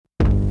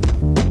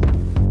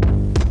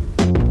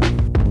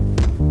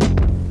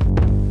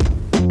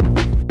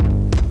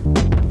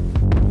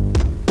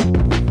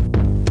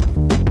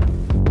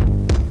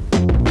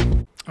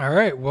All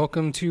right,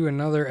 welcome to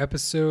another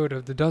episode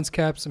of the Dunce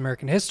Caps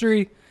American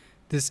History.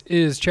 This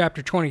is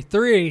Chapter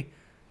 23,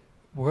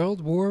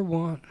 World War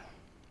I.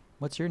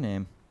 What's your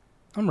name?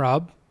 I'm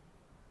Rob.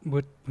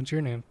 What's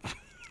your name?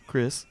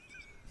 Chris.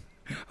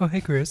 Oh, hey,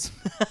 Chris.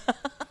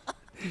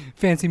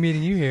 Fancy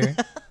meeting you here.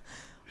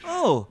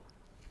 Oh,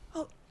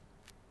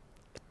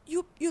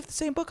 you have the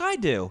same book I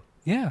do.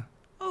 Yeah.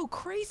 Oh,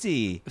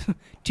 crazy. Do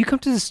you come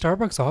to the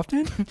Starbucks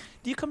often?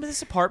 Do you come to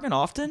this apartment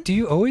often? Do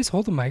you always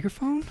hold a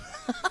microphone?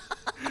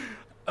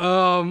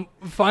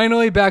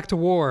 Finally back to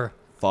war.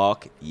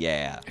 Fuck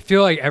yeah. I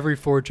feel like every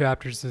 4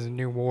 chapters is a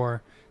new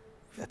war.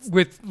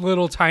 With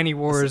little tiny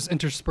wars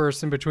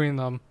interspersed in between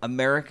them.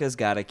 America's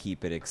got to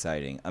keep it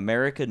exciting.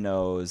 America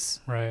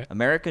knows. Right.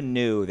 America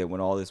knew that when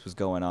all this was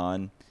going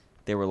on,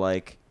 they were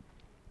like,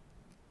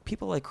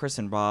 people like Chris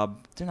and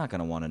Bob, they're not going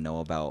to want to know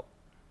about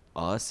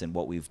us and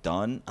what we've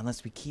done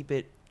unless we keep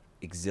it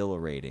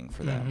exhilarating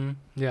for them.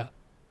 Mm-hmm. Yeah.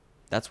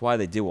 That's why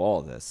they do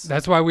all this.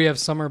 That's why we have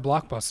summer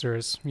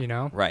blockbusters, you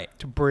know? Right.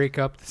 To break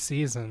up the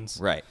seasons.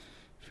 Right.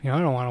 You know, I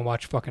don't want to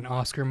watch fucking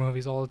Oscar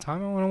movies all the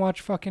time. I want to watch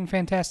fucking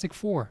Fantastic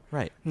Four.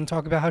 Right. And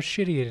talk about how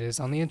shitty it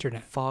is on the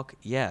internet. Fuck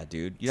yeah,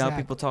 dude. You know how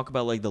people talk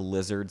about like the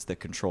lizards that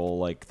control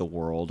like the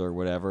world or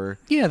whatever?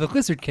 Yeah, the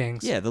Lizard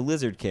Kings. Yeah, the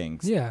Lizard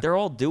Kings. Yeah. They're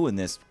all doing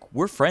this.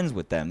 We're friends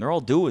with them. They're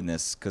all doing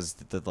this because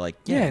they're like,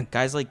 yeah,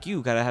 guys like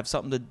you got to have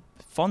something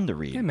fun to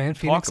read. Yeah, man.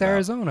 Phoenix,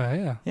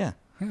 Arizona. Yeah.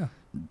 Yeah.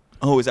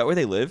 Oh, is that where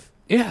they live?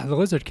 Yeah, the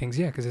Lizard Kings.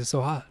 Yeah, because it's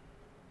so hot.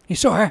 He's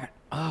so hot.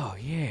 Oh,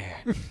 yeah.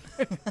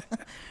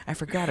 I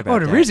forgot about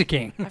that. Oh, the Lizard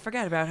King. I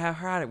forgot about how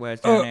hot it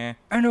was down there.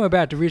 I know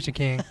about the Lizard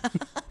King.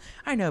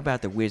 I know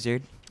about the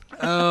wizard.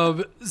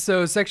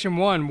 So, Section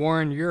 1,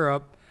 War in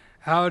Europe.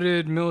 How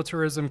did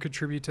militarism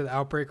contribute to the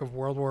outbreak of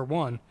World War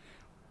I?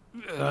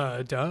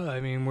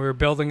 I mean, we're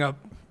building up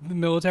the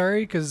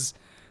military because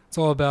it's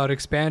all about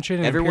expansion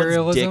and imperialism.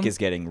 Everyone's dick is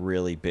getting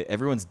really big.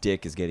 Everyone's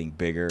dick is getting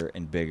bigger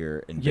and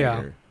bigger and bigger.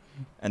 Yeah.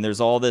 And there's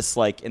all this,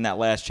 like, in that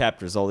last chapter,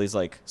 there's all these,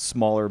 like,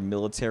 smaller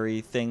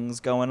military things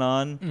going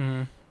on.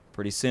 Mm-hmm.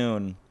 Pretty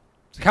soon.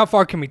 So how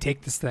far can we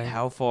take this thing?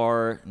 How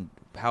far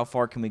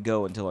can we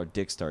go until our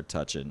dicks start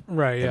touching?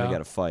 Right, Then we got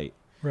to fight.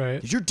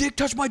 Right. Did your dick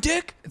touch my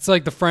dick? It's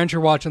like the French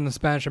are watching the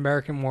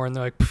Spanish-American War, and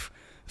they're like,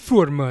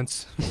 4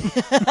 months.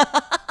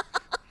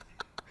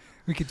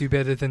 We could do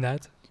better than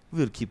that.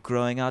 We'll keep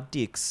growing our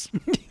dicks.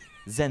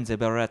 Zenze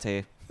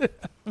Barate.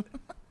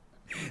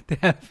 They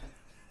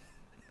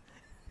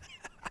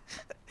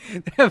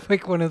have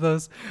like one of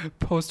those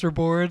poster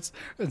boards.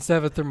 Instead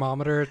of a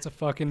thermometer, it's a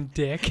fucking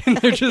dick. And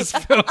they're just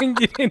filling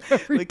it in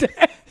every day.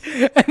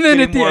 And then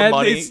at the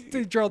end,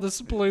 they draw the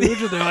splooge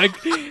and they're like,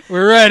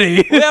 we're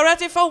ready. We're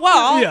ready for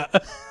war. Yeah.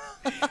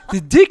 The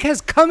dick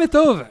has cometh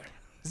over.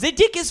 The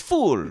dick is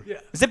full. Yeah.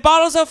 The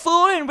bottles are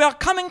full and we're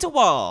coming to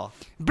war.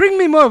 Bring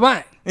me more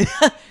wine.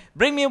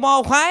 Bring me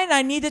more wine.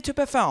 I need it to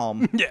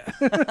perform. Yeah.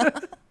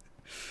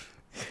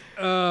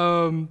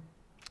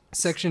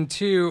 Section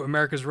 2,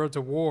 America's Road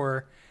to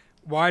War.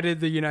 Why did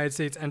the United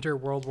States enter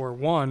World War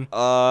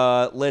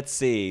I? Let's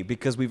see.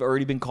 Because we've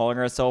already been calling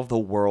ourselves the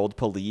world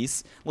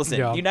police. Listen,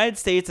 Yeah. the United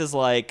States is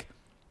like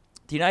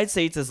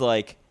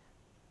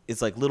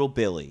little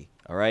Billy,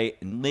 all right?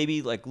 And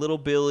maybe like little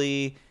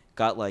Billy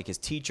got like his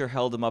teacher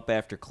held him up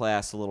after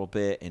class a little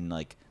bit, and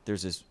like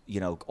there's this, you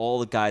know, all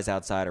the guys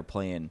outside are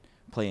playing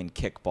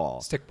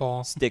kickball.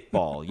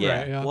 Stickball,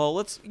 yeah. Right, yeah.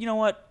 Well, you know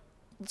what?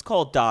 Let's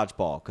call it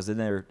dodgeball, because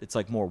then it's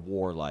like more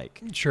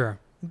warlike. Sure.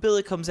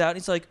 Billy comes out and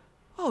he's like,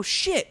 oh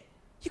shit,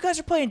 you guys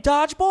are playing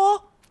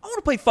dodgeball? I want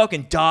to play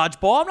fucking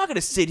dodgeball. I'm not going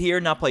to sit here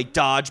and not play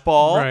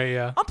dodgeball. Right,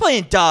 yeah. I'm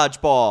playing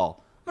dodgeball.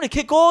 I'm going to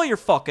kick all your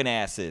fucking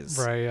asses.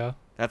 Right, yeah.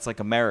 That's like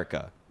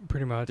America.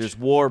 Pretty much. There's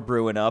war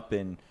brewing up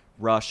in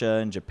Russia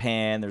and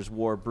Japan. There's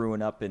war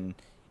brewing up in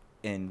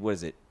what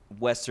is it,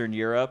 Western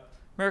Europe.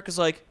 America's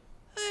like,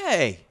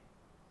 hey,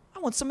 I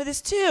want some of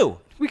this too.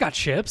 We got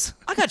chips.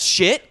 I got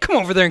shit. Come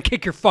over there and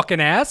kick your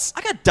fucking ass.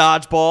 I got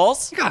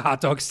dodgeballs. You got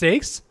hot dog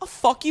steaks. I'll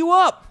fuck you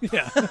up.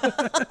 Yeah.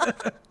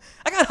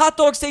 I got hot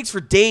dog steaks for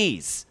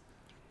days.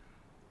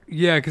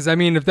 Yeah, because, I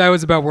mean, if that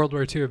was about World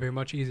War II, it'd be a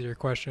much easier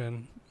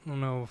question. I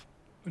don't know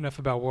enough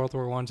about World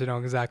War I to know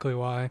exactly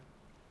why.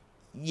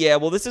 Yeah,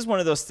 well, this is one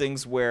of those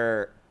things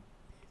where,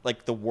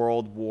 like, the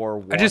World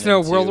War I I just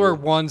know World War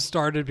I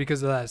started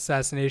because of that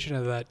assassination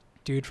of that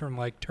dude from,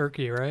 like,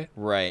 Turkey, right?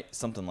 Right,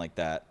 something like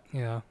that.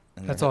 Yeah,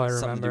 And that's there all I had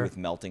remember. Something to do with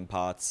melting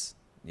pots.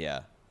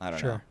 Yeah, I don't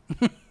Sure.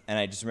 know. And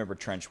I just remember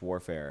trench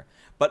warfare.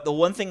 But the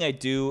one thing I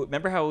do,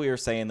 remember how we were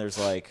saying there's,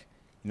 like,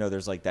 you know,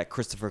 there's, like, that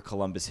Christopher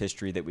Columbus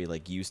history that we,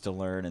 like, used to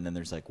learn, and then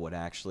there's, like, what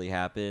actually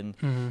happened.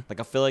 Mm-hmm. Like,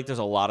 I feel like there's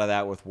a lot of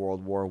that with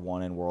World War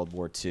I and World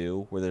War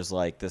II, where there's,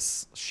 like,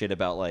 this shit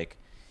about, like,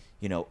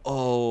 you know,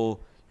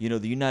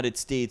 the United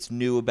States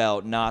knew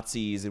about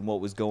Nazis and what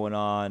was going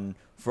on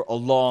for a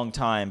long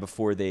time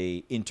before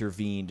they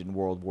intervened in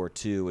World War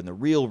II, and the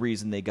real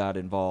reason they got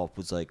involved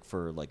was like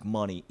for like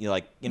money, you know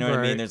what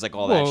I mean? There's like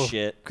all that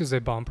shit because they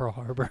bombed Pearl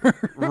Harbor.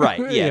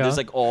 Right? Yeah, there's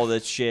like all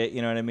this shit,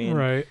 you know what I mean?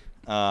 Right.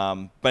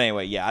 But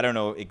anyway, yeah, I don't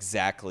know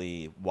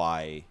exactly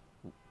why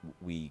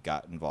we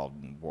got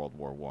involved in World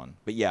War One.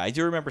 But yeah, I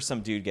do remember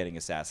some dude getting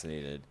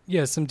assassinated.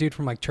 Yeah, some dude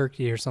from like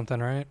Turkey or something,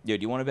 right? Yo,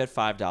 do you want to bet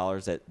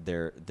 $5 that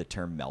the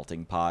term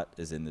melting pot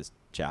is in this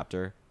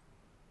chapter?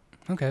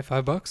 Okay,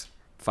 $5.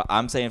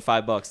 I'm saying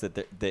 $5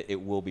 that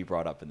it will be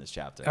brought up in this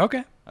chapter.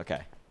 Okay.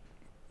 Okay.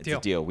 It's Deal.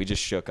 a deal. We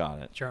just shook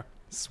on it. Sure.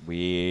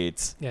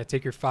 Sweet. Yeah,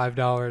 take your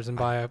 $5 and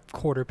buy a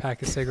quarter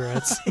pack of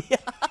cigarettes.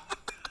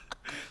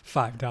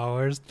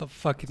 $5. The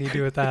fuck can you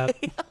do with that?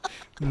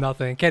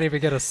 Nothing. Can't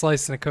even get a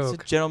slice and a It's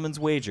Coke. a gentleman's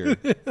wager.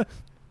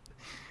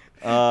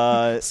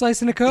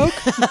 Slice and a Coke?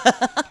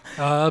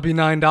 That'll be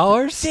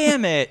 $9.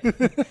 Damn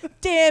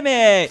it. Damn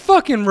it.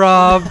 Fucking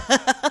Rob.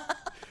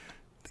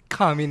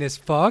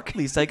 Communist fuck. At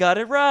least I got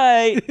it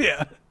right.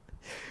 Yeah.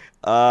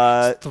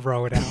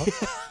 Throw it out.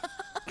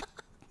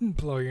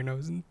 Blow your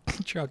nose and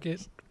chuck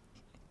it.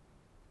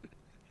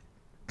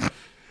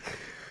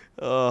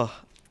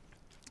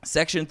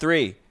 Section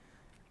 3.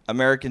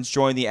 Americans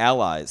join the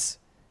Allies.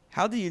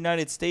 How did the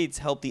United States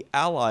help the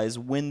Allies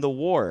win the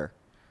war?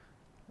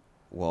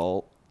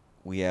 Well,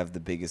 we have the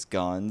biggest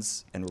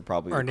guns, and we're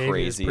probably Our the Navy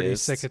craziest. is pretty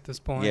sick at this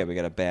point. Yeah, we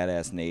got a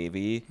badass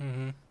Navy.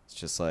 Mm-hmm. It's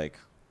just like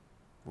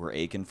we're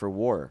aching for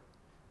war.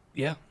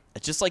 Yeah.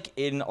 It's just like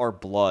in our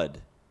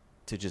blood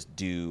to just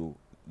do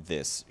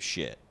this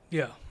shit.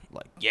 Yeah.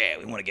 Like, yeah,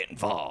 we want to get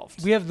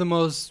involved. We have the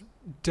most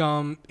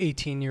dumb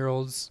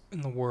 18-year-olds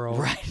in the world.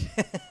 Right.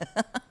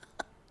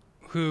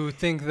 Who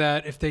think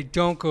that if they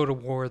don't go to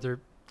war, they're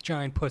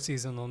giant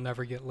pussies and they'll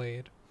never get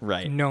laid.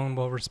 Right. No one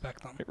will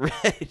respect them.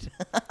 Right.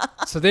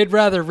 So they'd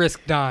rather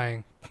risk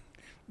dying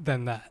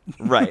than that.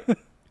 Right.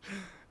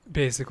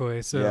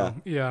 Basically. So,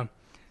 yeah.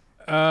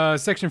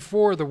 Section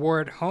 4, the war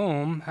at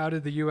home. How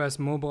did the U.S.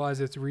 mobilize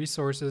its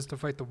resources to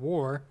fight the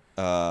war?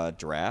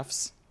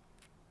 Drafts.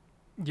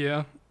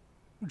 Yeah.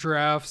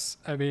 Drafts.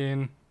 I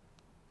mean,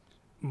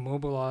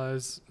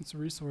 mobilize its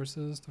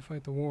resources to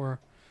fight the war.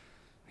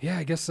 Yeah,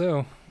 I guess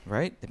so.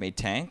 Right? They made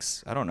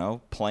tanks. I don't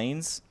know.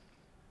 Planes.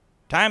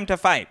 Time to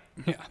fight.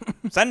 Yeah.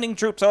 Sending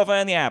troops over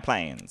in the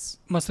airplanes.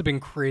 Must have been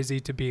crazy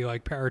to be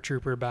like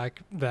paratrooper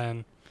back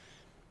then.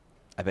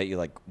 I bet you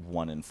like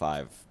 1 in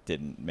 5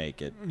 didn't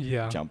make it.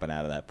 Yeah. Jumping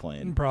out of that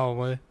plane.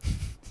 Probably.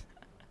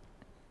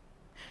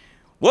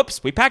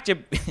 Whoops! We packed your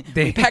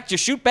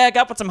chute bag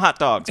up with some hot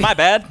dogs. My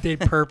bad. They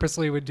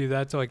purposely would do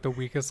that to like the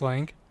weakest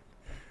link.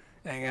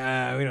 Like,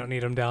 we don't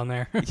need them down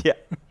there. Yeah.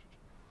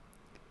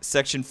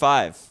 Section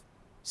 5.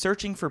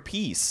 Searching for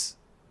peace.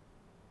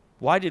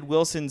 Why did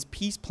Wilson's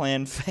peace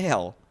plan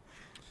fail?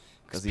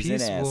 Because he's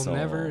peace an asshole. will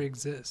never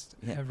exist.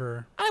 Yeah.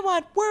 Ever. I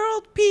want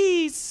world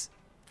peace.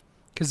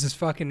 Because his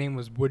fucking name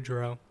was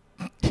Woodrow.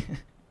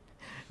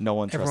 No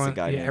one trusts a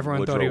guy named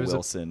everyone Woodrow thought he was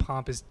Wilson. a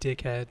pompous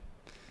dickhead.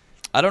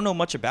 I don't know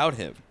much about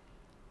him,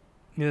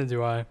 Neither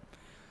do I.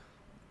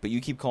 but you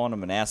keep calling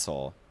him an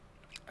asshole.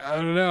 I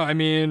don't know. I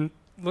mean,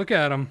 look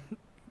at him.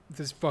 With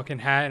his fucking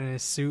hat and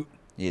his suit.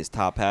 Yeah, his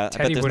top hat.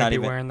 Teddy wouldn't be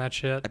wearing that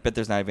shit. I bet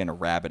there's not even a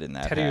rabbit in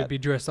that Teddy hat. would be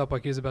dressed up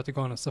like he was about to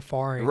go on a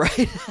safari.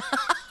 Right.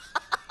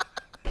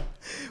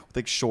 With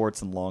like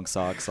shorts and long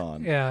socks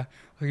on. Yeah.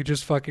 Like he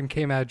just fucking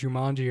came out of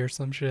Jumanji or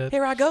some shit.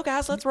 Here I go,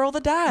 guys. Let's roll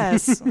the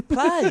dice.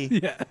 Play.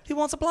 Yeah. Who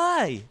wants to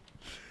play?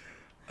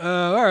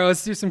 All right,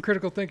 let's do some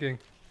critical thinking.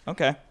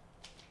 Okay.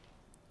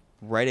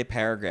 Write a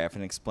paragraph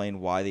and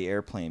explain why the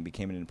airplane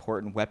became an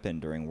important weapon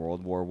during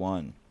World War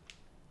I.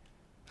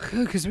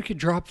 Because we could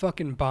drop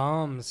fucking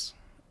bombs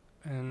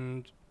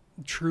and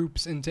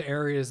troops into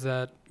areas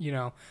that, you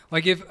know,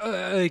 like if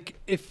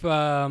it's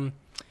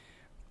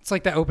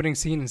like that opening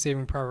scene in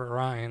Saving Private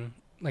Ryan.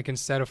 Like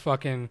instead of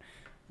fucking,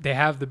 they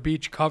have the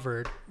beach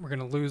covered, we're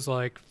gonna lose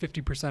like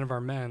 50% of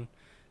our men.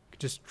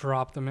 Just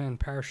drop them in,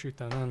 parachute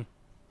them in.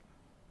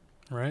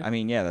 Right? I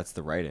mean, yeah, that's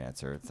the right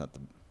answer. It's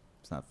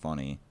not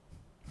funny.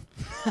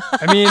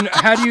 I mean,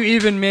 how do you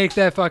even make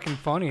that fucking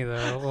funny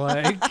though?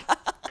 Like,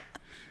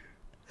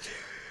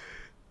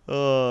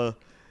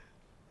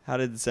 how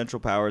did the Central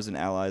Powers and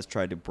Allies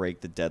try to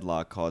break the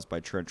deadlock caused by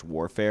trench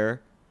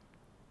warfare?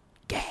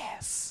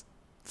 Gas.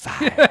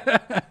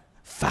 Fire.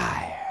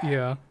 Fire.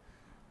 yeah.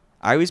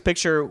 I always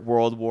picture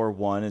World War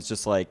I as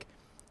just like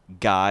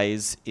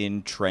guys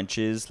in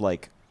trenches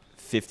like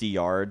 50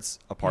 yards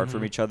apart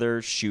from each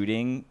other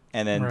shooting,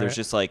 and then there's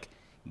just like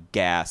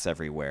gas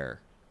everywhere,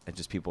 and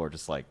just people are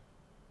just like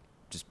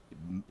just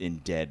in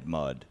dead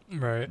mud.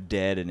 Right.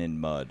 Dead and in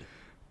mud.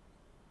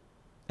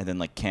 And then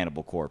like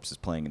Cannibal Corpse is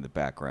playing in the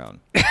background.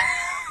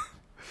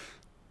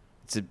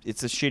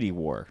 It's a shitty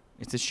war.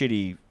 It's a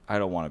shitty, I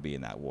don't want to be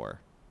in that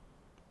war.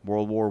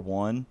 World War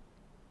I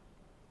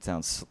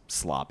sounds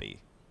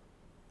sloppy.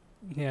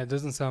 Yeah, it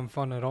doesn't sound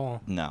fun at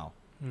all. No.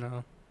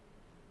 No.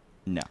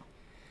 No.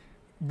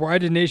 Why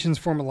did nations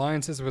form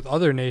alliances with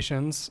other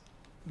nations?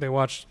 They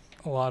watched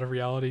a lot of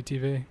reality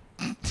TV.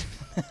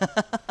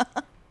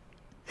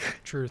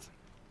 Truth.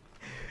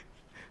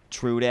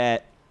 True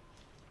that.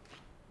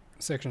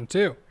 Section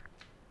 2.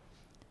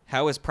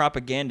 How is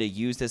propaganda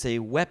used as a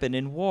weapon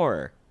in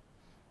war?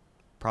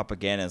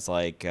 Propaganda is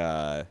like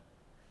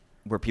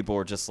where people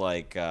were just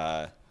like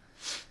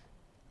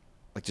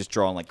just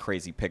drawing like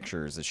crazy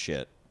pictures of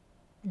shit.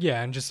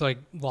 Yeah, and just like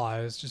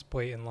lies, just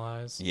blatant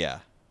lies. Yeah.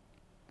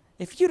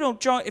 If you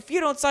don't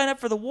sign up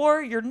for the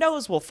war, your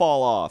nose will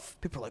fall off.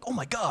 People are like, "Oh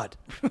my god,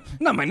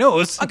 Not my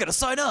nose. I gotta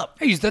sign up."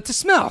 I use that to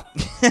smell.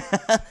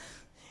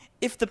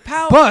 If the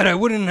power, But I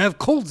wouldn't have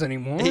colds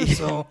anymore,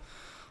 so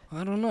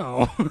I don't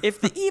know. if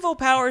the evil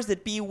powers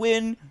that be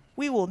win,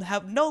 we will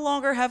no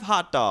longer have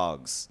hot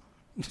dogs.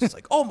 It's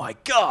like, oh my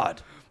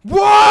god,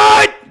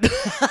 What?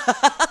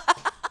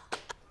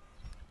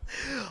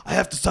 I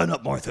have to sign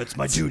up, Martha. It's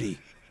my duty.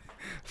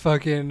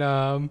 Fucking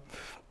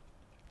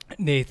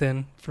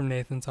Nathan from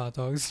Nathan's Hot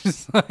Dogs,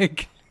 just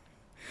like,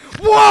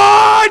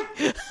 what?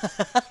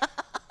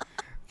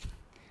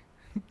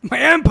 My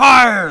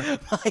empire.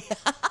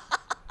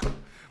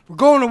 We're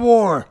going to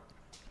war.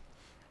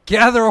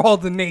 Gather all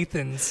the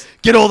Nathans.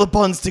 Get all the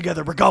buns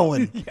together. We're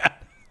going. Yeah.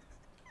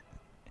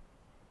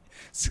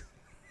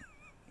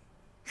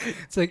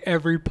 It's like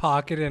every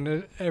pocket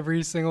in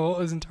every single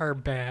his entire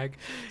bag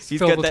He's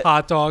filled got with that-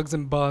 hot dogs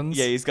and buns.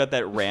 Yeah, he's got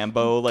that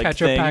Rambo like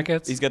Ketchup thing.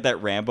 packets. He's got that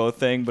Rambo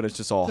thing, but it's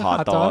just all The hot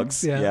hot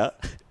dogs. dogs, yeah.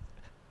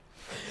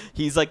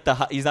 He's like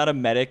he's not a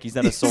medic. He's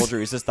not a soldier.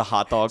 He's just the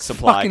hot dog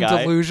supply fucking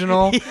guy.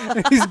 delusional.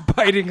 He's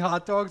biting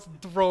hot dogs and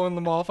throwing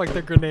them off like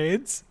they're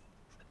grenades.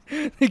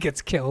 He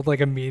gets killed like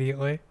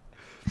immediately.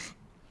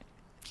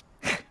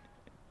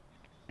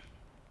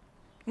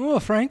 Oh,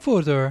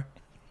 Frankfurter.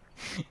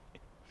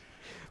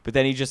 But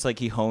then he just like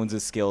he hones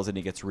his skills and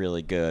he gets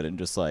really good and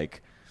just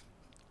like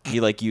he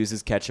like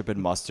uses ketchup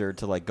and mustard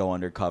to like go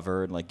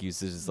undercover and like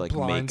uses his like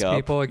Blinds makeup.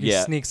 people. Like he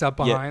yeah. sneaks up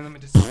Yeah. behind them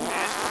and just straight in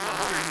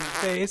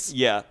the face.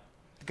 Yeah.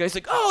 The guy's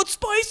like, "Oh, it's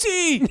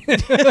spicy."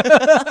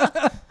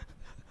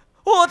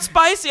 "Oh, it's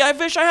spicy. I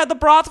wish I had the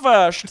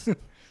bratwurst."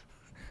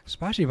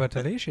 Spicy but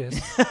delicious.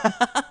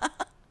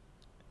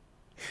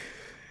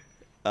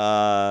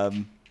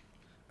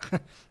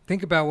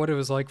 Think about what it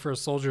was like for a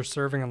soldier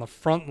serving on the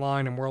front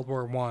line in World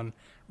War I.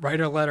 Write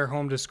a letter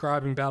home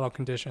describing battle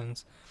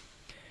conditions.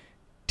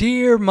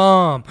 Dear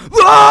Mom.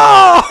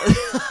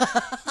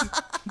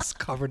 It's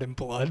covered in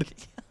blood.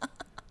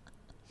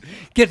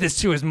 Get this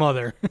to his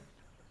mother.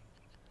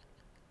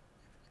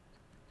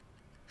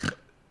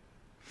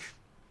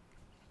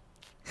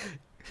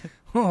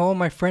 Oh, all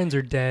my friends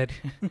are dead.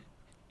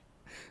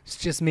 It's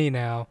just me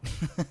now.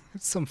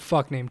 Some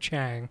fuck named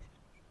Chang.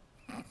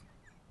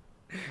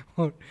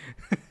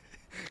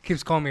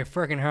 Keeps calling me a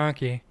frickin'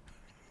 honky.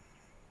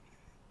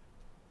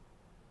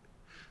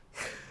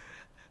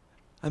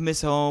 I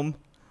miss home.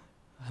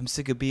 I'm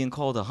sick of being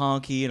called a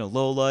honky and a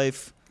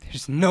lowlife.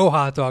 There's no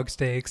hot dog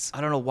steaks. I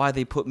don't know why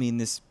they put me in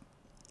this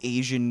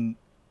Asian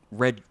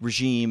red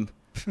regime.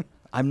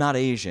 I'm not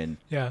Asian.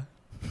 Yeah.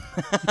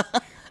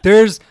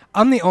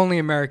 I'm the only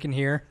American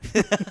here.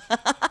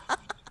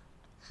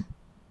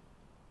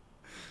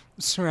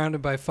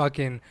 Surrounded by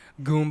fucking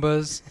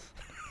Goombas.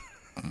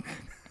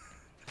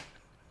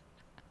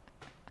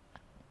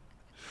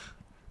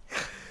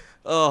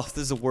 Oh, this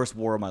is the worst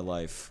war of my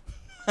life.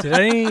 Did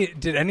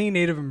any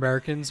Native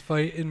Americans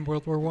fight in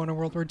World War I or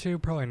World War II?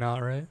 Probably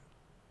not, right?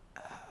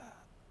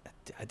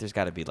 There's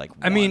got to be like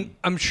I mean,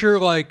 I'm sure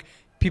like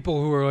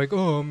people who are like,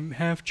 oh, I'm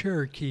half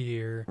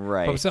Cherokee or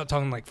Right. But I'm not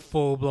talking like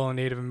full blown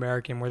Native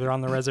American where they're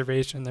on the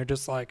reservation. They're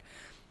just like,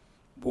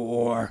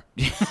 war.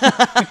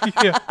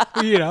 Yeah,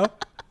 you know.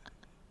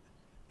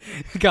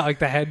 Got like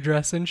the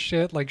headdress and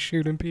shit, like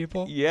shooting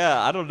people.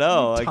 Yeah, I don't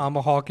know. Like,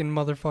 Tomahawking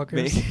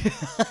motherfuckers.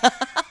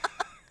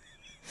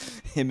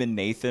 him and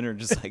Nathan are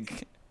just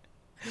like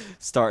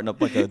starting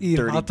up like a Eating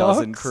 30 hot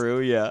dozen dogs? crew.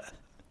 Yeah.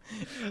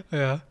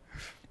 Yeah.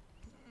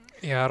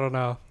 Yeah, I don't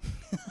know.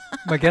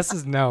 My guess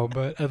is no,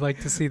 but I'd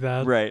like to see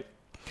that. Right.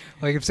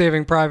 Like if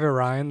Saving Private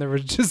Ryan, there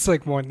was just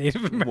like one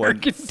Native American One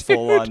dude.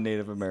 full-on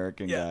Native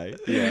American guy.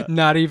 Yeah.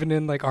 Not even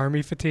in like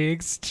army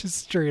fatigues, just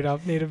straight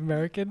up Native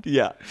American.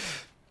 Yeah.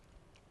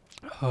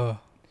 Oh.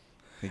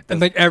 And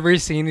like every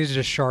scene, he's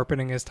just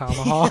sharpening his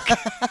tomahawk.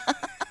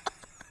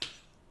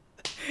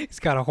 He's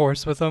got a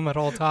horse with him at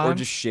all times. Or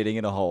just shitting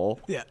in a hole.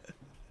 Yeah.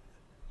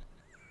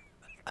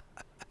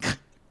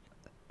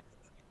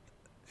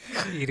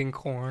 Eating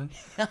corn.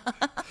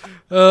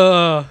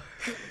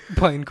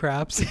 Playing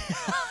craps.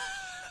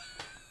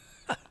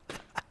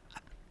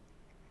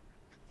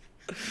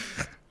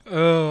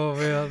 Oh,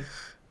 man.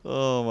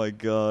 Oh my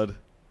god.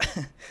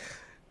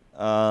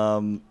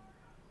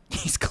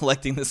 He's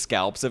collecting the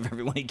scalps of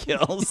everyone he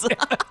kills.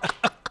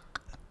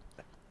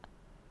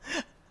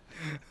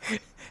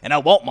 And I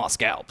want my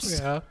scalps.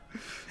 Yeah.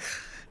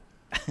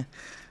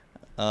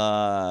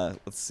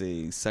 Let's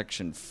see.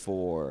 Section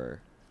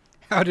 4.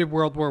 How did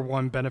World War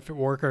I benefit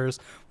workers?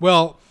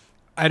 Well,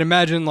 I'd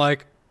imagine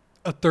like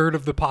a third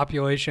of the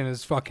population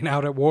is fucking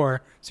out at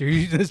war. So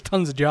there's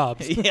tons of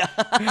jobs. Yeah.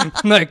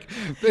 Like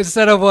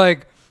instead of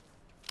like,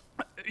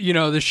 you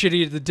know,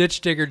 the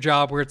ditch digger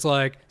job where it's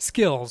like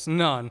skills,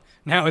 none.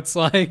 Now it's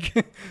like,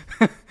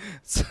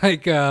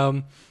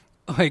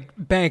 like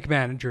bank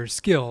manager,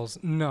 skills,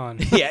 none.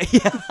 Yeah.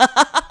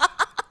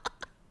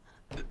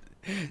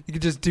 You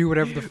can just do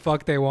whatever the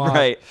fuck they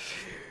want.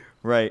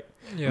 Right.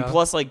 Yeah. And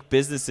plus, like,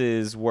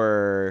 businesses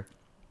were,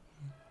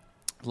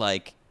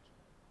 like,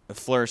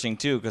 flourishing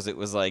too, because it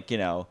was like,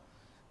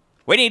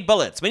 we need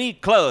bullets, we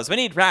need clothes, we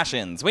need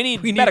rations, we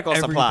need medical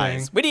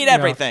supplies, we need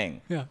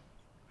everything. Yeah.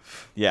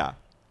 Yeah.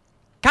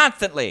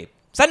 Constantly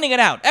sending it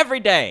out every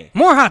day.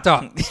 More hot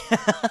dogs.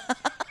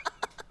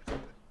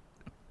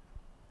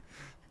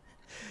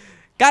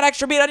 Got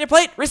extra meat on your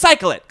plate?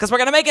 Recycle it, because we're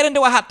going to make it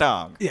into a hot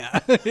dog. Yeah.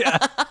 Yeah.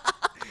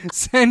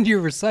 Send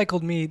your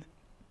recycled meat.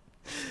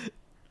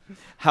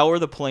 How were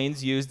the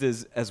planes used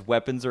as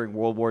weapons during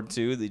World War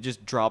II? They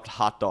just dropped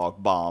hot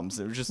dog bombs.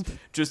 They were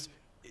just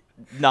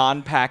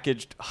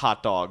non-packaged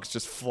hot dogs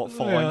just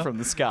falling from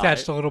the sky.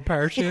 Attached to little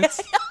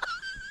parachutes.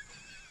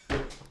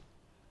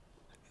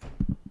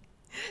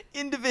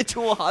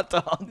 Individual hot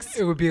dogs.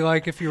 It would be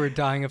like if you were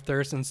dying of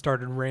thirst and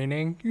started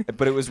raining.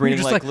 But it was raining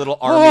just like like, little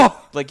army,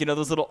 "Oh!" like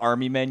those little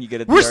army men you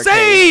get at the We're arcade.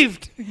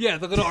 saved! Yeah,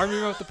 the little army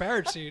man with the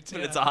parachutes.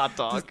 But yeah. it's a hot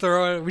dog. Just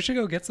throw it. We should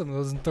go get some of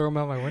those and throw them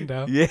out my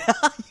window. Yeah,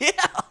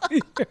 yeah.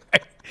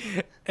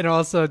 And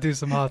also do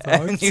some hot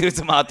And dogs. use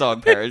some hot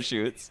dog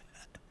parachutes.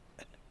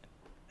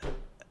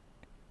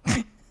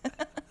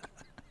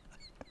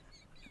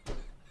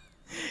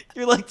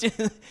 You're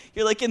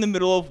like in the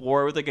middle of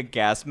war with like a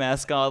gas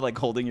mask on, like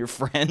holding your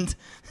friend.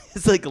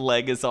 His like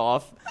leg is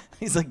off.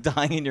 He's like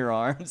dying in your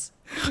arms,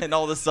 and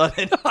all of a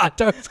sudden, Hot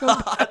dogs a go by.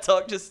 hot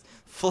dog just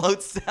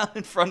floats down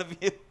in front of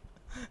you.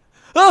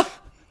 Oh,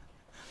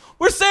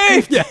 we're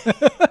saved! Yeah.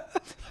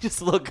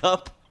 Just look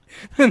up.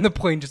 And the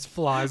plane just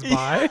flies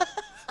by.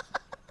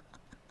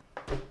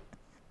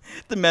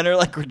 The men are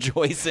like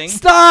rejoicing.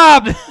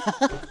 Stop!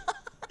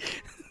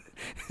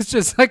 It's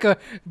just like a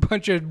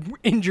bunch of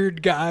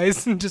injured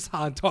guys and just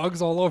hot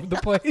dogs all over the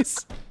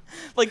place.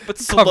 Like, but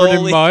Covered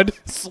in mud.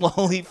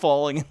 slowly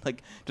falling and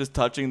like just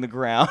touching the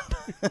ground.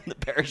 And the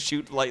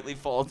parachute lightly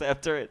falls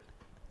after it.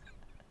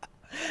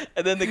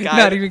 And then the guy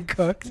Not even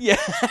cooked. Yeah,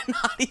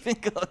 not even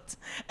cooked.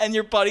 And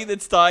your buddy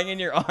that's dying in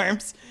your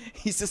arms,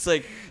 he's just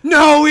like,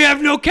 No, we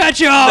have no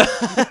ketchup!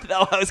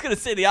 no, I was gonna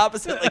say the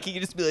opposite. Like he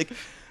could just be like,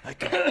 I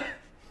could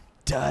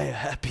die a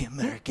happy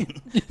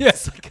American. Yeah.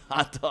 It's like a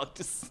hot dog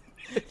just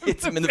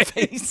hits him in the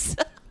face.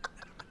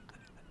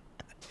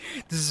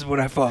 This is what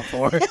I fought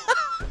for.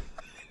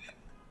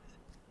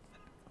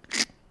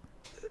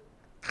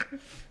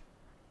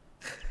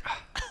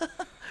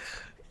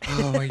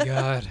 Oh my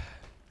god.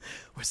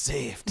 We're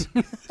saved.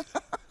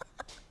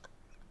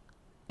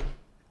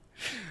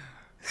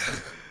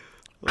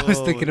 I was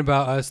thinking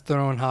about us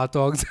throwing hot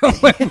dogs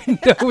out my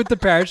window with the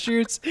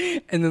parachutes,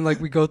 and then like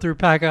we go through a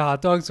pack of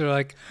hot dogs. They're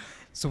like,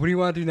 "So what do you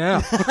want to do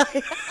now?"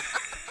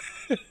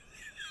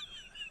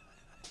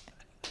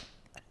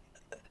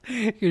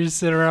 You just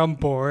sit around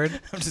bored.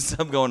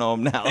 I'm going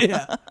home now.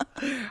 Yeah.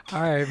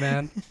 All right,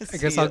 man. I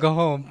guess See I'll ya. go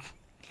home.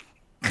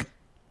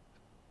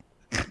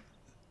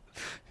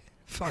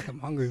 Fuck, I'm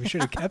hungry. We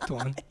should have kept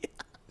one.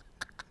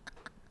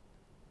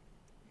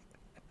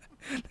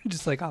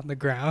 Just like on the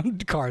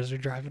ground, cars are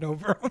driving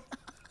over them.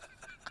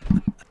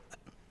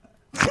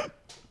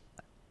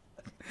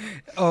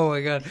 Oh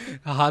my god,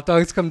 the hot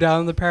dogs come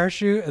down in the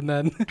parachute, and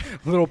then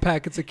little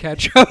packets of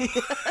ketchup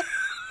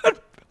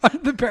on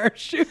the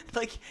parachute.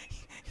 Like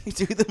you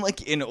do them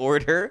like in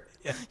order.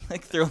 Yeah.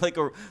 Like throw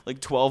like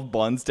 12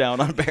 buns down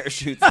on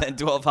parachutes, then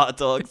 12 hot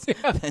dogs,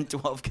 Yeah. then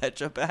 12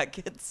 ketchup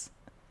packets.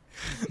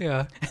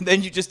 Yeah, And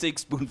then you just take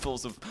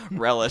spoonfuls of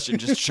relish and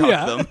just chuck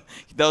Yeah. them.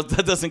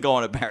 That doesn't go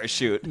on a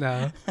parachute.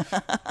 no.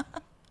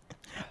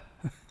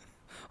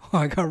 Oh,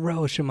 I got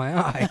relish in my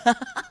eye.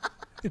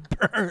 It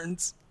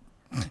burns,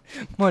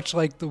 much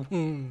like the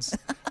wounds.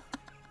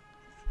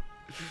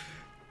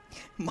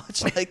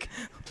 Much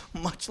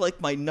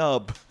like my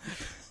nub.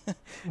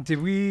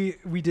 Did we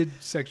did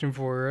section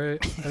 4,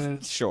 right? And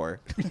then, Sure.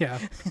 yeah.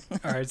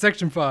 All right,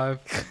 section 5.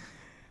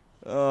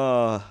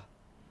 I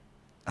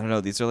don't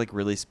know. These are like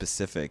really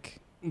specific.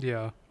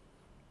 Yeah.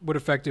 What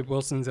effect did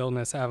Wilson's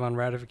illness have on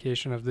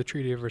ratification of the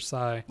Treaty of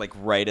Versailles? Like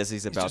right as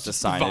he's about just to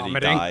sign vomiting.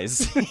 it, he dies.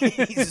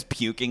 He's just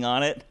puking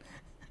on it.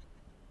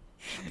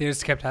 They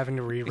just kept having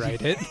to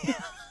rewrite it.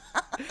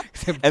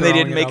 And they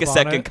didn't make a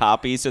second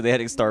copy, so they had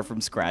to start from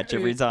scratch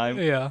every time.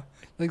 Yeah.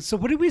 Like, so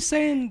what did we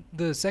say in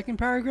the second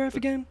paragraph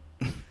again?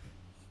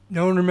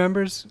 No one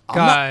remembers?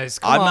 Guys,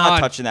 come I'm on. not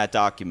touching that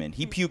document.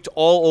 He puked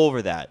all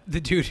over that. The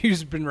dude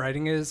who's been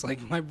writing it is like,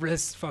 my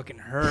wrist fucking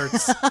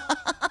hurts.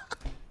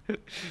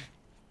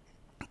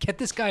 Get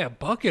this guy a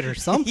bucket or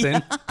something.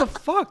 Yeah. What the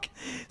fuck?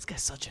 This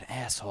guy's such an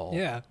asshole.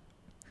 Yeah.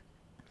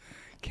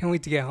 Can't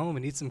wait to get home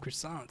and eat some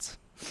croissants.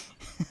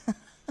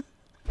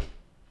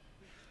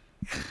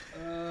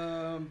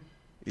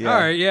 Yeah. All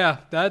right, yeah.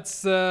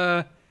 That's,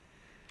 we're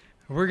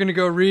going to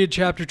go read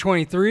chapter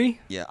 23.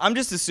 Yeah, I'm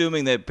just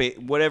assuming that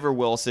whatever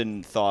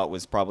Wilson thought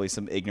was probably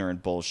some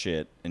ignorant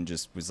bullshit and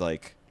just was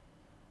like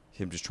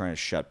him just trying to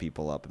shut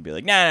people up and be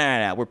like,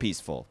 nah, we're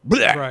peaceful.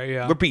 Right,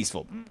 yeah. We're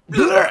peaceful.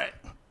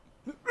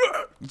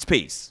 It's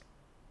peace.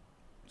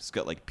 Just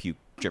got like puke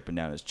dripping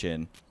down his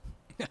chin.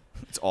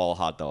 It's all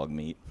hot dog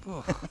meat.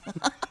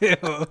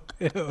 Ew,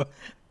 ew.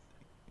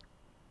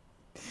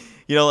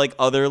 You know, like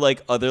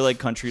other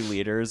country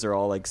leaders are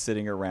all like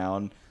sitting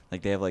around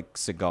Like, they have, like,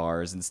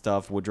 cigars and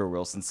stuff. Woodrow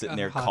Wilson sitting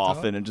there hot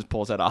coughing dog? and just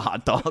pulls out a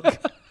hot dog.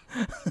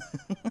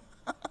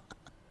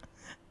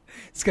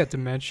 He's got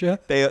dementia.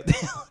 They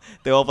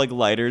all have, like,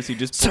 lighters. He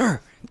just...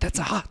 Sir, that's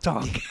a hot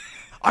dog.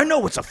 I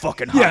know it's a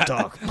fucking hot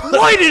dog.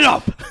 Light it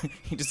up.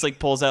 He just, like,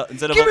 pulls out...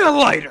 Instead Give of me a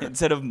lighter.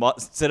 Instead of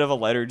a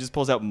lighter, he just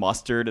pulls out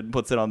mustard and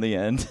puts it on the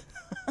end.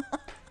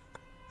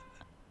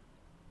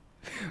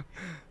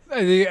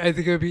 I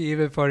think it would be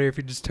even funnier if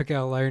you just took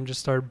out a lighter and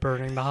just started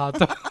burning the hot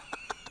dog,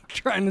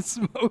 trying to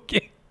smoke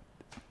it.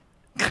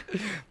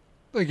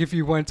 Like if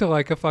you went to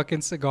like a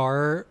fucking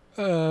cigar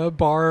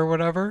bar or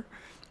whatever,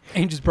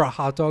 and you just brought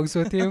hot dogs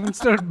with you and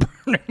started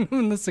burning them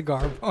in the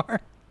cigar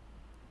bar.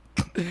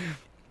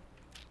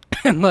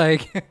 And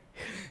like,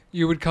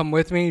 you would come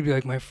with me and be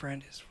like, my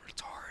friend is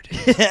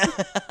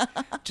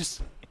retarded.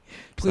 Just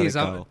please,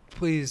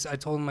 please. I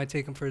told him I'd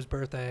take him for his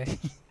birthday.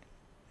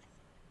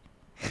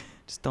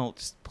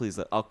 Just please,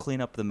 I'll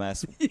clean up the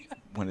mess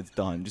when it's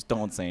done. Just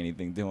don't say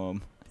anything to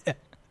him. Yeah.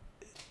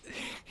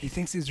 He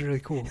thinks he's really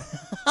cool.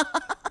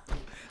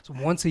 So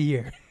once a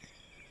year.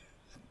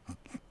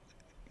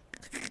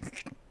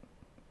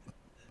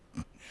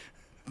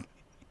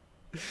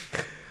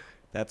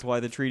 That's why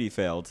the treaty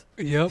failed.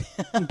 Yep,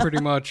 pretty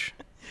much.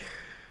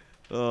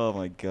 Oh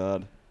my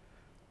god.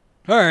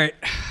 All right,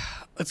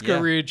 let's go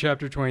Yeah. read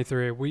chapter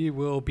 23. We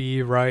will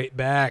be right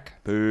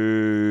back.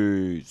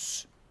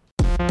 Peace.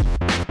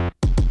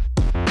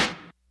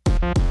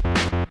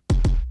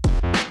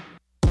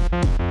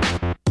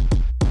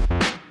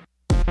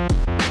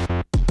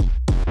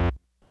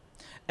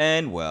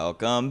 And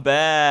welcome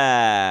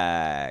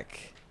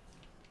back.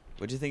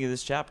 What'd you think of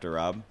this chapter,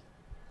 Rob?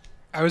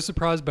 I was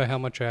surprised by how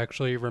much I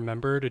actually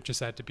remembered. It just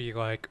had to be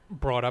like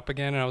brought up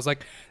again, and I was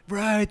like,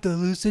 right, the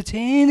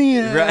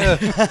Lusitania.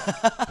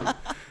 Right.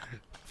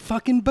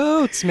 Fucking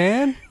boats,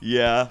 man.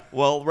 Yeah.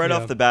 Well, right Yeah.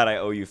 off the bat, I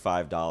owe you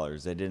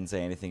 $5. They didn't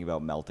say anything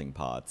about melting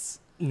pots.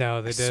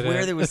 No, they I didn't.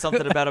 swear there was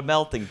something about a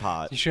melting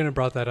pot. You shouldn't have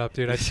brought that up,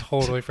 dude. I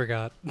totally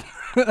forgot.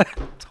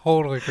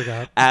 Totally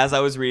forgot. As I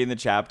was reading the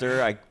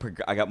chapter,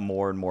 I got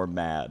more and more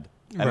mad.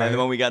 And Right. then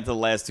when we got to the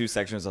last two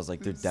sections, I was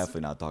like, they're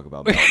definitely not talking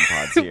about melting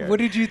pots here. What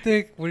did you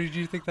think? What did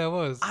you think that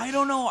was? I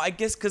don't know. I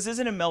guess because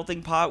isn't a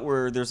melting pot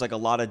where there's like a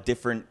lot of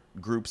different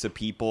groups of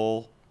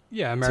people?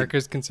 Yeah,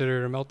 America's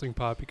considered a melting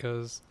pot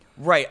because...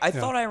 Right. I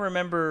thought I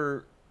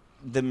remember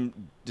them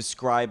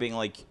describing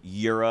like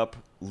Europe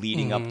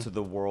leading up to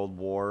the World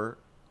War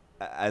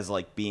as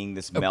like being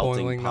this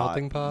boiling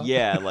melting pot?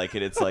 Yeah, like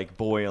it's like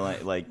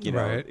boiling, like, you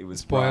know, Right. it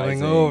was It's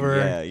boiling rising. over.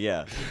 Yeah,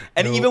 yeah.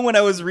 And Nope. even when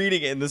I was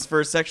reading it in this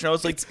first section, I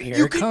was like, Here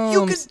you it can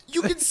comes.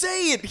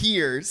 say it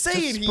here. Say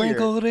Just it here.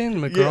 sprinkle it in,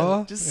 McGraw.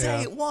 Yeah, just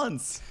say it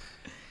once.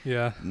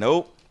 Yeah.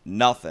 Nope,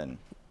 nothing.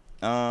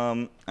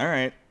 All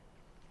right.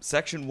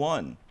 Section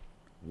 1,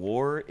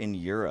 War in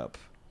Europe.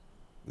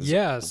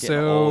 Yeah, We're getting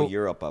so... all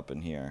Europe up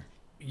in here.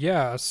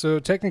 Yeah, so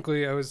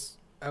technically I was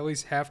at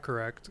least half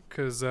correct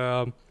because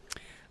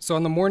so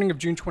on the morning of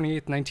June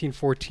 28th,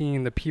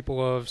 1914, the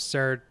people of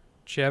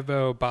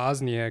Sarajevo,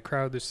 Bosnia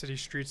crowded the city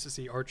streets to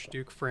see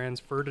Archduke Franz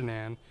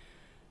Ferdinand,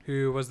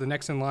 who was the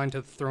next in line to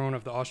the throne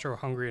of the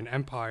Austro-Hungarian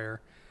Empire.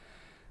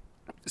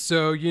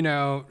 So, you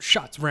know,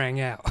 shots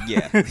rang out.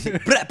 Yeah.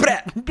 Brat,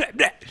 brat. Blah,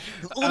 blah.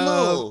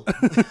 Oh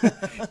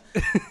no.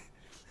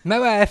 My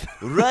wife.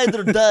 Ride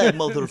or die,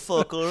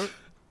 motherfucker.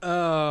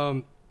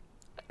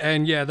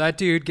 And yeah, that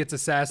dude gets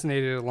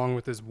assassinated along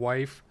with his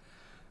wife.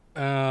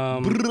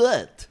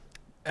 Brat.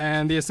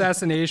 And the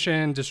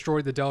assassination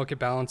destroyed the delicate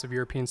balance of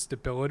European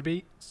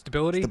stability.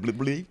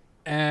 Blah.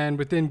 And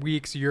within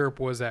weeks, Europe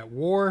was at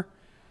war.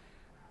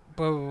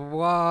 Blah, blah,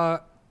 blah.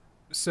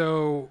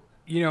 So,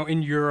 you know,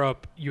 in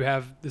Europe, you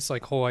have this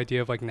like whole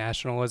idea of like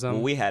nationalism.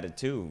 Well, we had it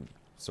too,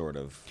 sort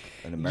of,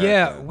 in America.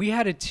 Yeah, we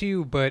had it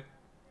too, but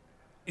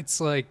it's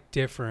like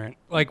different.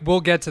 Like we'll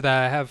get to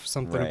that. I have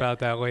something Right. about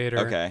that later.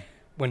 Okay.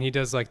 When he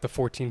does like the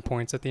 14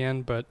 points at the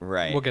end, but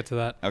Right. we'll get to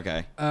that.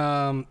 Okay.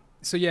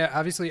 So yeah,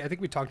 obviously, I think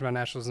we talked about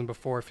nationalism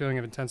before, a feeling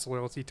of intense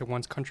loyalty to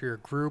one's country or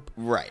group.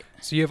 Right.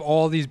 So you have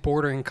all these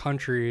bordering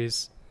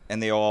countries.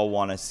 And they all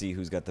want to see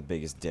who's got the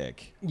biggest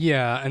dick.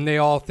 Yeah, and they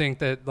all think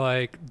that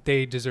like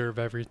they deserve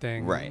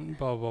everything. Right. And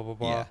blah blah blah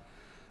blah.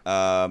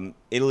 Yeah.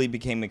 Italy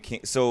became a king.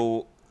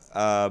 So,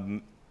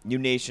 new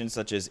nations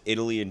such as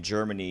Italy and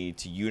Germany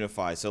to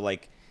unify. So,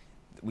 like,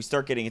 we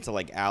start getting into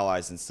like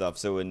allies and stuff.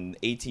 So, in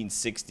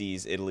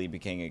 1860s, Italy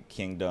became a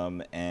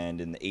kingdom, and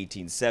in the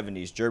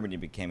 1870s, Germany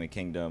became a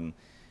kingdom.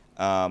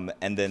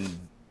 And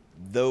then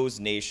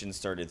those nations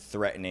started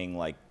threatening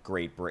like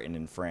Great Britain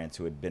and France,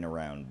 who had been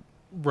around.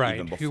 Right.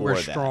 Even Who were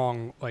before that.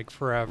 strong like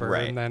forever,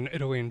 Right. and then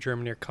Italy and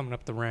Germany are coming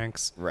up the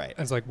ranks. Right.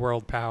 As like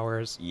world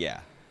powers. Yeah.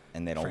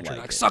 And they don't French are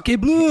like it. suck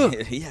it blue.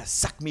 Yeah,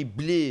 suck me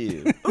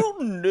blue. Oh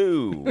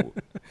no.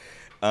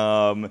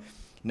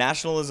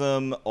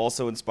 Nationalism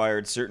also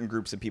inspired certain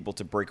groups of people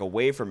to break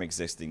away from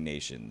existing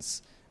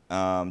nations,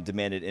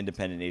 demanded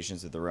independent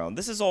nations of their own.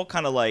 This is all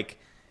kind of like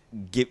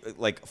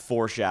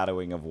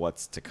foreshadowing of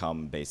what's to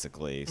come,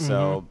 basically.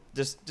 So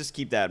just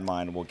keep that in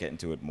mind. We'll get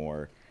into it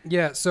more.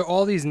 Yeah, so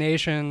all these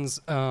nations,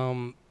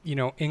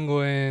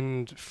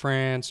 England,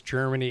 France,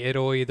 Germany,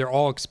 Italy, they're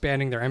all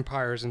expanding their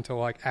empires into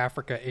like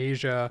Africa,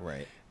 Asia.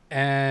 Right.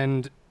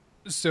 And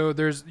so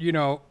there's,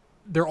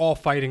 they're all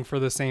fighting for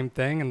the same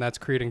thing, and that's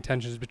creating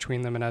tensions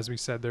between them. And as we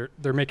said,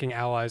 they're making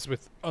allies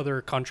with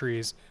other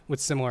countries with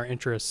similar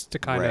interests to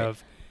kind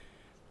of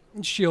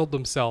shield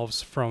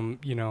themselves from,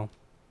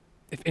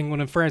 if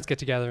England and France get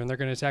together and they're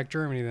going to attack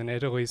Germany, then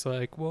Italy's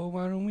like, well,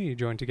 why don't we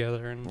join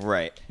together? And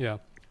Right. Yeah.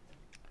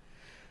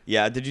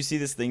 Yeah, did you see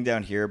this thing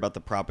down here about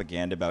the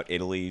propaganda about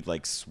Italy,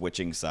 like,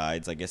 switching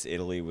sides? I guess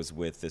Italy was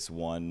with this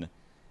one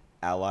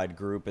allied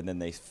group, and then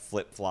they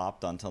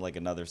flip-flopped onto, like,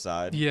 another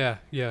side. Yeah.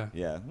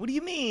 Yeah. What do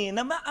you mean?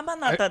 I'm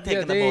not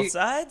taking both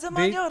sides. I'm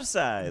on your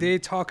side. They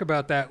talk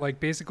about that, like,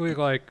 basically,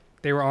 like,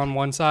 they were on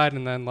one side,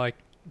 and then, like,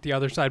 the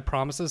other side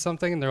promises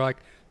something, and they're like,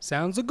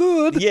 sounds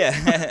good.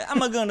 Yeah, I'm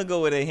going to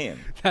go with him.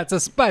 That's a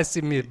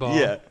spicy meatball.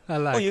 Yeah. I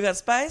like. Oh, you got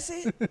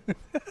spicy?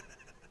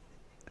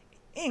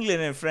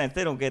 England and France,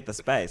 they don't get the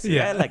spicy.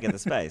 Yeah. I like it the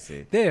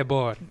spicy. There,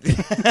 boy.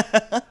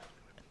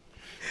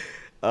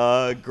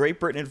 Great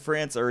Britain and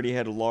France already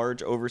had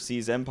large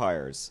overseas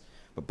empires,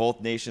 but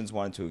both nations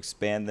wanted to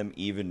expand them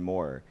even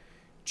more.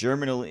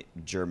 Germany,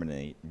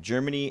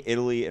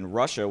 Italy, and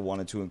Russia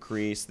wanted to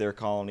increase their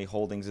colony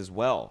holdings as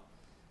well.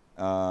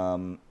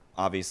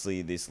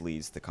 Obviously, this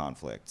leads to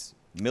conflict.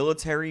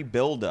 Military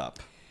buildup.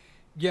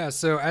 Yeah,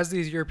 so as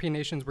these European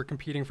nations were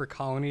competing for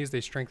colonies, they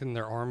strengthened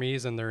their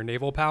armies and their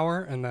naval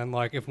power. And then,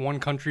 like, if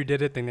one country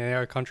did it, then the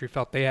other country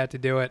felt they had to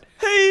do it.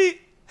 Hey,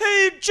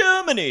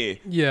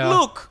 Germany! Yeah.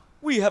 Look,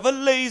 we have a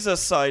laser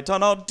sight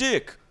on our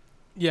dick.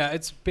 Yeah,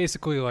 it's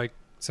basically, like,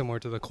 similar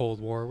to the Cold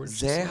War. Which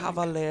They have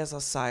a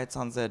laser sight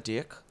on their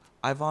dick.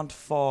 I want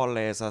 4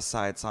 laser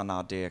sights on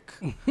our dick.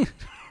 And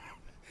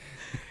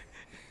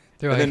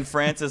then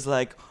France is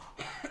like,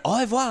 au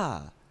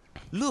revoir.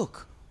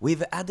 Look,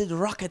 we've added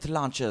rocket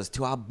launchers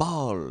to our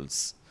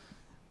balls.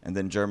 And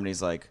then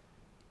Germany's like,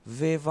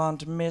 we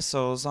want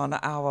missiles on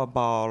our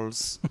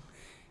balls.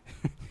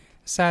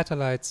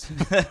 Satellites.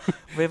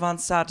 We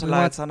want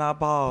satellites on our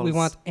balls. We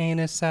want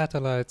anus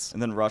satellites.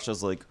 And then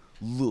Russia's like,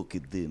 look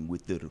at them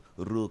with their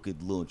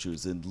rocket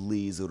launchers and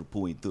laser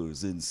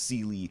pointers and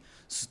silly,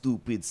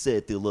 stupid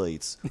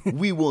satellites.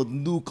 We want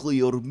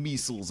nuclear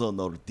missiles on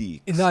our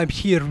dicks. And I'm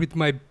here with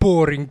my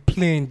boring,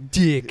 plain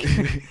dick.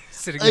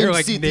 Sitting there,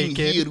 like, sitting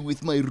naked. here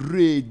with my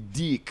red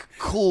dick,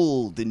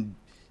 cold and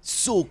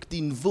soaked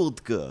in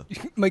vodka.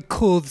 My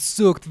cold,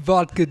 soaked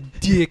vodka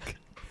dick.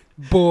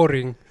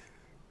 Boring.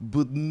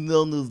 But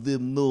none of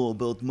them know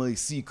about my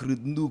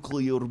secret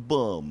nuclear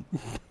bomb.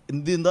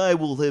 And then I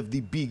will have the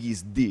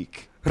biggest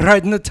dick.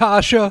 Right,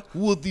 Natasha?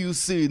 What do you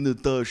say,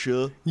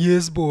 Natasha?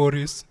 Yes,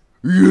 Boris.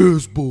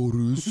 Yes,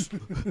 Boris.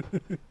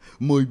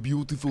 My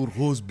beautiful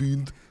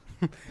husband.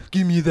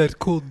 Give me that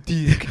cold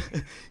dick.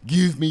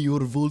 Give me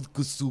your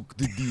vodka-soaked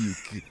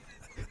dick.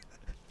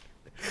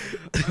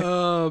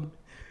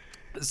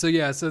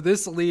 So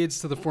this leads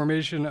to the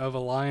formation of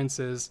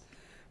alliances.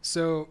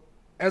 So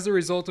as a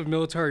result of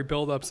military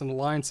buildups, an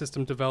alliance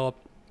system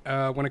developed.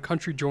 When a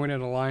country joined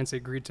an alliance, they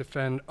agreed to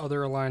defend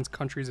other alliance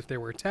countries if they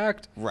were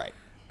attacked. Right.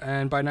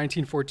 And by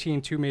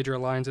 1914, 2 major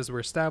alliances were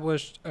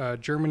established.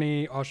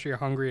 Germany,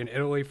 Austria-Hungary, and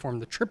Italy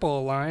formed the Triple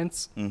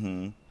Alliance.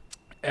 Mm-hmm.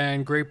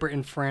 And Great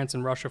Britain, France,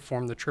 and Russia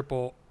formed the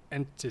Triple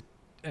Entity.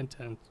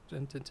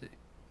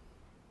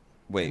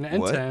 Wait, An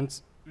what?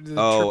 entente. The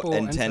Oh, triple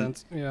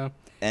entente. Yeah.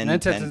 An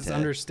entente is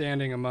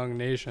understanding among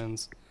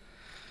nations.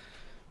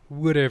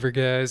 Whatever,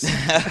 guys.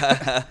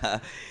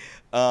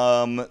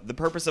 The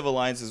purpose of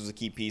alliances was to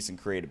keep peace and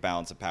create a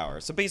balance of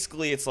power. So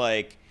basically, it's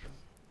like,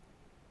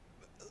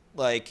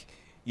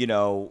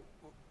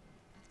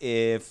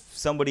 if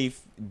somebody,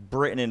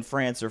 Britain and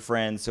France are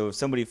friends, so if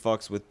somebody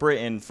fucks with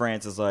Britain,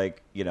 France is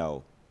like,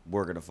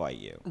 we're gonna fight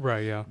you.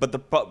 Right. Yeah. But the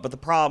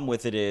problem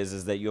with it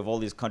is that you have all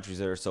these countries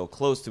that are so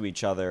close to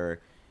each other.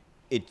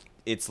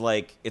 It's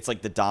like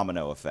the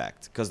domino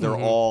effect because they're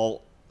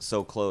all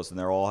so close and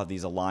they all have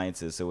these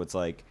alliances. So it's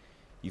like,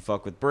 you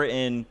fuck with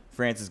Britain,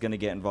 France is going to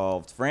get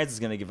involved. France is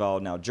going to get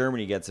involved. Now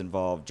Germany gets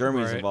involved.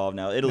 Germany's involved.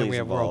 Now Italy's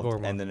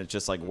involved. And then it's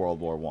just like World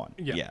War I.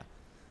 Yeah.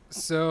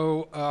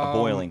 So a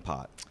boiling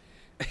pot.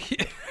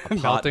 A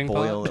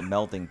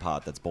melting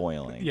pot that's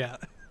boiling. Yeah.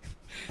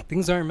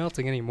 Things aren't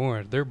melting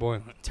anymore. They're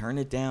boiling. Turn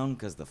it down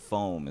because the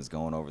foam is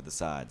going over the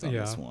sides on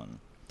this one.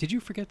 Did you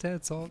forget to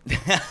add salt?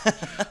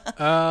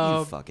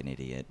 You fucking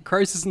idiot.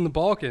 Crisis in the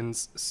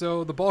Balkans.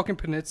 So the Balkan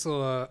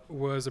Peninsula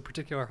was a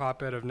particular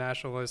hotbed of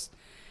nationalist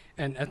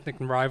and ethnic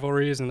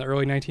rivalries in the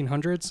early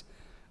 1900s.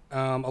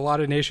 A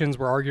lot of nations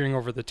were arguing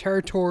over the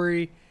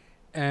territory,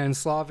 and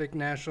Slavic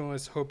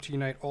nationalists hoped to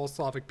unite all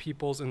Slavic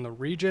peoples in the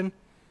region.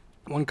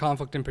 One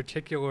conflict in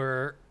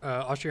particular,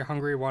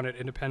 Austria-Hungary wanted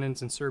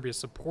independence, and Serbia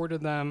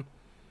supported them.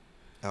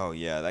 Oh,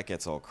 yeah, that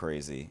gets all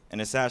crazy. An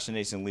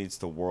assassination leads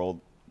to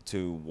war.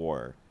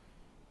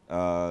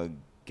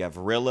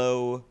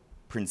 Gavrilo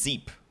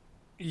Princip,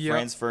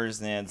 Franz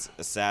Ferdinand's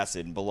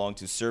assassin, belonged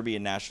to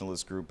Serbian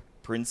nationalist group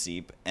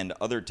Principe and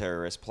other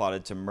terrorists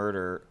plotted the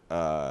murder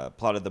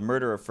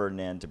of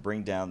Ferdinand to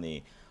bring down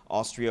the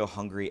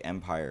Austro-Hungary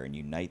Empire and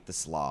unite the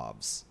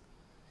Slavs.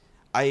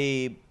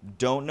 I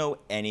don't know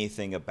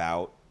anything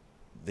about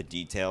the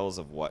details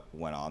of what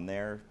went on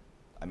there.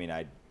 I mean,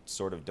 I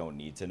sort of don't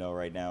need to know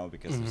right now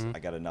because I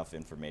got enough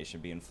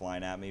information being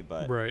flying at me,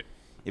 but Right.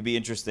 it'd be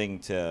interesting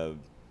to,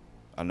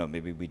 I don't know,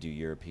 maybe we do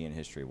European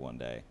history one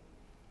day.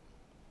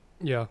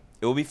 Yeah.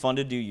 It will be fun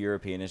to do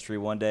European history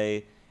one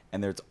day,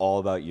 and it's all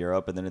about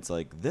Europe, and then it's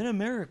like, then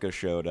America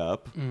showed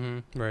up.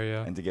 Right,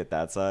 yeah. And to get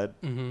that side,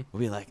 we'll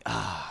be like,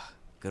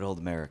 good old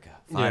America,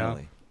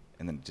 finally. Yeah.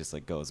 And then it just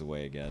like goes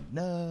away again.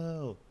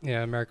 No.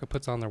 Yeah, America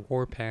puts on their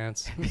war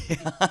pants.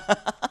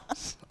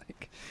 It's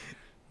like,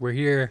 we're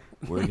here.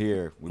 We're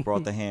here. We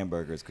brought the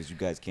hamburgers because you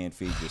guys can't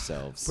feed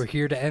yourselves. We're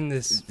here to end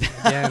this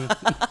again.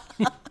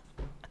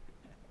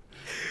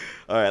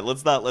 All right,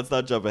 let's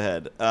not jump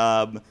ahead.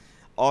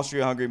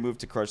 Austria-Hungary moved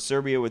to crush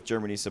Serbia with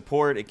Germany's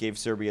support. It gave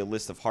Serbia a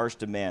list of harsh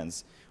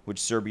demands, which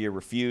Serbia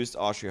refused.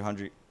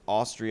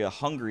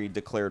 Austria-Hungary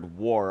declared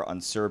war on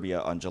Serbia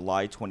on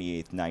July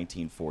 28th,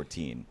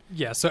 1914.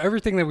 Yeah, so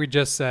everything that we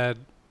just said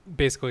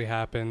basically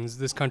happens.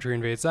 This country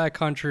invades that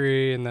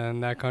country, and then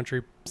that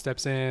country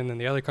steps in,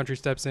 and the other country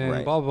steps in,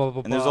 Right. blah, blah,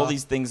 blah, blah. And there's all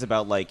these things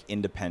about like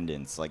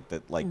independence, like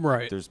that, like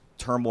Right. there's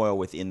turmoil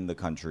within the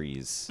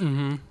countries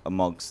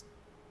amongst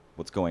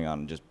what's going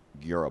on in just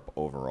Europe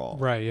overall.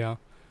 Right, yeah.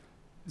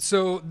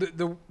 So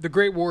the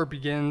Great War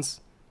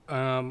begins.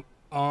 On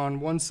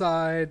one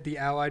side, you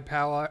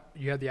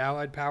had the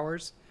Allied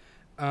powers,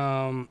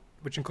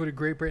 which included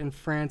Great Britain,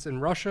 France, and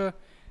Russia.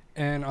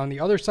 And on the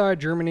other side,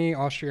 Germany,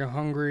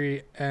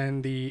 Austria-Hungary,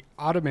 and the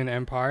Ottoman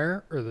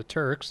Empire, or the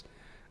Turks,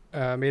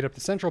 made up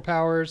the Central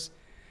Powers.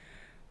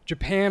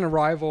 Japan, a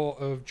rival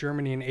of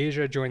Germany in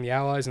Asia, joined the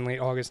Allies in late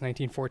August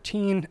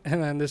 1914.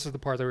 And then this is the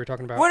part that we were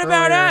talking about What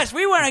about earlier. us?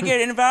 We want to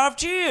get involved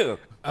too.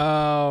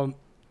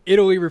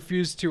 Italy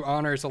refused to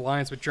honor its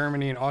alliance with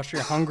Germany and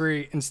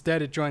Austria-Hungary.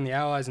 Instead, it joined the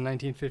Allies in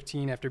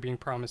 1915 after being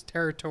promised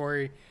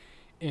territory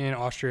in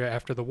Austria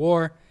after the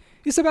war.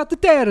 It's about the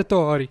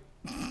territory.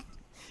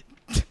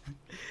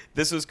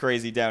 This was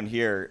crazy down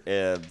here.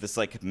 This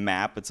like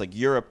map, it's like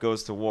Europe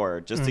goes to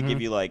war, just to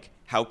give you like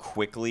how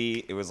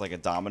quickly it was like a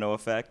domino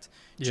effect.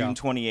 Yeah. June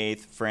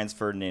 28th, Franz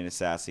Ferdinand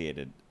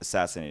assassinated.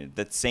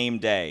 That same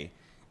day,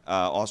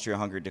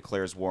 Austria-Hungary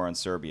declares war on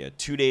Serbia.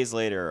 2 days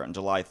later, on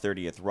July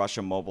 30th,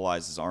 Russia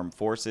mobilizes armed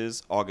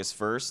forces. August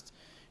 1st,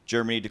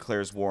 Germany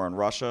declares war on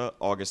Russia.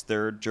 August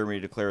 3rd, Germany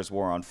declares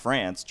war on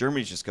France.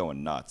 Germany's just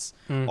going nuts.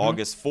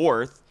 August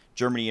 4th,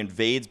 Germany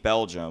invades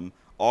Belgium.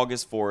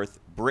 August 4th,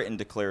 Britain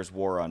declares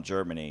war on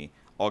Germany.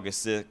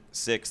 August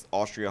 6th,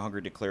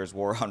 Austria-Hungary declares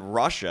war on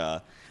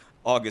Russia.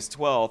 August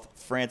 12th,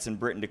 France and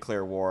Britain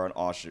declare war on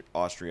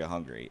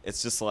Austria-Hungary.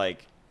 It's just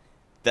like,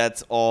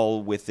 that's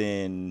all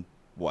within,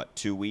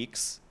 2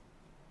 weeks,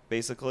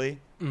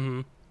 basically?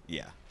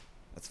 Yeah,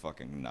 that's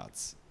fucking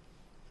nuts.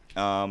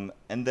 And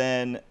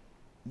then,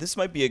 this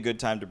might be a good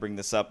time to bring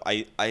this up.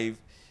 I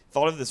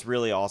thought of this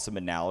really awesome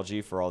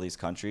analogy for all these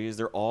countries.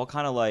 They're all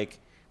kind of like,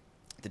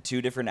 the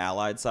two different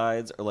allied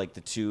sides are like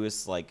the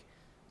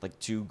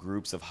two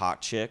groups of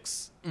hot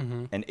chicks,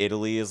 and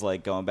Italy is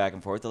like going back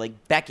and forth. They're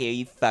like, Becky, are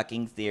you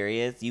fucking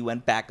serious? You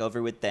went back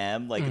over with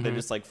them? Like they're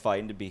just like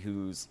fighting to be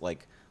who's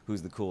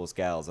the coolest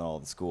gals in all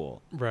the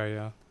school. Right,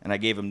 yeah. And I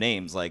gave them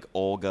names like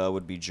Olga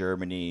would be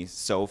Germany,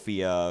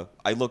 Sofia.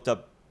 I looked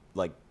up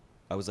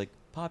I was like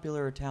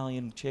popular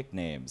Italian chick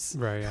names.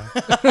 Right, yeah.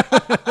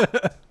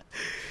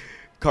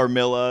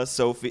 Carmilla,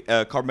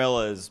 Sophia.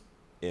 Carmilla is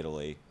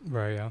Italy.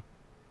 Right, yeah.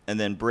 And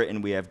then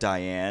Britain, we have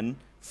Diane.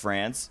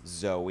 France,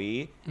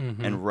 Zoe.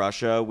 And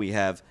Russia, we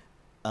have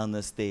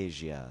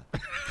Anastasia.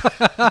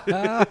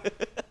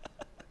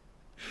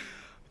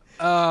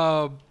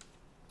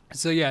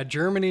 So, yeah,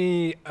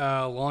 Germany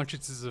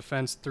launches its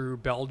offense through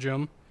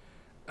Belgium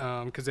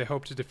because they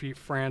hope to defeat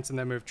France and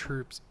then move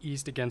troops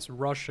east against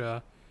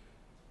Russia.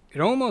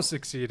 It almost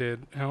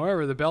succeeded.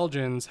 However, the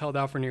Belgians held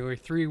out for nearly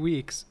 3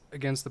 weeks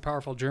against the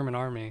powerful German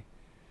army,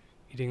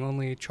 eating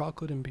only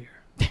chocolate and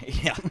beer.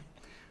 Yeah.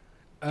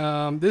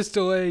 This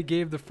delay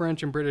gave the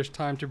French and British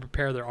time to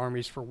prepare their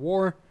armies for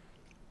war.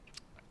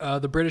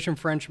 The British and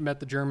French met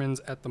the Germans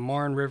at the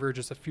Marne River,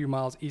 just a few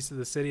miles east of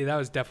the city. That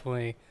was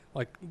definitely,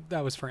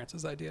 that was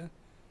France's idea.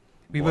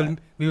 We will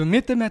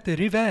meet them at the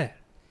river.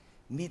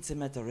 Meet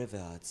them at the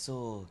river. It's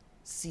so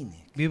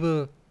scenic. We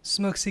will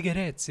smoke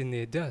cigarettes in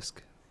the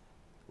dusk.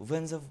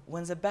 When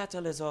the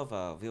battle is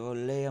over, we will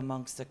lay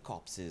amongst the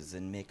corpses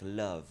and make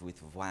love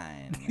with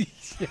wine.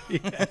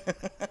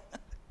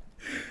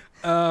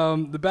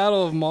 The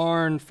Battle of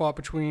Marne fought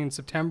between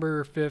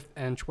September 5th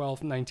and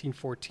 12th,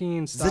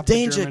 1914. The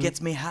danger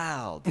gets me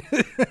howled.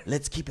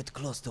 Let's keep it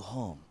close to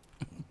home.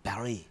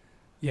 Paris.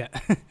 Yeah.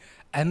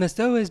 I must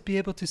always be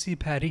able to see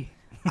Paris.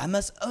 I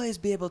must always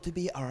be able to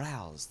be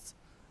aroused,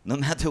 no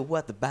matter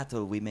what the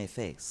battle we may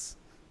face.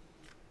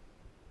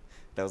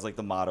 That was like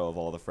the motto of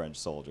all the French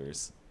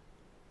soldiers.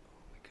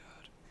 Oh my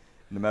God.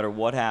 No matter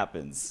what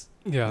happens,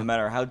 Yeah. no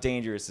matter how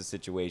dangerous the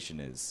situation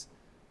is,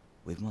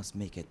 we must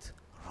make it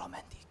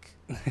romantic.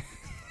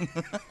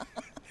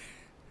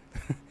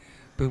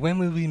 But when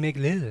will we make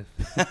love?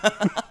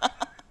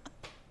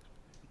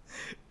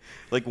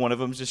 Like one of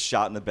them's just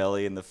shot in the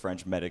belly, and the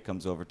French medic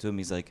comes over to him.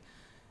 He's like,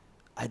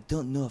 I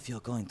don't know if you're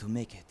going to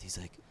make it. He's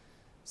like,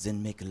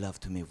 then make love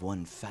to me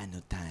one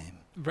final time.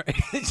 Right.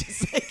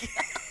 Just like,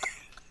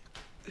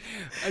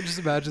 I just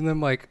imagine them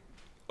like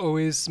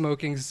always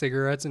smoking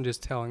cigarettes and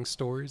just telling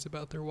stories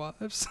about their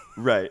wives.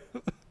 Right.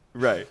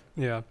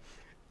 Yeah.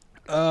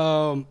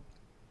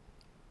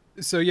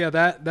 So yeah,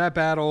 that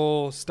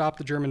battle stopped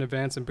the German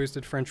advance and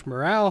boosted French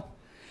morale.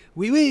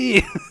 Oui,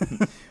 oui.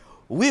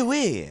 Oui,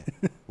 oui.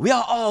 We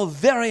are all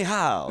very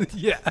hard.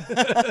 Yeah.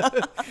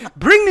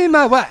 Bring me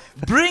my wife.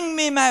 Bring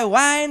me my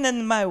wine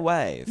and my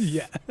wife.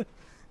 Yeah.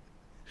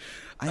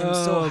 I am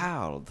so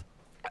hard.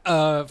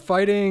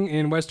 Fighting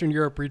in Western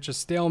Europe reached a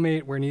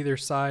stalemate where neither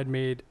side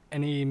made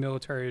any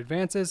military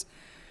advances.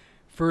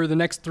 For the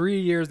next 3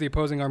 years, the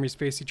opposing armies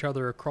faced each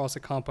other across a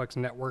complex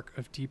network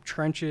of deep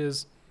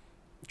trenches.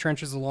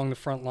 Trenches along the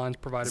front lines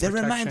provided protection.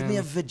 They remind me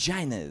of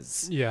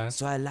vaginas. Yeah.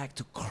 So I like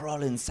to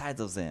crawl inside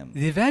of them.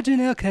 The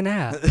vaginal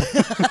canal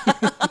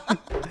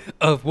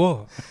of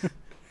war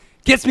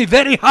gets me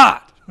very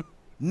hot.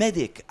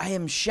 Medic, I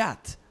am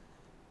shot.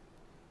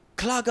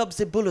 Clog up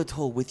the bullet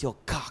hole with your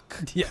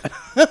cock. Yeah.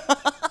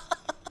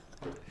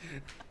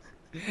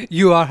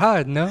 You are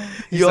hard, no?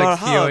 He's You like are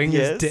hard, feeling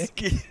yes. his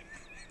dick.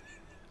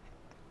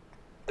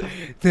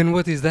 Then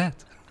what is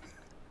that?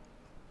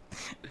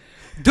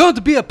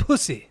 Don't be a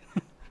pussy.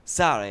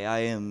 Sorry, I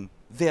am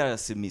very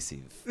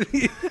submissive.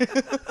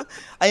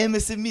 I am a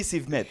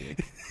submissive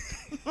medic.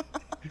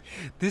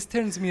 This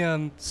turns me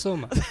on so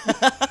much.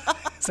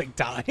 It's like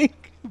dying,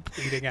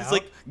 bleeding out. It's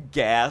like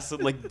gas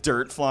and like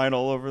dirt flying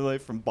all over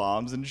like from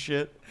bombs and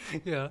shit.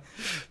 Yeah.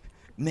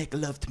 Make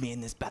love to me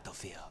in this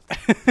battlefield.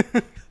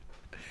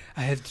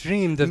 I have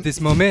dreamed of this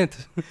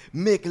moment.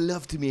 Make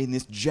love to me in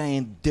this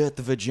giant dirt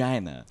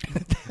vagina.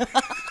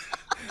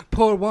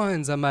 Pour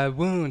wines on my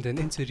wound and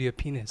into your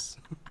penis.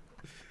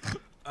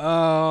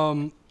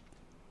 You're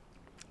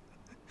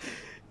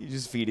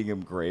just feeding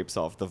him grapes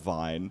off the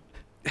vine.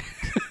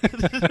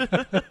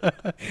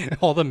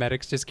 All the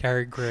medics just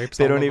carry grapes.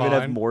 They on don't the even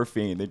vine. have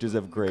morphine. They just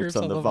have grapes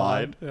on the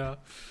vine. Yeah.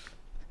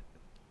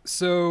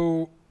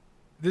 So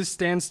this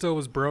standstill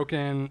was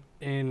broken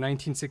in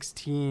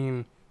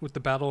 1916 with the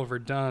Battle of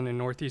Verdun in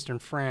northeastern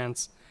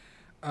France.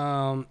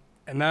 And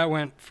that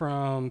went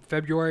from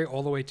February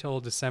all the way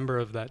till December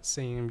of that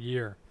same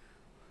year.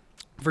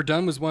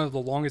 Verdun was one of the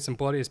longest and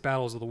bloodiest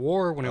battles of the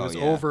war. When it was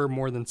over,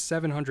 more than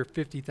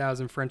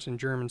 750,000 French and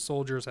German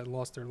soldiers had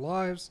lost their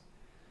lives.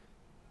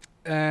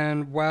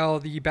 And while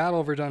the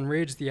Battle of Verdun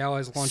raged, the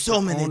Allies launched their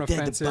own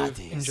offensive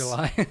in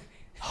July.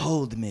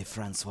 Hold me,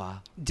 Francois.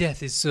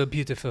 Death is so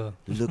beautiful.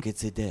 Look at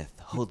the death.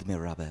 Hold me,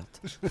 Robert.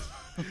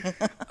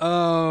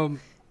 Blah,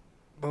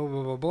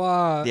 blah, blah,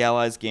 blah. The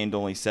Allies gained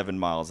only 7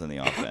 miles in the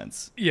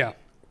offense. Yeah.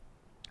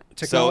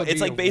 So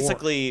it's like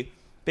basically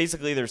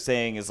they're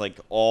saying is like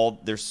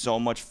there's so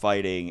much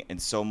fighting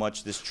and so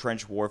much, this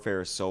trench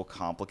warfare is so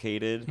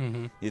complicated.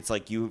 Mm-hmm. It's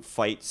like you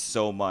fight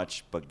so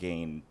much but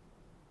gain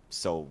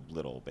so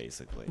little,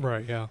 basically.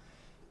 Right, yeah.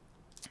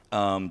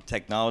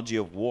 Technology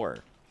of war.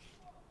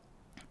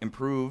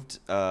 Improved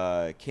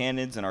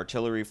cannons and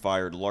artillery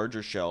fired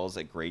larger shells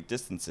at great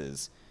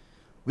distances.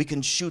 We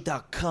can shoot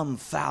our cum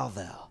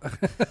farther.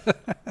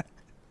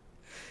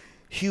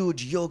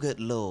 Huge yogurt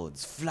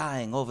loads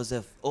flying over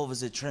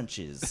the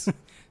trenches.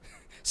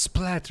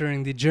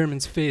 Splattering the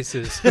Germans'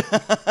 faces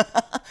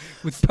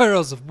with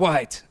pearls of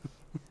white.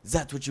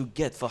 That's what you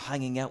get for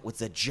hanging out with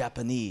the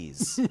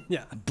Japanese.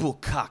 Yeah.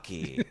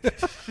 Bukkake.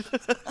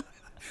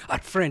 A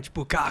French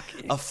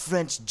bukkake. A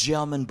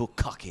French-German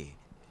bukkake.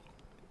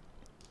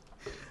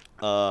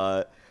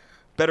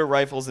 Better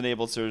rifles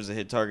enabled soldiers to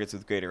hit targets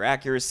with greater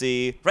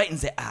accuracy. Right in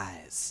the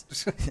eyes.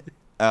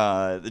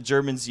 The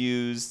Germans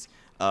used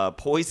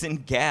poison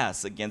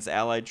gas against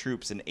Allied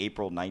troops in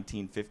April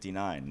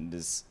 1959. It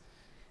is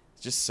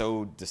just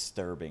so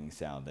disturbing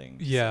sounding.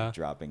 Just like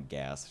dropping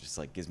gas just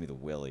like gives me the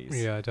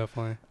willies. Yeah,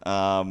 definitely.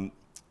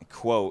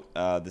 Quote,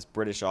 this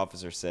British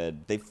officer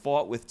said, they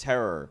fought with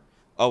terror.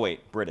 Oh,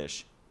 wait,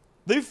 British.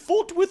 They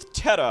fought with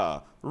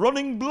terror,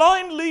 running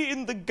blindly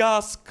in the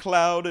gas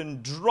cloud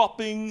and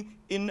dropping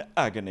in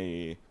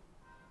agony.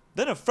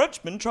 Then a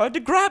Frenchman tried to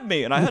grab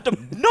me, and I had to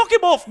knock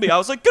him off me. I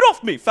was like, get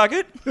off me,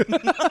 faggot.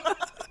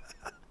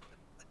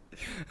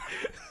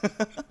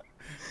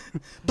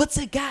 But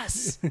the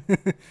gas,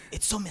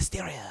 it's so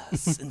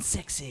mysterious and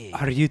sexy.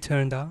 Are you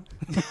turned on?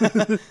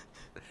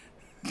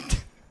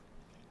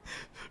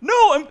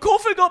 No, I'm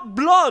coughing up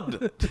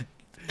blood.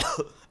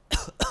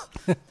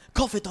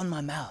 Cough it on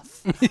my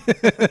mouth.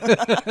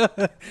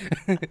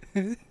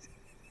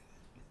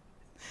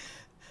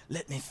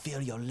 Let me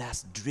feel your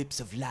last drips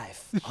of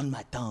life on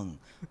my tongue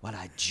while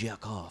I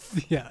jerk off.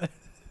 Yeah.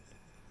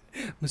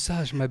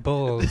 Massage my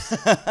balls.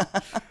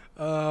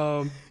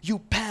 You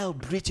pale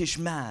British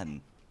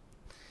man.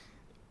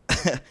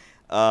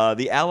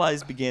 The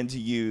Allies began to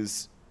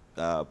use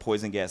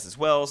poison gas as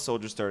well.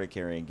 Soldiers started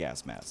carrying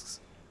gas masks.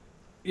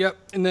 Yep.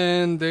 And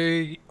then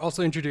they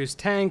also introduced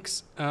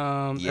tanks.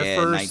 At first,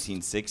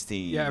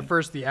 1916. Yeah, at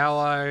first the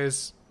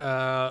Allies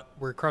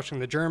were crushing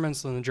the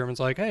Germans, and the Germans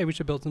were like, hey, we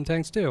should build some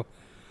tanks too.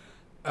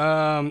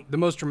 The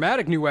most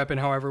dramatic new weapon,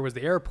 however, was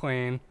the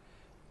airplane.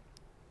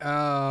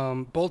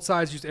 Both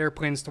sides used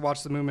airplanes to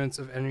watch the movements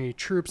of enemy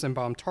troops and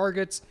bomb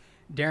targets.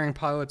 Daring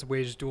pilots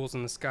waged duels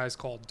in the skies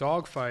called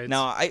dogfights.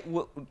 Now,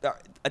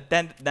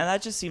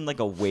 that just seemed like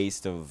a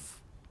waste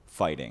of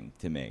fighting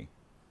to me.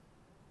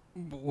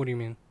 What do you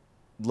mean?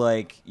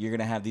 Like, you're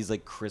gonna have these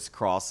like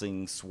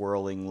crisscrossing,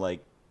 swirling,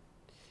 like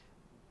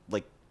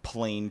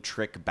plane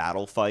trick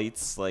battle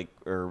fights,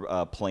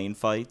 or plane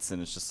fights,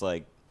 and it's just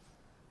like.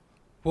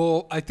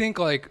 Well, I think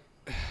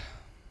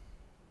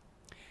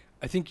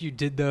you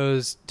did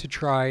those to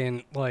try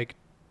and like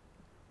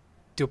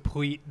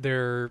deplete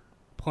their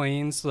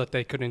planes so that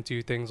they couldn't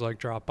do things like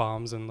drop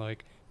bombs and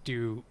like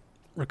do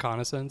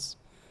reconnaissance.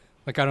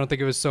 Like, I don't think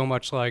it was so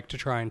much like to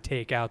try and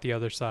take out the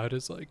other side.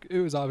 It's like it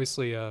was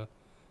obviously a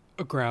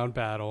ground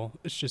battle.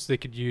 It's just they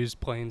could use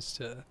planes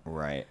to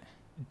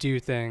do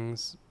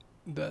things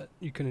that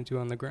you couldn't do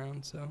on the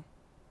ground. So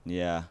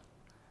yeah,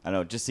 I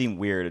know. It just seemed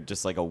weird.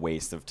 Just like a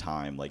waste of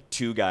time. Like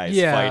two guys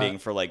fighting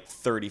for like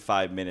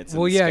 35 minutes.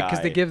 Well, in the sky.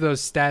 because they give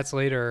those stats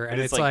later, and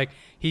it's like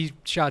he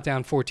shot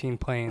down 14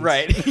 planes.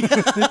 Right.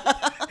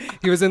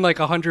 He was in like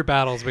 100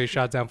 battles, but he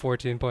shot down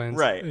 14 planes.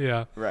 Right.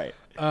 Yeah. Right.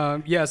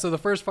 So the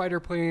first fighter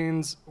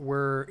planes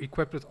were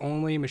equipped with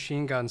only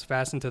machine guns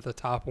fastened to the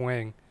top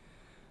wing,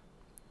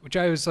 which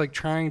I was like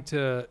trying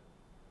to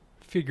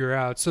figure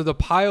out. So the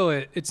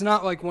pilot, it's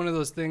not like one of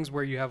those things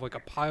where you have like a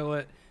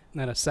pilot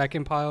and then a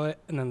second pilot,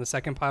 and then the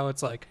second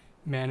pilot's like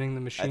manning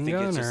the machine gun. I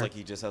think it's just like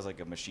he just has like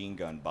a machine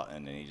gun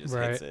button and he just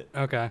hits it.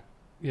 Okay.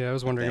 Yeah, I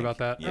was wondering about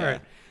that. Yeah. All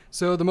right.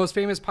 So the most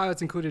famous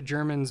pilots included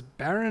Germans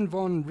Baron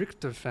von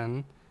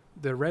Richthofen,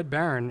 the Red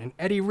Baron, and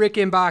Eddie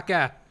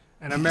Rickenbacker,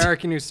 an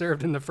American who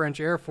served in the French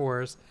Air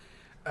Force.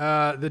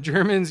 The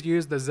Germans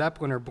used the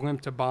Zeppelin or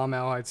blimp to bomb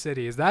Allied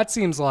cities. That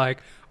seems like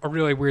a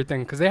really weird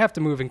thing because they have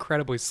to move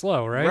incredibly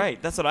slow, right?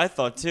 Right. That's what I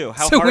thought too.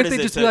 How so hard would is they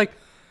it just to be like,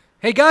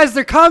 "Hey guys,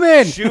 they're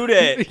coming! Shoot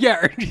it!"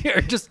 Yeah,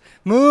 or just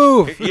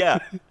move. Yeah.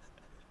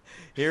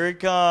 Here it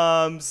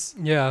comes.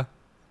 Yeah.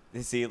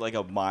 They see it like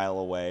a mile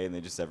away,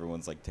 and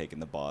everyone's like taking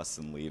the bus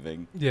and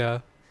leaving. Yeah.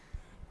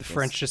 The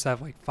French just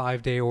have like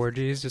 5-day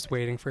orgies just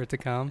waiting for it to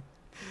come.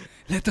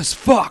 Let us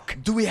fuck.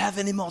 Do we have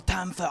any more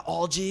time for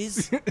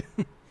orgies?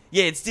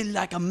 Yeah, it's still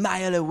like a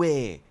mile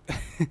away.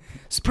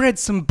 Spread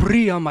some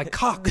brie on my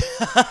cock.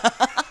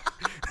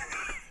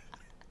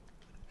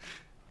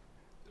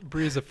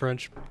 Brie is a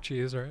French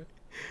cheese, right?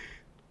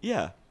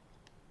 Yeah.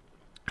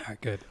 All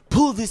right, good.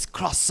 Pull this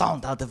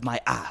croissant out of my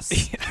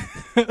ass.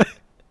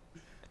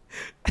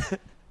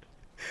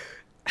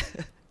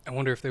 I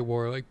wonder if they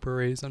wore like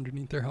berets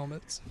underneath their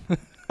helmets.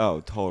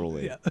 Oh,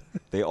 totally. Yeah.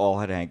 They all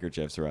had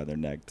handkerchiefs around their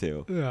neck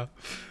too.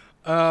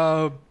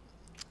 Yeah.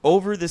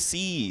 Over the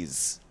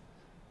seas.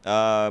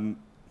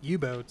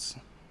 U-boats.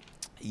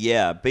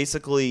 Yeah,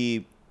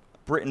 basically,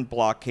 Britain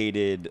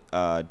blockaded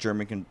all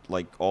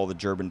the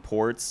German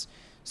ports.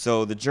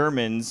 So the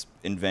Germans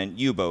invent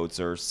U-boats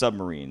or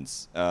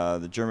submarines.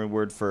 The German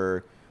word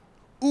for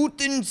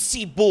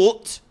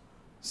Utenseeboot,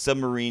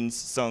 submarines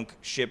sunk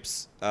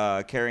ships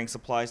carrying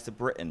supplies to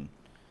Britain.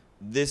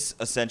 This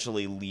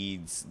essentially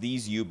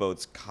these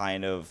U-boats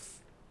kind of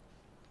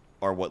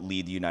are what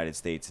lead the United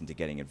States into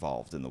getting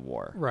involved in the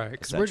war. Right,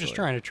 because we're just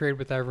trying to trade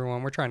with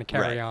everyone. We're trying to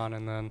carry on,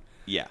 and then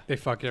they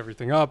fuck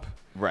everything up.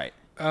 Right.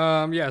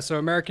 So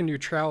American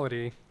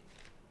neutrality.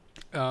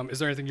 Is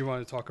there anything you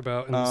want to talk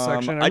about in this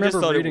section? I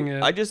remember reading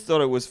it. I just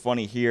thought it was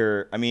funny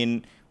here. I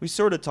mean, we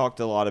sort of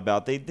talked a lot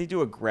about they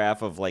do a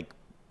graph of like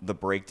the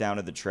breakdown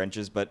of the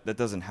trenches, but that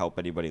doesn't help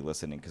anybody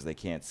listening because they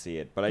can't see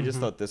it. But I just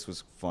thought this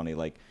was funny,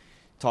 like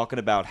talking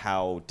about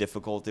how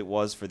difficult it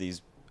was for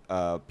these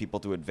people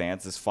to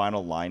advance. This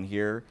final line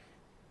here.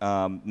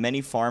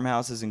 Many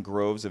farmhouses and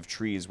groves of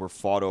trees were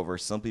fought over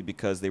simply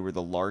because they were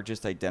the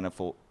largest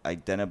identifiable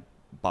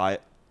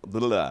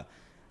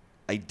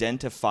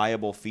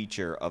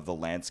feature of the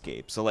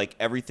landscape. So like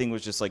everything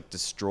was just like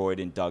destroyed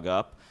and dug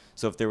up.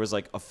 So if there was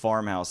like a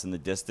farmhouse in the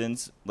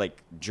distance,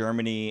 like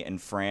Germany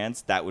and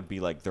France, that would be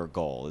like their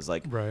goal is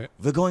like, we're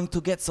going to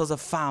get a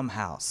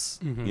farmhouse,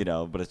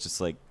 but it's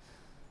just like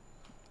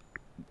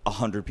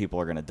 100 people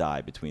are going to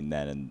die between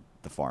then and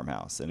the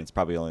farmhouse. And it's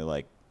probably only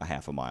like a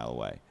half a mile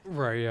away.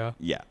 Right. Yeah.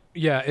 Yeah.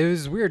 Yeah. It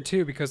was weird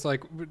too, because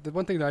like the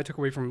one thing that I took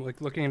away from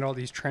like looking at all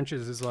these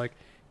trenches is like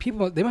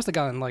people, they must've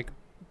gotten like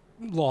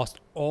lost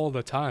all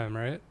the time.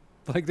 Right.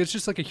 Like there's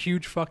just like a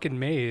huge fucking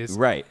maze.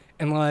 Right.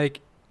 And like,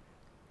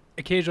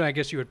 occasionally, I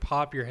guess you would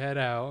pop your head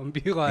out and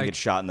be like, and get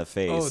shot in the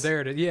face. Oh,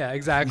 there it is. Yeah,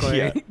 exactly.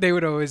 Yeah. They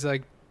would always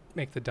like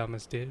make the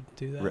dumbest dude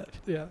do that. Right.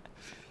 Yeah.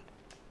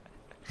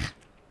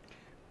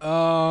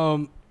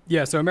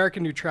 So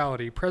American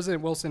neutrality.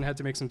 President Wilson had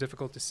to make some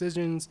difficult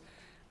decisions.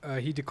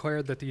 He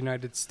declared that the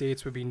United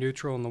States would be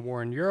neutral in the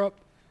war in Europe.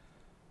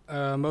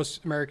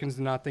 Most Americans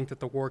did not think that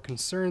the war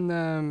concerned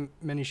them.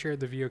 Many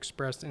shared the view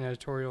expressed in an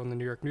editorial in the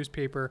New York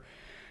newspaper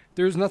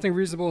There is nothing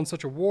reasonable in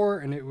such a war,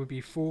 and it would be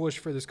foolish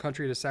for this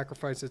country to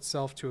sacrifice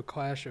itself to a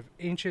clash of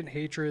ancient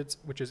hatreds,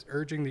 which is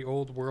urging the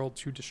old world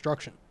to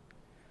destruction.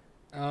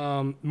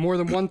 More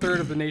than one-third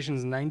of the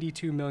nation's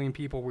 92 million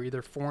people were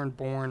either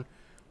foreign-born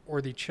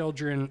or the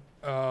children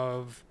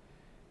of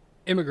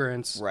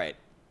immigrants. Right.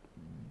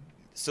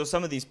 So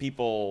some of these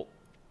people,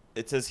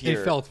 it says here...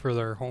 They felt for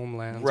their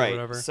homelands right. or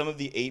whatever. Some of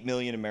the 8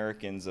 million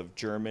Americans of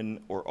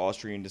German or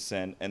Austrian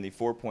descent and the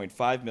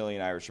 4.5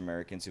 million Irish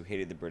Americans who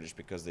hated the British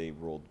because they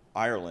ruled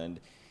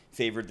Ireland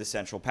favored the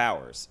Central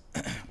Powers,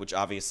 which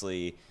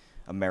obviously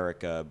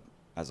America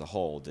as a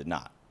whole did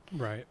not.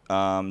 Right.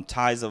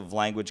 Ties of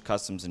language,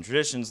 customs, and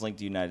traditions link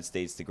the United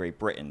States to Great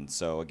Britain.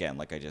 So again,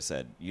 like I just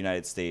said,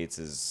 United States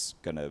is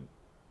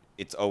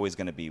it's always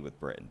gonna be with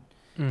Britain.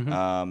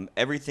 Mm-hmm.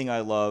 Everything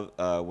I love,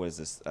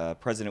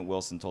 President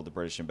Wilson told the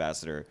British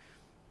ambassador,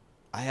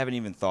 I haven't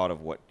even thought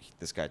of what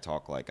this guy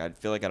talked like. I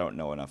feel like I don't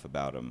know enough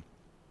about him.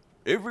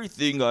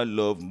 Everything I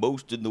love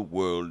most in the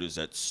world is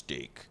at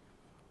stake.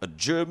 A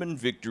German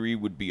victory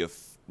would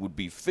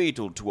be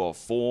fatal to our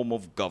form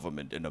of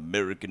government and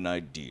American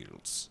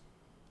ideals.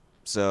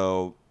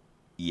 So,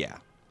 yeah.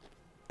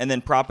 And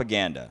then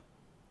propaganda.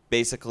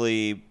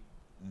 Basically,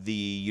 the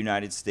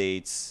United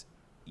States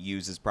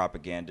uses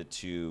propaganda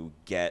to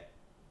get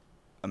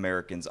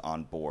Americans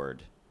on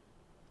board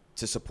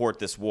to support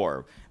this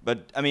war.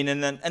 But I mean,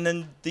 and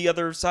then the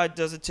other side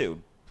does it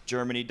too.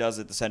 Germany does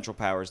it. The Central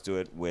Powers do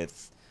it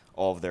with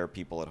all of their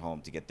people at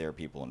home to get their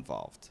people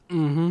involved.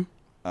 Mm-hmm.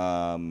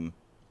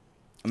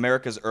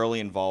 America's early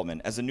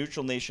involvement. As a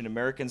neutral nation,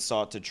 Americans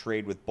sought to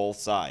trade with both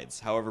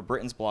sides. However,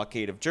 Britain's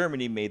blockade of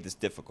Germany made this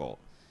difficult.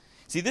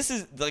 See, this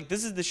is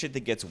the shit that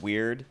gets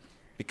weird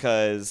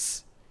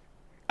because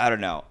I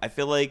don't know. I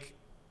feel like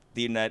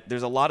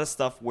there's a lot of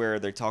stuff where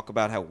they talk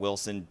about how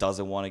Wilson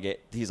doesn't want to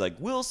get. He's like,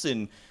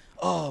 Wilson,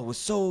 was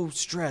so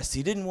stressed.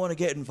 He didn't want to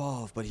get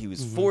involved, but he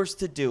was forced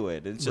to do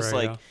it. And it's just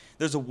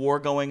there's a war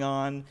going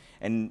on,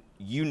 and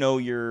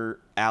you're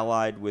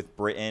allied with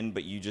Britain,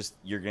 but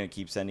you're going to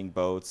keep sending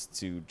boats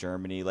to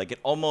Germany. Like, it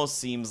almost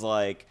seems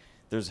like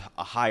there's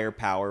a higher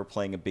power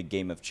playing a big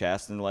game of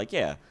chess, and they're like,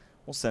 yeah,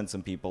 we'll send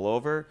some people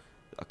over.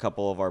 A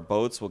couple of our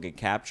boats will get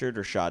captured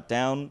or shot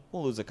down.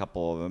 We'll lose a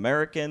couple of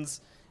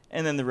Americans.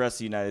 And then the rest of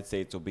the United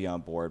States will be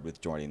on board with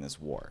joining this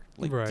war.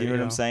 Like, do you know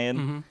what I'm saying?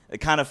 Mm-hmm. It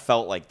kind of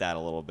felt like that a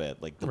little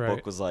bit. Like, the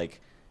book was,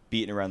 like,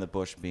 beating around the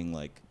bush, being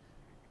like,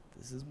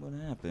 this is what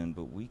happened,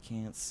 but we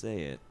can't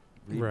say it.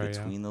 Read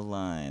between the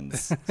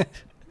lines.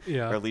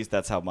 Yeah. Or at least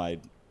that's how my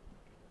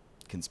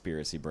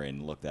conspiracy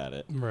brain looked at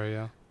it.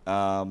 Right,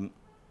 yeah.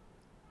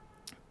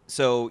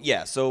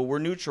 So we're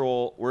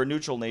neutral. We're a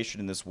neutral nation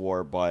in this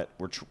war, but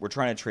we're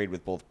trying to trade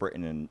with both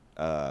Britain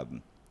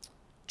and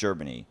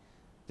Germany.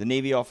 The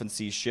Navy often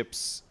sees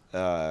ships'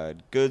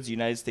 goods. The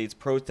United States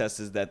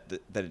protests that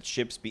its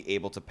ships be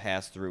able to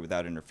pass through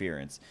without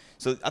interference.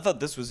 So I thought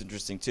this was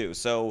interesting, too.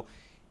 So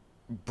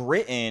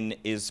Britain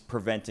is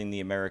preventing the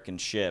American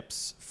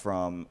ships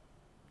from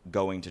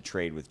going to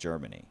trade with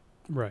Germany.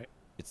 Right.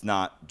 It's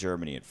not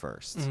Germany at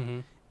first.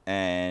 Mm-hmm.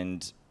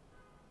 And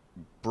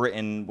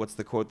Britain, what's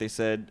the quote they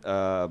said?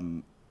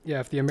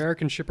 If the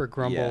American shipper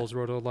grumbles,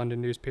 wrote a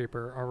London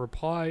newspaper, our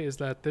reply is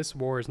that this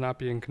war is not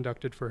being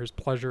conducted for his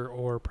pleasure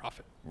or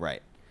profit.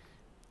 Right.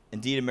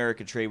 Indeed,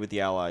 American trade with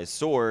the Allies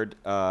soared.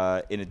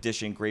 In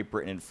addition, Great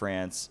Britain and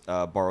France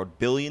borrowed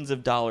billions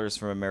of dollars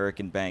from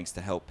American banks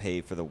to help pay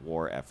for the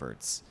war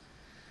efforts.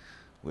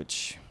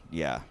 Which,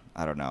 I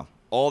don't know.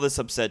 All this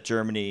upset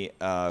Germany,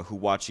 who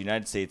watched the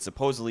United States,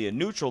 supposedly a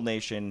neutral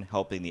nation,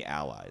 helping the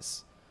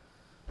Allies.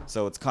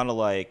 So it's kind of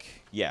like,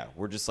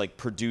 we're just like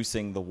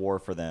producing the war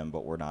for them,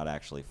 but we're not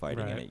actually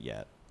fighting in it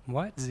yet.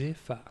 What the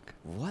fuck?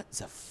 What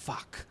the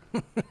fuck?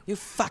 You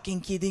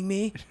fucking kidding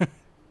me?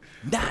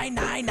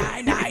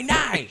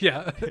 99999.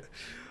 Yeah.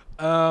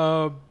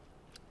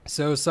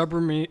 So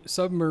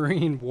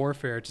submarine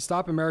warfare. To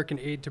stop American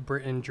aid to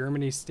Britain,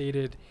 Germany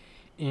stated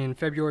in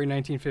February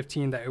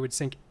 1915 that it would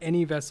sink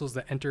any vessels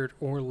that entered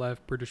or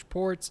left British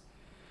ports.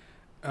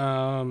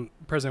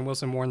 President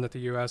Wilson warned that the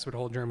U.S. would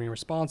hold Germany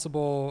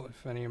responsible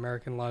if any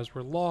American lives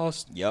were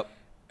lost. Yep.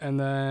 And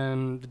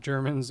then the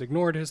Germans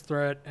ignored his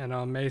threat, and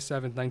on May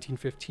 7th,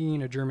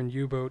 1915, a German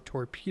U-boat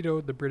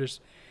torpedoed the British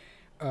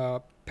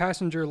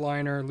passenger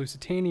liner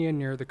Lusitania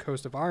near the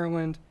coast of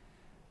Ireland.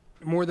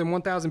 More than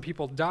 1,000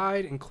 people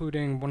died,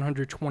 including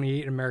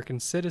 128 American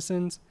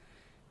citizens.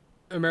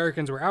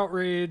 Americans were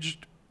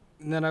outraged.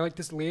 And then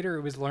later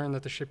it was learned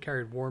that the ship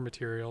carried war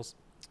materials.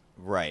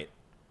 Right.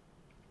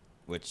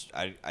 Which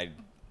I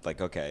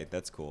like, okay,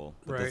 that's cool.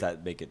 But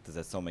does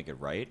that still make it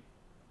right?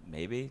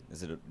 Maybe?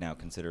 Is it now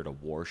considered a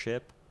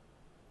warship?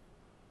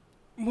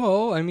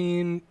 Well, I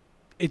mean,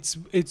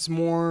 it's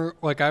more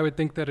like, I would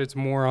think that it's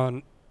more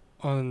on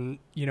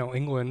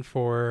England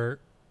for,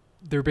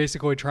 they're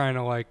basically trying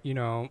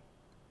to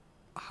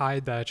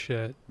hide that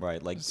shit.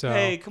 Right, like, so,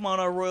 hey, come on,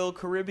 our Royal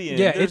Caribbean.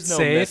 Yeah, there's it's no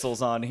safe.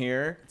 Missiles on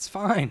here. It's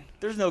fine.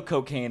 There's no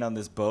cocaine on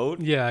this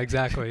boat. Yeah,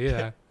 exactly.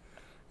 Yeah.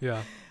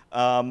 Yeah.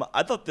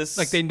 I thought this...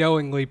 Like, they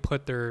knowingly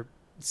put their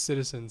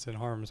citizens in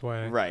harm's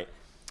way. Right.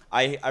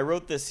 I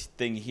wrote this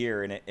thing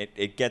here, and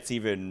it gets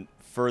even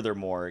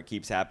furthermore. It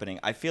keeps happening.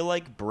 I feel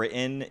like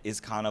Britain is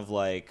kind of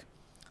like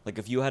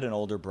if you had an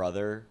older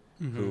brother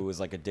who was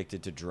like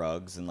addicted to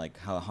drugs and like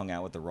hung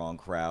out with the wrong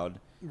crowd,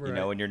 you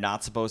know, and you're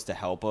not supposed to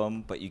help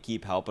him, but you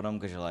keep helping him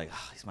because you're like,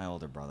 oh, he's my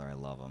older brother, I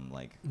love him,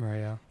 like, right,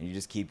 yeah, and you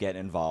just keep getting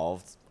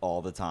involved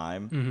all the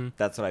time.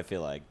 That's what I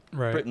feel like.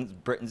 Right.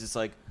 Britain's just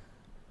like,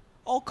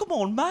 oh, come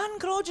on, man,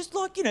 can I just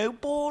like, you know,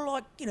 borrow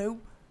like, you know,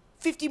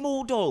 $50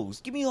 more?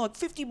 Give me like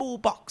 $50 more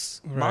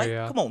bucks, right, mate.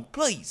 yeah. Come on,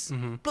 please,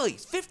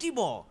 please, 50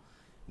 more.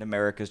 And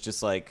America's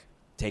just like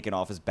taking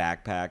off his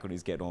backpack when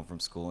he's getting home from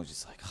school and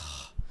just like,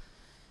 oh,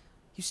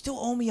 you still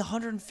owe me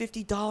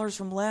 $150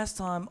 from last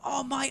time.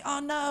 Oh, mate, I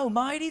know,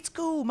 mate. It's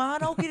cool,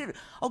 man. I'll get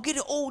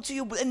it all to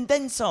you and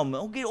then some.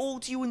 I'll get it all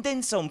to you and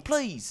then some,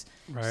 please.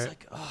 Right. It's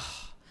like,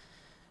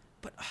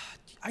 but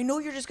I know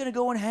you're just gonna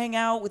go and hang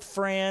out with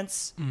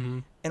France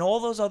and all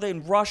those other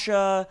in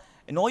Russia,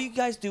 and all you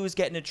guys do is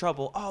get into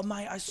trouble. Oh,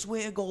 mate, I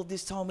swear to God,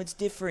 this time it's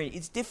different.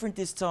 It's different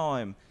this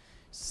time.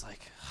 It's like,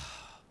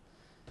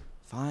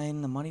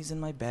 fine, the money's in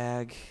my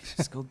bag.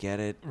 Just go get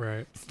it.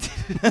 Right.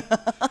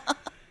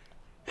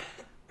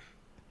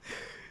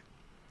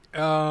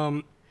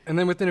 And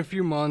then within a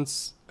few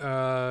months,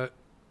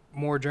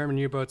 more German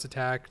U-boats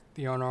attacked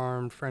the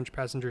unarmed French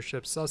passenger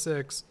ship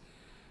Sussex.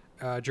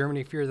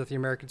 Germany feared that the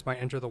Americans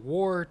might enter the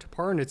war. To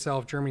pardon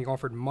itself, Germany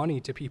offered money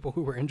to people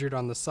who were injured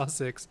on the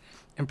Sussex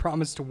and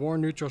promised to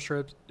warn neutral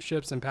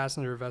ships and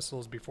passenger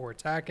vessels before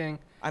attacking.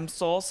 I'm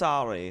so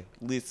sorry.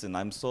 Listen,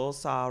 I'm so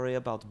sorry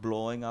about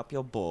blowing up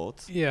your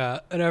boat.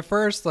 Yeah, and at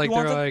first, like,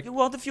 they're like... You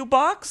want a few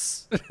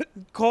bucks?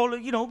 Call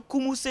it, you know,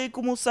 como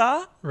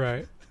ça?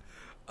 Right.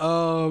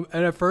 And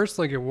at first,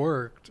 like, it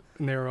worked.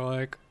 And they were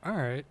like, all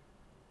right,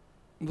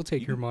 we'll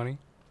take your money.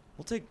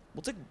 We'll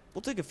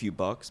take a few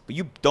bucks, but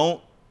you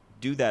don't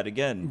do that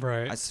again.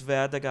 Right. I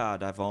swear to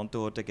God, I won't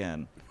do it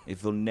again.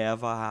 It will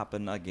never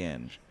happen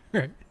again.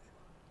 Right.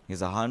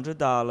 Here's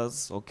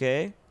 $100,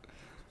 okay?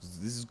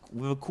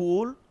 We're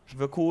cool?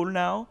 We're cool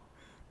now?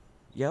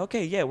 Yeah,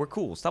 okay, yeah, we're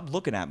cool. Stop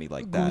looking at me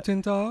like that.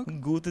 Guten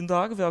Tag. Guten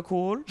Tag, we're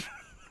cool.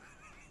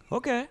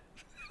 Okay.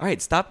 All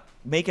right, stop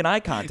making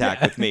eye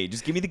contact with me.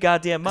 Just give me the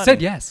goddamn money. I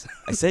said yes.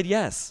 I said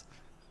yes.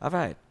 All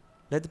right.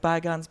 Let the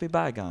bygones be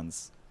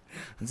bygones.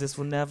 And this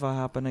will never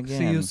happen again.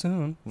 See you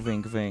soon.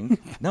 Wink,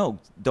 wink. No,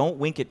 don't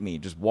wink at me.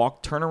 Just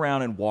turn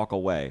around and walk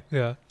away.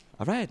 Yeah.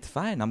 All right,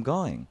 fine, I'm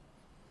going.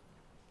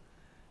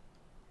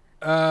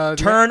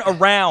 Turn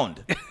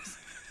around.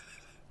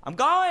 I'm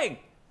going.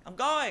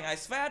 I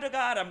swear to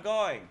God, I'm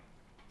going.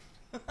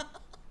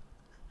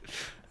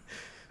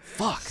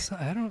 Fuck.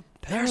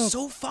 They're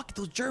so fuck.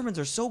 Those Germans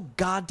are so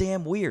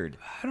goddamn weird.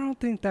 I don't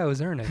think that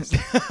was Ernest.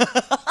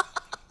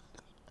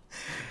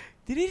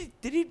 Did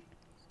he?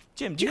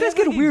 Jim, did you guys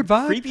get a weird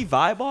vibe? Creepy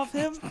vibe off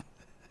him?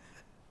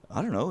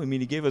 I don't know. I mean,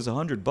 he gave us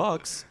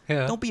 $100.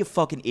 Yeah. Don't be a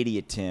fucking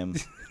idiot, Tim.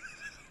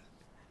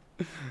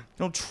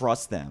 Don't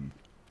trust them.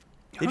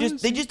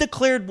 They just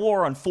declared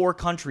war on 4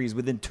 countries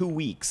within 2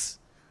 weeks.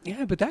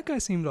 Yeah, but that guy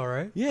seemed all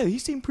right. Yeah, he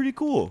seemed pretty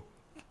cool.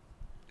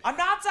 I'm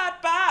not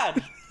that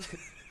bad.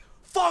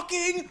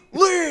 Fucking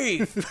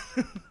leave.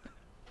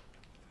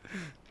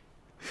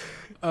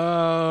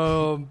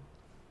 The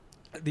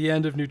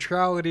end of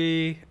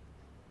neutrality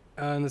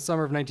in the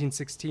summer of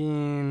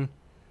 1916.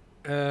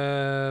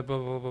 Blah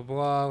blah blah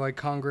blah. Like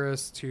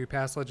Congress to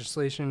pass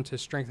legislation to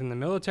strengthen the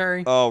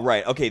military. Oh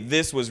right. Okay,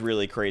 this was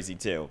really crazy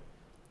too.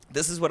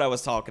 This is what I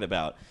was talking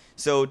about.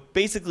 So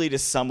basically, to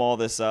sum all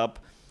this up,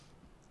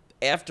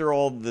 after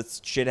all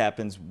this shit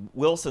happens,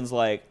 Wilson's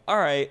like, all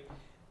right,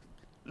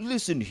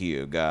 listen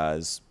here,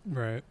 guys.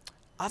 Right.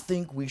 I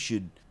think we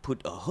should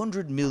put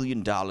 $100 million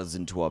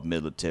into our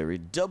military,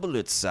 double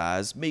its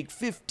size, make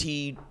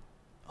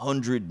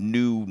 1,500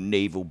 new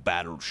naval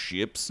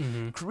battleships,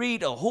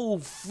 create a whole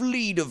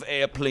fleet of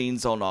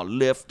airplanes on our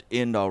left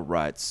and our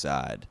right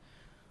side.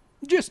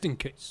 Just in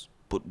case.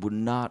 But we're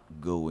not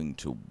going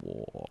to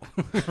war.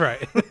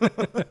 Right.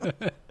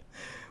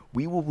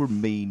 We will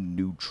remain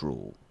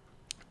neutral.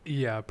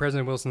 Yeah,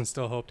 President Wilson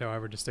still hoped,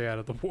 however, to stay out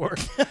of the war.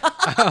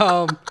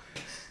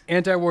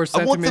 Anti-war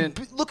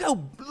sentiment. Look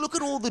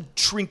at all the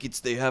trinkets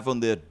they have on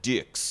their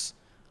dicks.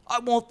 I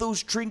want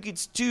those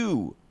trinkets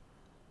too.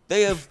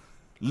 They have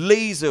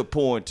laser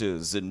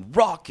pointers and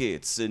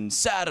rockets and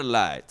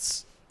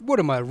satellites. What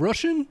am I,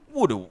 Russian?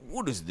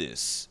 What is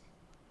this?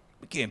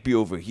 We can't be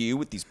over here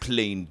with these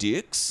plain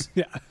dicks.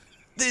 Yeah.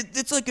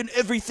 It's like an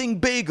everything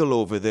bagel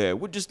over there.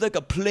 We're just like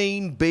a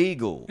plain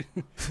bagel.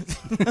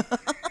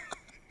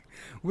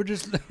 We're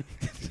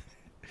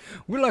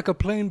like a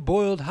plain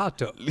boiled hot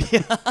dog.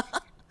 Yeah.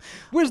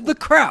 Where's the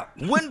kraut?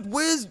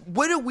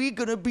 When are we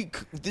gonna be?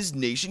 This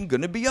nation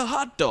gonna be a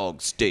hot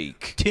dog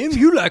steak? Tim,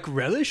 you like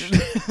relish?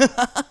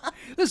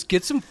 Let's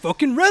get some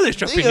fucking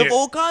relish up in here. They have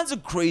all kinds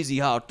of crazy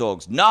hot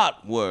dogs: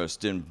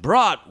 knotwurst and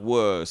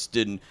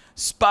bratwurst and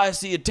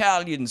spicy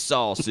Italian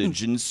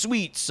sausage and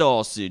sweet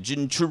sausage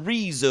and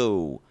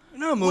chorizo.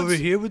 And I'm over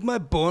here with my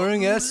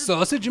boring ass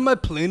sausage and my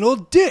plain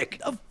old dick.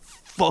 A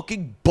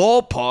fucking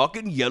ballpark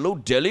and yellow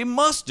deli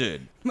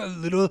mustard. My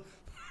little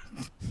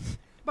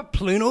My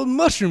plain old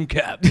mushroom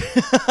cap.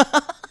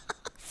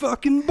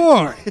 Fucking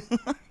boring.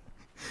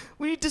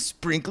 We need to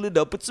sprinkle it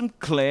up with some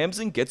clams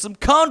and get some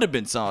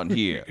condiments on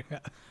here.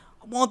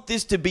 I want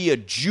this to be a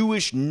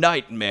Jewish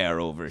nightmare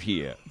over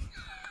here.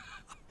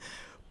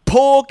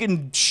 Pork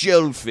and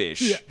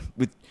shellfish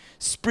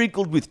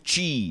sprinkled with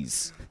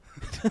cheese.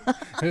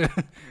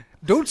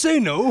 Don't say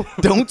no.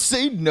 Don't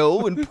say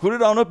no and put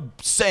it on a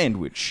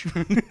sandwich.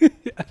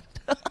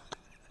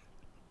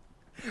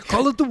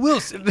 Call it the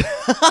Wilson.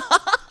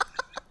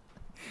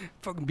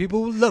 Fucking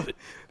people will love it.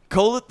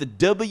 Call it the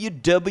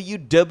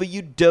WWWWI,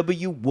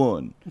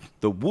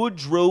 the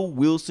Woodrow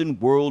Wilson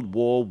World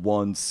War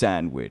I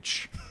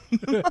sandwich.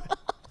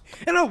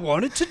 And I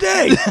want it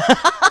today.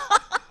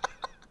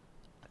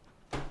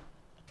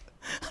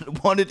 I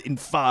want it in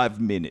 5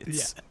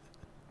 minutes.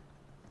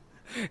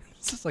 Yeah.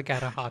 It's just like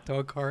at a hot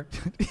dog cart.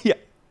 Yeah.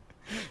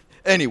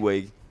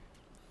 Anyway,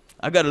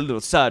 I got a little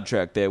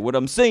sidetracked there. What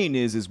I'm saying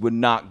is we're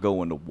not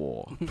going to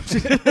war.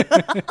 He's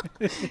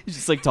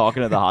just like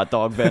talking to the hot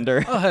dog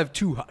vendor. I'll have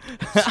 2 hot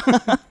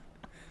dogs.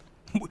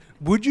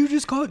 Would you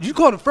just call it? Did you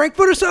call it a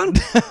Frankfurter, son?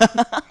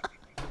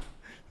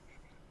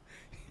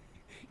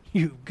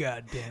 You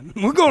goddamn.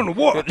 We're going to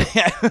war.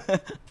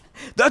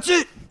 That's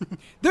it.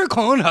 They're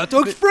calling hot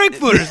dogs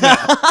Frankfurters now.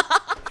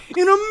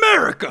 In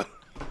America.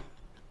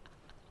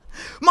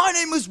 My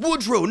name is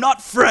Woodrow,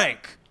 not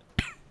Frank.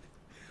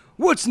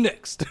 What's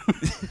next?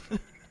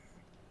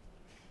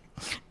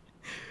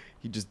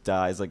 He just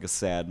dies like a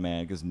sad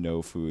man because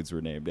no foods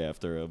were named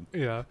after him.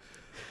 Yeah.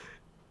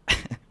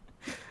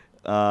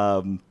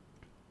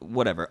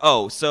 Whatever.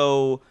 Oh,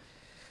 so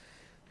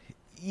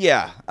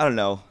yeah, I don't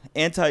know.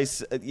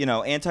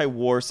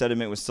 Anti-war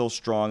sentiment was still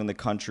strong in the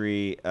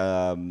country.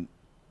 And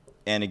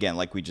again,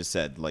 like we just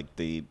said, like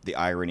the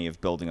irony of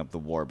building up the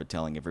war but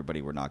telling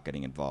everybody we're not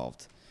getting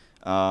involved.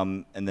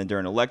 And then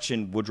during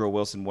election, Woodrow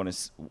Wilson won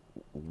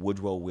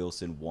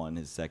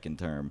his second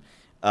term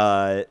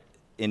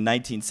in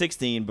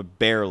 1916, but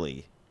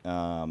barely.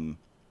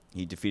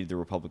 He defeated the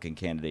Republican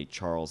candidate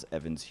Charles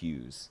Evans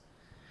Hughes.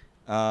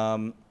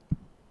 On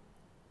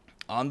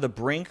the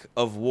brink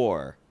of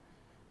war,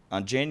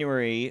 on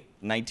January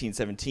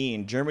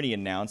 1917, Germany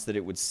announced that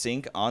it would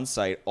sink on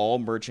site all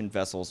merchant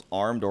vessels,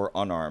 armed or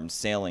unarmed,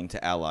 sailing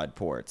to Allied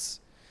ports.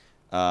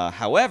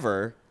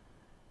 However,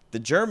 the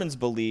Germans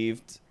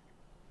believed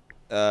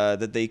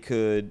that they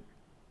could.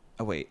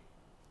 Oh wait,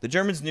 the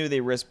Germans knew they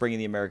risked bringing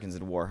the Americans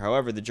into war.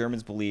 However, the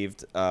Germans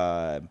believed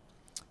that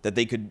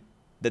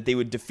they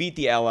would defeat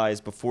the Allies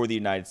before the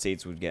United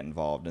States would get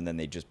involved, and then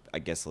they just, I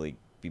guess, like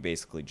be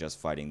basically just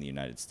fighting the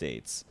United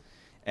States.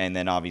 And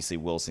then obviously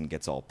Wilson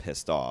gets all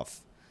pissed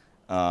off.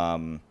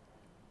 I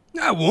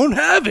won't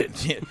have it.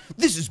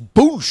 This is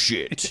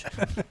bullshit.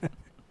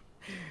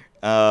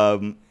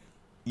 Germany.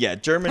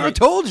 I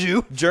told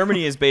you.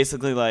 Germany is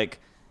basically like,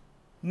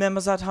 remember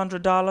that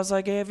 $100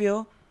 I gave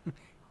you?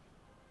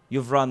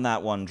 You've run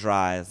that one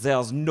dry.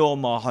 There's no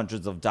more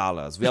hundreds of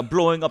dollars. We are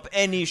blowing up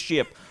any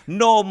ship.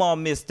 No more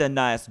Mr.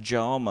 Nice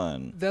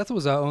German. That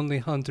was our only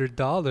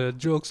 $100.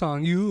 Joke's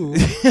on you.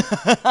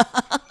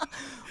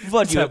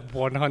 What do you, that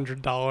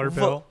 $100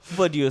 bill.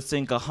 What do you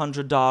think,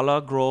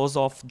 $100 grows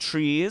off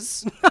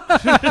trees?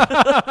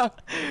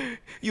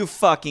 You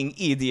fucking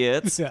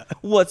idiots. Yeah.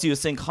 What do you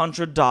think,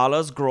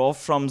 $100 grow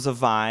from the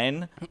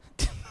vine?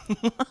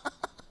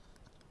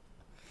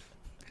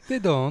 They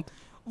don't.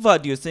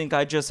 What do you think,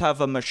 I just have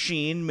a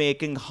machine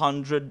making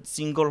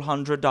single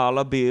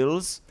 $100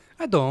 bills?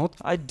 I don't.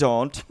 I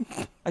don't.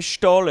 I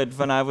stole it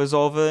when I was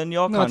over in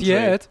your country.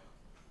 Not yet.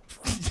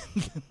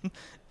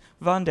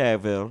 One day I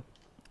will.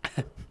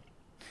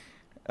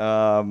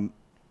 Then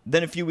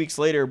a few weeks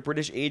later,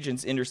 British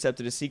agents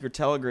intercepted a secret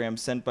telegram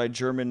sent by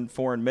German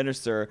Foreign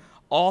Minister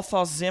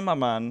Arthur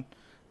Zimmermann.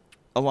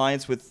 He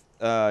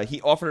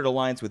offered an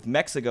alliance with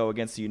Mexico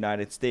against the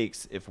United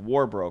States if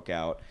war broke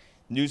out.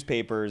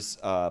 Newspapers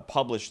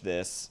published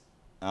this,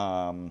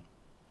 and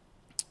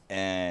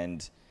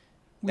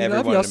we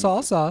love your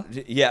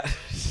salsa. Yeah,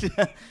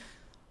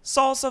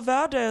 salsa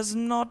verde is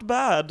not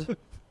bad.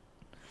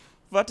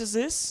 What is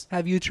this?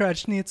 Have you tried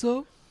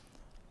schnitzel?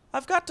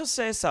 I've got to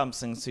say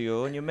something to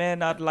you, and you may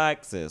not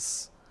like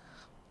this.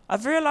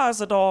 I've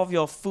realized that all of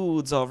your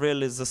foods are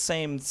really the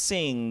same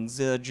things.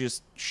 They're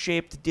just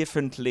shaped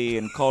differently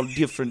and called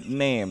different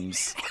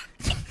names.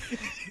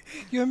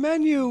 Your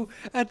menu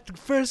at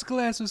first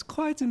glance was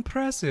quite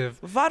impressive.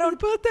 But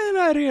then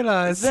I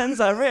realized.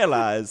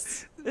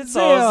 It's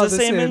all the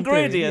same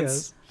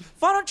ingredients. Thing, yes.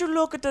 Why don't you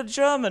look at the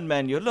German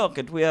menu?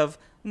 We have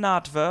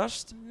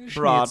Nahtwurst,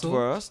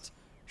 Bratwurst,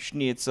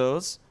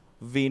 Schnitzels,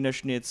 Wiener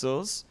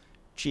Schnitzels,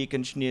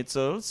 chicken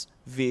schnitzels,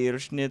 veal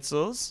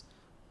schnitzels,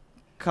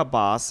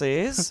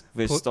 kabases,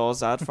 we stole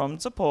that from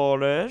the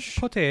Polish.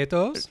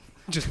 Potatoes.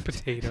 Just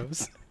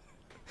potatoes.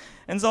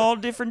 And all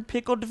different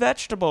pickled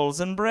vegetables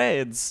and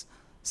breads.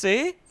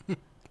 See?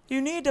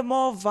 You need a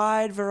more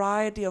wide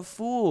variety of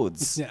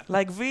foods,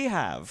 like we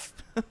have.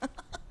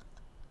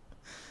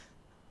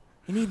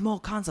 You need more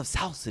kinds of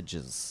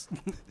sausages.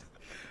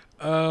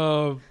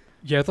 Yeah,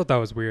 I thought that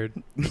was weird.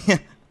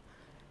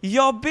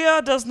 Your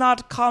beer does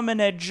not come in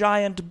a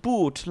giant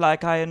boot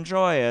like I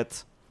enjoy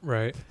it.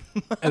 Right.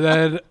 And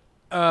then,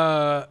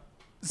 so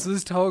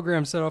this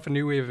telegram set off a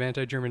new wave of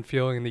anti-German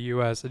feeling in the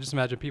U.S. I just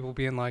imagine people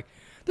being like,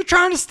 they're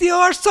trying to steal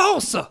our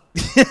salsa.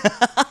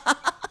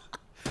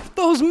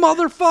 Those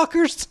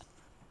motherfuckers.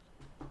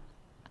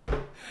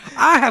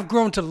 I have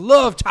grown to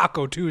love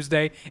Taco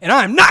Tuesday, and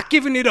I am not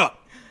giving it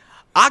up.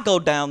 I go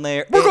down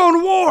there. We're going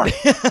to war.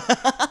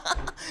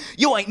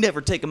 You ain't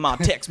never taken my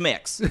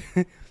Tex-Mex.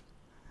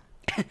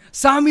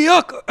 Sign me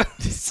up.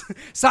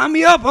 Sign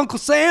me up, Uncle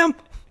Sam.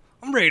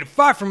 I'm ready to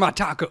fight for my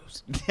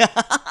tacos.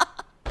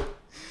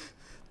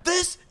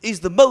 This is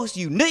the most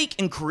unique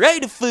and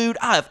creative food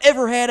I have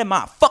ever had in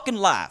my fucking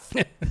life.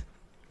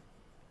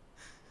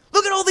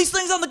 Look at all these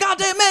things on the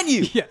goddamn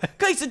menu. Yeah.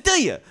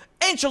 Quesadilla,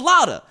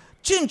 enchilada,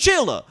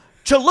 chinchilla,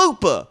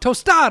 chalupa.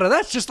 Tostada,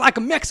 that's just like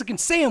a Mexican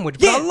sandwich,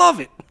 but I love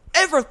it.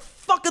 Every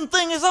fucking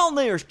thing is on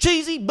there. It's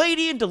cheesy,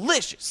 meaty, and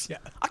delicious. Yeah.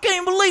 I can't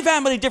even believe how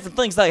many different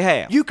things they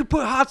have. You could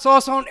put hot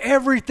sauce on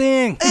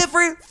everything.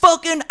 Every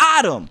fucking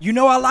item. You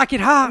know I like it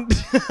hot.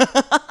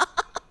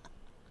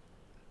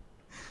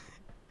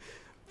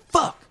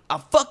 Fuck. I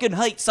fucking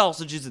hate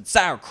sausages and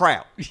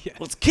sauerkraut. Yeah.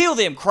 Let's kill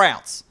them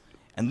krauts.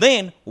 And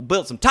then we'll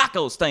build some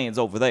taco stands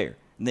over there.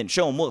 And then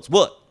show them what's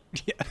what.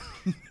 Yeah.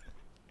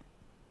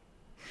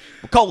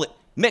 We'll call it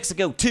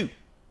Mexico 2.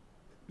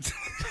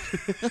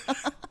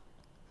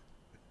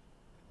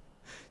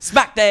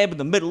 Smack dab in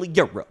the middle of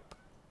Europe.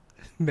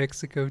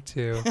 Mexico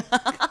too.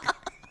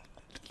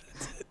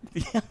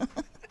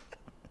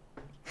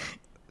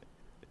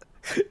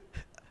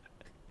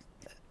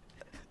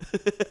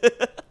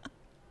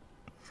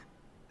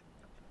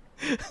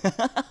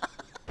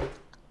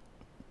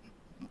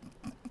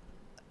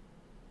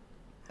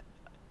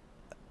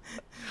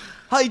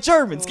 Hey,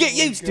 Germans, get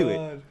used to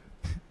it.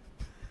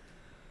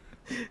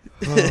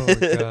 Oh,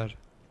 God.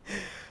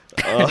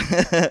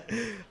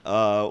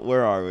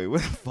 Where are we? Where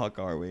the fuck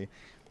are we?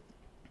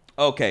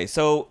 Okay,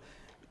 so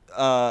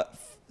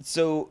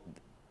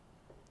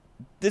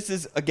this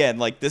is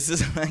again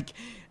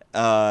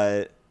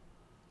oh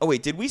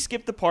wait, did we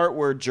skip the part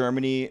where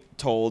Germany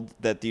told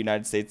that the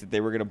United States that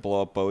they were gonna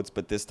blow up boats,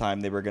 but this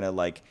time they were gonna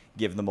like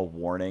give them a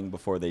warning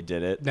before they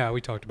did it? No,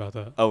 we talked about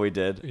that. Oh, we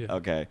did? Yeah.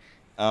 Okay.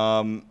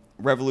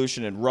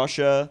 Revolution in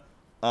Russia.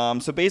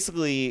 So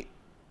basically,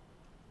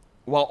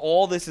 while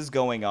all this is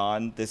going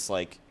on, this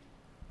like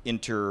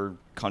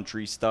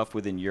inter-country stuff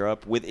within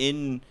Europe,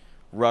 within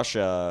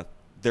Russia,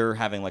 they're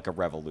having like a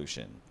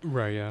revolution.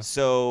 Right, yeah.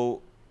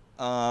 So,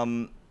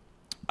 I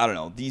don't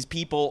know. These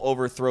people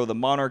overthrow the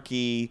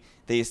monarchy.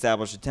 They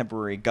establish a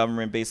temporary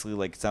government, basically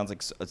like sounds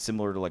like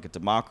similar to like a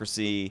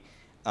democracy.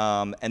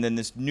 And then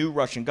this new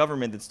Russian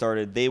government that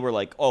started, they were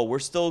like, oh, we're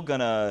still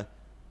gonna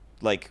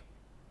like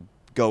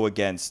go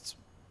against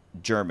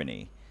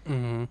Germany.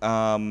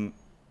 Mm-hmm.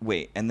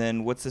 Wait, and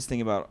then what's this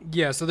thing about?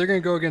 Yeah, so they're going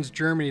to go against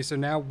Germany, so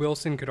now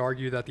Wilson could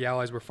argue that the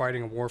Allies were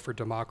fighting a war for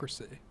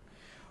democracy.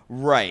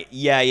 Right.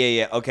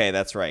 Yeah. Okay,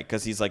 that's right.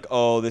 Because he's like,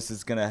 oh, this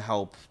is going to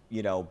help,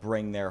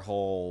 bring their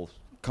whole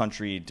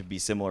country to be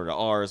similar to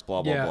ours,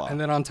 blah, blah, blah. Yeah,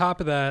 and then on top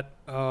of that,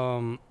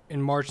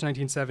 in March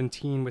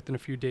 1917, within a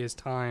few days'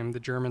 time, the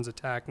Germans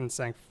attacked and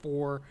sank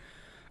 4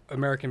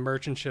 American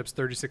merchant ships.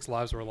 36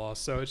 lives were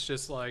lost. So it's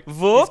just like...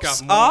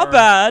 Whoops, our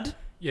bad.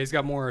 Yeah, he's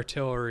got more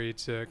artillery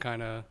to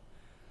kind of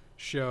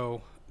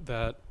show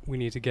that we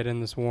need to get in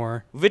this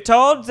war. We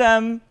told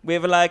them, we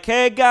were like,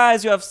 hey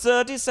guys, you have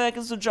 30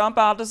 seconds to jump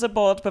out of the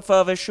boat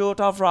before we shoot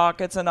off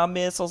rockets and our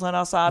missiles and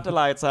our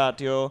satellites at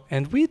you.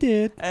 And we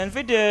did. And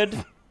we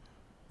did.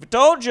 We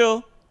told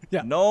you.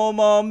 Yeah. No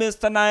more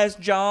Mr. Nice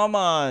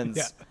Germans.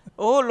 Yeah.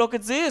 Oh, look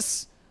at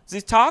this.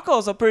 These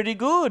tacos are pretty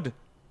good.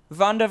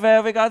 Wonder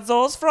where we got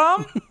those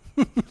from?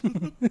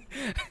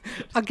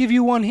 I'll give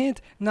you one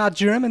hint. Not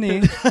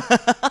Germany.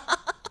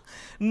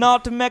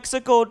 Not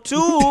Mexico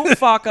too,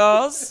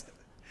 fuckers.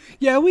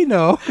 Yeah, we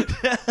know.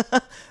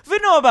 We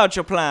know about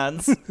your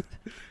plans.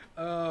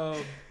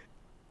 So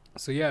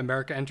yeah,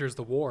 America enters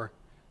the war.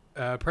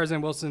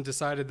 President Wilson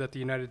decided that the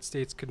United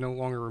States could no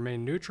longer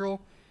remain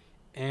neutral.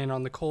 And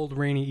on the cold,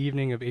 rainy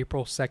evening of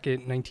April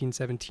 2nd,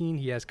 1917,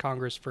 he asked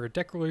Congress for a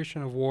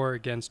declaration of war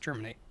against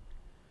Germany.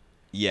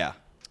 Yeah.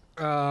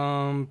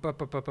 And I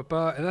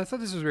thought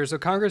this was weird. So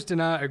Congress did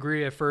not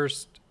agree at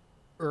first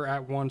or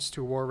at once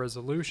to a war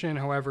resolution.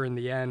 However, in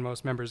the end,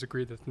 most members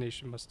agreed that the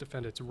nation must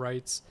defend its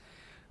rights.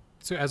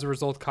 So as a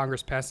result,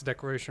 Congress passed a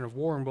declaration of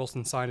war, and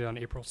Wilson signed it on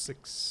April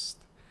 6th.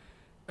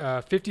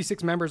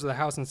 56 members of the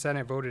House and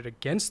Senate voted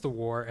against the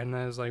war, and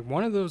then like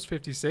one of those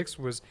 56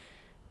 was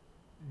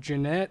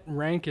Jeanette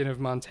Rankin of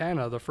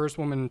Montana, the first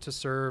woman to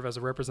serve as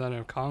a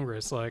representative of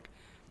Congress. Like,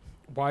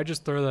 why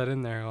just throw that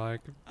in there?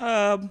 Like,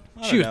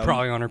 she was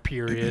probably on her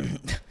period.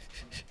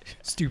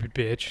 Stupid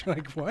bitch.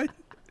 Like, what?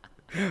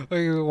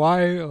 Like,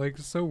 why? Like,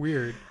 so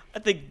weird. I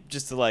think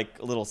just to, like,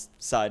 a little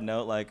side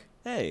note, like,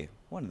 hey,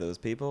 one of those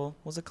people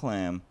was a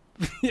clam.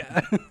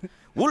 Yeah.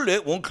 We'll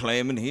let one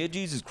clam in here,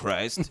 Jesus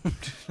Christ.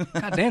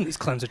 God damn, these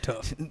clams are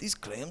tough. These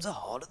clams are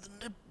harder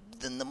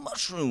than the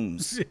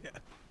mushrooms. Yeah.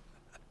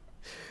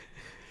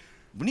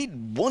 We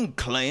need one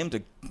clam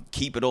to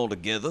keep it all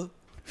together.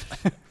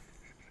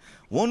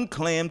 One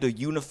clam to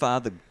unify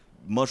the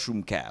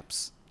mushroom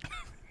caps.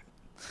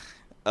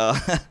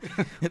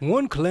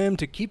 One clam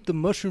to keep the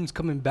mushrooms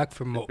coming back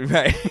for more.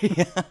 Right.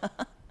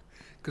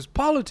 Because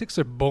politics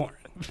are boring.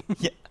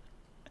 Yeah.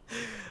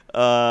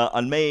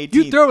 On May 18th...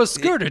 You throw a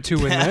skirt or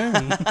two in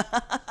there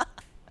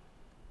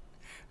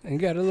and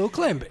got a little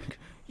clam bake.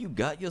 You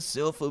got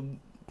yourself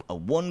a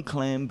one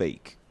clam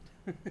bake.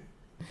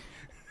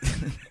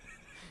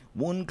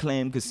 One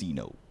clam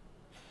casino.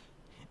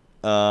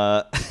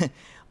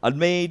 On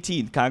May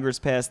 18th, Congress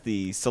passed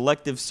the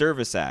Selective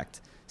Service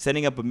Act,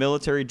 setting up a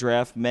military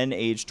draft. Men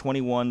aged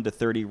 21 to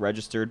 30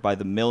 registered by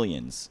the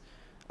millions.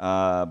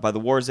 By the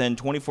war's end,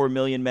 24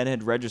 million men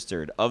had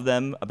registered. Of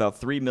them, about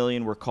 3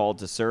 million were called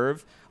to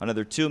serve.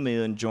 Another 2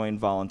 million joined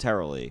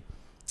voluntarily.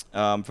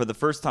 For the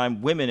first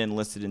time, women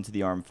enlisted into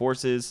the armed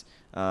forces.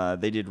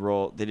 They did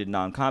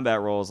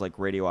non-combat roles like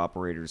radio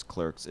operators,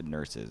 clerks, and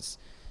nurses.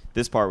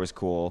 This part was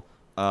cool.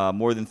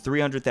 More than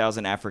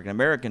 300,000 African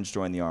Americans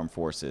joined the armed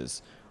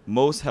forces.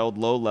 Most held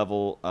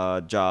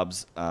low-level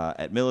jobs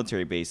at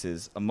military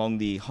bases. Among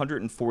the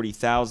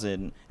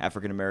 140,000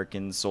 African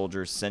American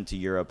soldiers sent to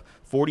Europe,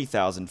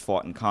 40,000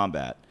 fought in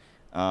combat.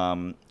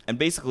 And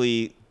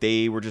basically,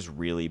 they were just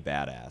really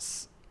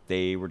badass.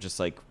 They were just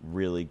like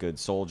really good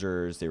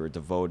soldiers. They were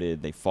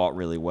devoted. They fought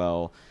really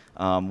well.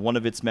 One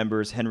of its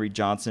members, Henry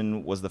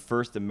Johnson, was the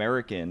first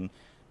American,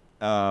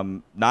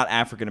 not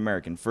African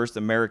American, first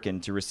American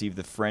to receive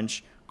the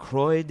French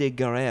Croix de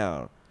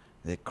Guerre,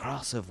 the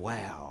Cross of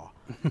Wow,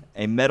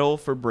 a medal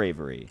for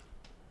bravery.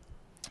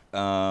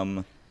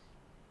 In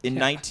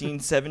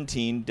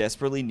 1917,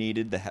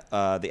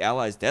 the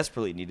Allies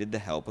desperately needed the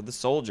help of the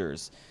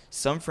soldiers.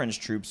 Some French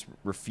troops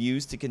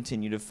refused to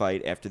continue to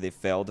fight after a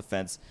failed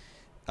defense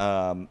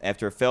in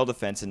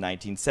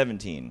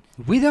 1917.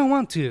 We don't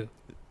want to.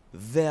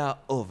 They're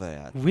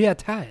over it. We are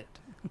tired.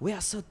 We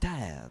are so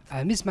tired.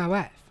 I miss my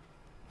wife.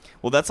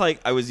 Well, that's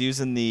like I was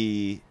using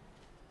the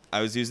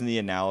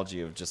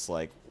analogy of just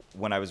like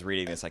when I was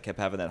reading this, I kept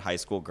having that high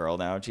school girl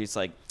now, and she's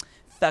like,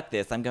 "Fuck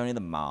this! I'm going to the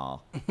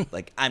mall.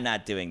 Like, I'm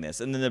not doing this."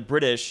 And then the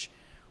British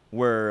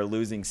were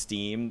losing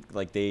steam.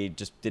 Like, they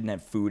just didn't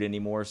have food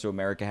anymore, so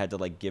America had to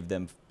like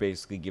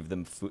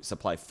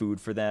supply food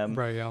for them.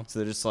 Right. Yeah. So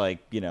they're just like,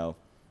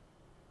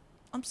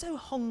 I'm so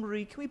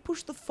hungry. Can we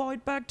push the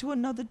fight back to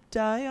another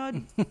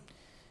day?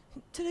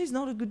 Today's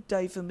not a good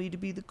day for me to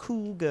be the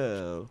cool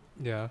girl.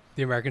 Yeah.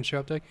 The Americans show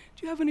up like,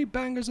 do you have any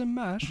bangers and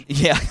mash?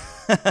 Yeah.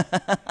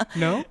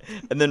 No?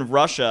 And then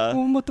Russia.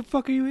 Well, what the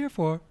fuck are you here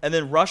for? And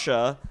then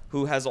Russia,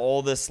 who has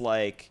all this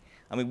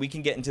we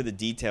can get into the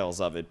details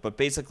of it, but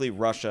basically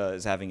Russia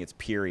is having its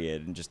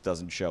period and just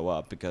doesn't show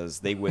up because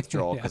they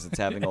withdraw because it's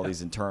having all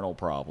these internal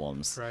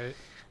problems. Right.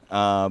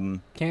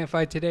 Can't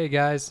fight today,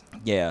 guys.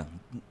 Yeah.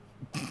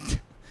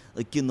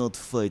 I cannot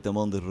fight. I'm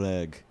on the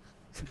rag.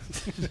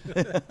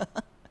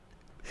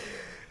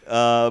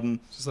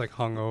 Just like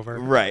hungover.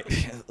 Right.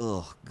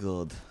 Oh,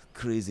 God.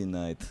 Crazy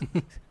night.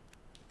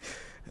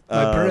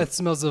 My breath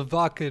smells of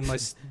vodka and my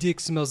dick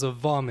smells of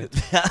vomit.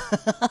 I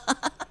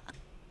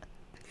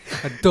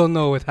don't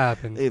know what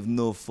happened. I have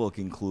no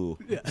fucking clue.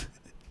 Yeah.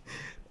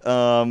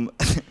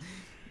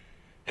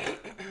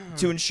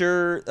 To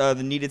ensure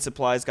the needed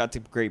supplies got to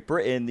Great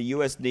Britain, the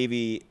U.S.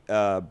 Navy,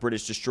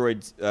 British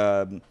destroyed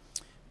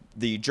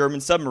the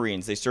German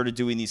submarines. They started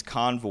doing these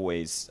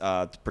convoys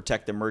to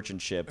protect the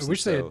merchant ships. I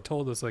wish they had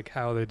told us like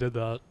how they did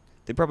that.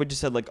 They probably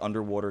just had like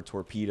underwater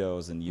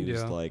torpedoes and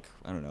used Yeah.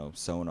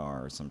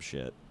 sonar or some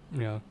shit.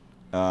 Yeah.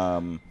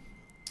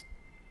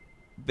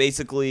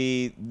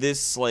 Basically, this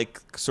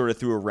sort of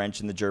threw a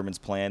wrench in the Germans'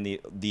 plan.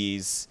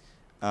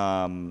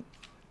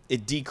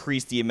 It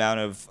decreased the amount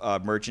of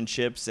merchant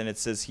ships, and it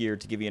says here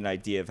to give you an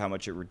idea of how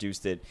much it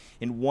reduced it.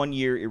 In 1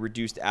 year, it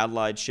reduced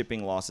Allied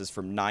shipping losses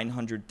from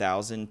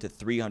 900,000 to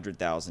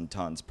 300,000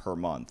 tons per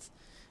month.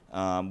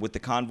 With the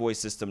convoy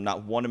system,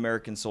 not one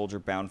American soldier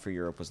bound for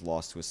Europe was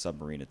lost to a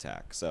submarine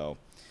attack. So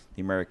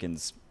the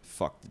Americans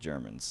fucked the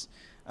Germans.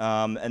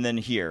 And then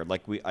here,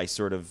 I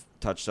sort of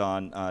touched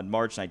on,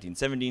 March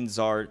 1917,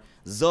 Tsar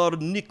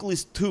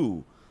Nicholas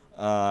II,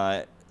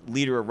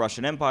 leader of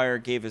Russian Empire,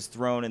 gave his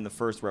throne in the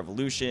First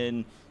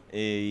Revolution.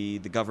 The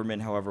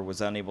government, however,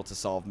 was unable to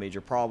solve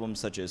major problems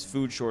such as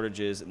food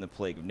shortages and the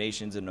Plague of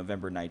Nations. In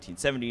November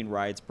 1917,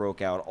 riots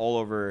broke out all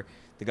over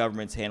the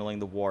government's handling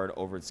the war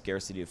over its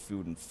scarcity of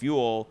food and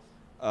fuel.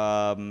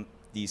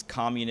 These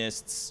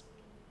communists,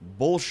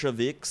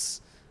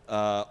 Bolsheviks,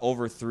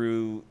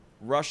 overthrew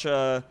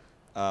Russia,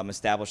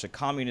 established a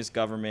communist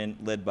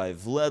government led by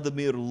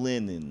Vladimir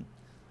Lenin.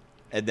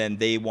 And then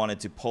they wanted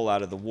to pull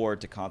out of the war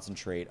to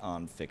concentrate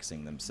on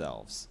fixing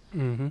themselves.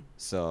 Mm-hmm.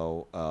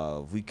 So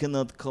we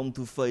cannot come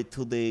to fight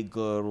today,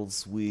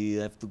 girls.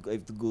 I have to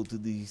go to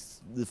the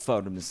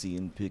pharmacy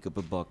and pick up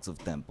a box of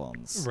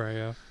tampons. Right,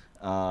 yeah.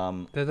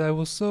 That I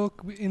will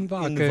soak in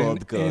vodka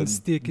and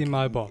stick in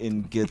my butt.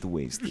 And get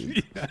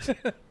wasted.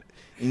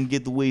 And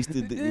get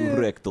wasted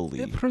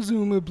rectally.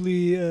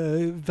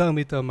 Presumably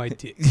vomit on my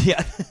dick.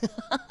 Yeah.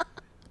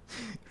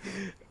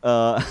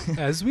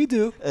 As we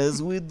do.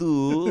 As we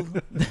do.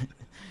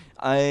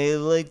 I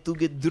like to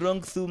get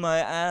drunk through my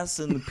ass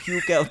and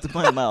puke out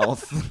my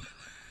mouth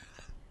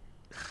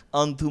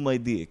onto my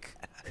dick.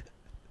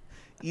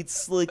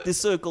 It's like the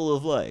circle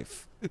of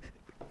life.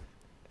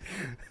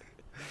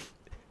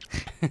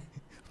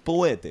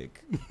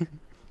 Poetic.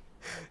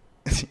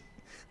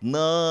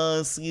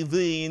 Нас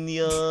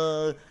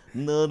Ивения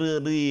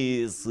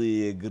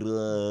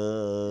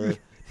игра.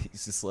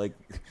 He's just like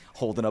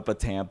holding up a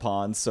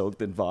tampon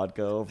soaked in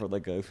vodka over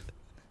like a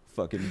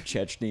fucking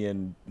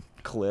Chechnyan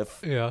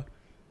cliff. Yeah.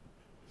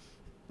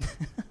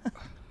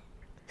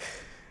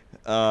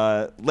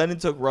 Lenin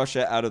took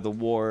Russia out of the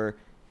war,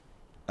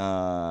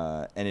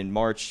 and in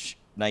March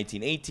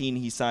 1918,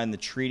 he signed the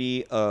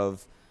Treaty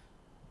of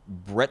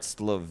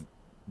Brest-Litovsk.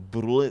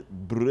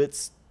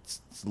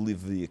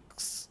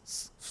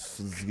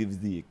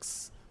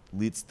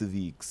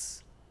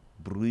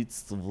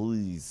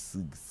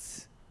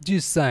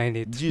 Just sign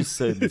it. Just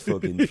sign the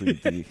fucking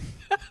treaty.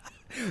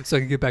 So I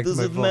can get back to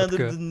my Doesn't matter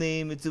vodka. the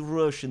name, it's a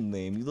Russian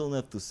name. You don't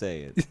have to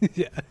say it.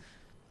 Yeah.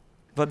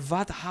 But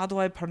how do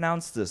I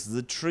pronounce this?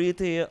 The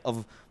Treaty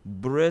of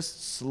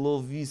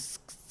Brest-Litovsk.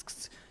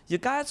 You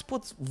guys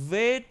put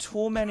way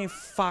too many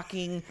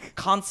fucking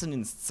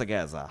consonants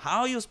together.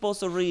 How are you supposed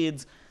to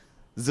read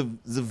the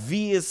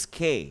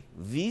VSK?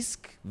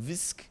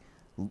 Visk?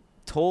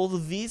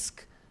 Told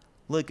Visk?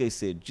 Like I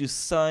said,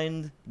 just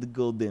signed the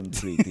goddamn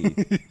treaty.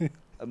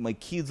 My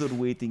kids are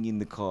waiting in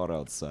the car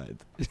outside.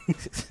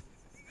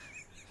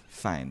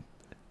 Fine.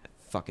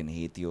 Fucking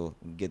hate you.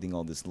 I'm getting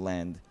all this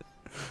land.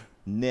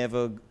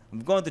 I'm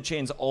going to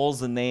change all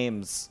the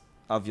names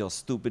of your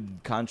stupid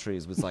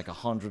countries with like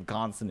 100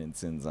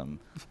 consonants in them.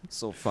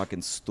 So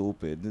fucking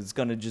stupid. It's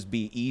gonna just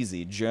be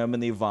easy.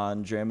 Germany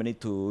 1, Germany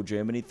 2,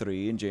 Germany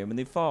 3, and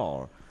Germany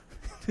 4.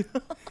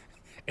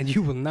 And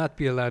you will not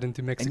be allowed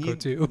into Mexico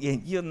too.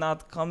 You're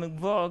not coming.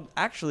 Well,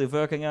 actually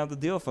working out the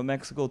deal for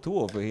Mexico too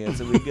over here,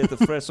 so we get the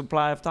fresh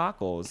supply of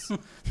tacos.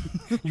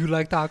 You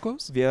like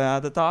tacos? Have you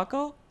had a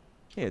taco?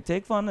 Here,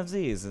 take one of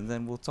these, and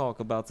then we'll talk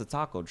about the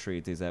taco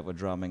treaties that we're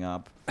drumming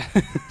up.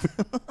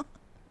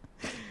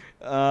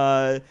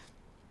 As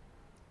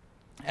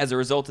a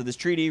result of this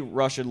treaty,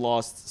 Russia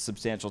lost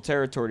substantial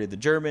territory to the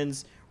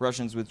Germans.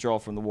 Russians' withdrawal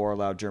from the war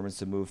allowed Germans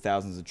to move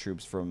thousands of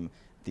troops from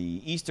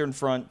the Eastern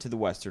Front to the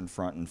Western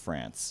Front in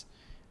France.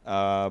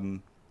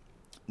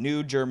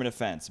 New German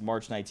offense.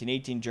 March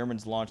 1918,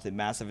 Germans launched a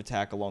massive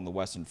attack along the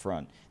Western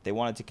Front. They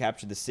wanted to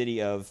capture the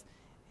city of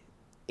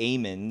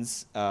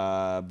Amiens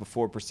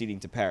before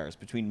proceeding to Paris.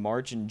 Between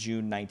March and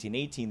June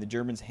 1918, the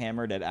Germans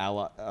hammered at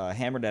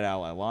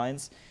Allied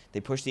lines. They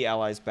pushed the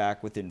Allies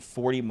back within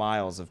 40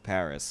 miles of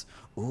Paris.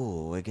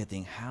 Ooh, we're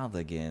getting hard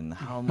again.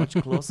 How much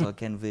closer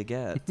can we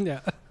get?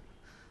 Yeah.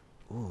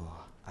 Ooh,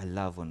 I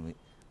love when we...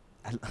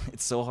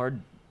 it's so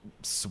hard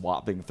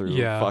swapping through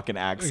Yeah. fucking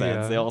accents.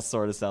 Yeah. They all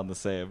sort of sound the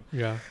same.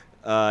 Yeah.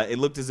 It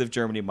looked as if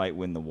Germany might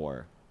win the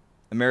war.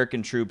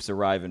 American troops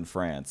arrive in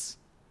France.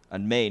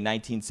 On May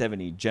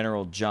 1970,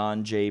 General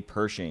John J.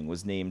 Pershing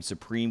was named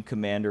Supreme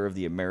Commander of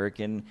the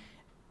American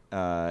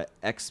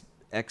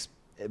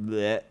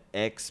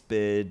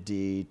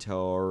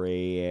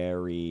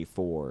Expeditionary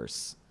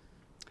Force,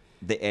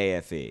 the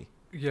AFE.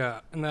 Yeah,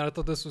 and I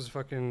thought this was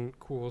fucking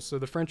cool. So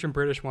the French and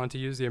British wanted to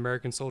use the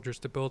American soldiers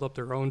to build up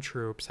their own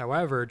troops.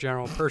 However,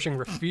 General Pershing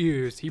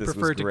refused. He This was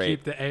preferred to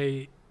great. keep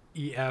the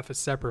AEF a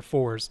separate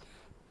force.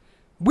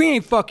 We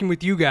ain't fucking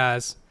with you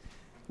guys.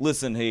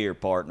 Listen here,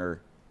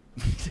 partner.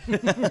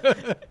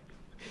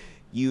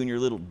 You and your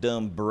little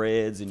dumb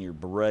breads and your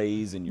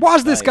berets and your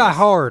Why's this guy snails.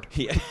 hard?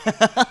 Yeah.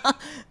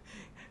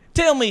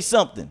 Tell me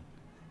something,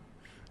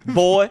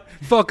 boy.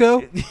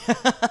 Fucko.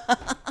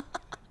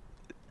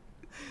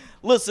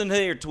 Listen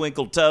here,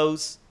 Twinkle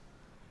Toes.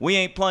 We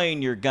ain't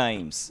playing your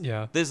games.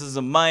 Yeah. This is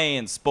a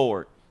man's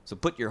sport. So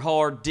put your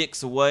hard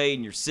dicks away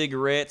and your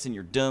cigarettes and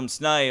your dumb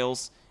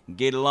snails and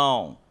get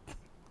along.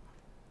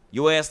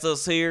 You asked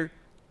us here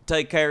to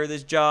take care of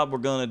this job, we're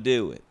gonna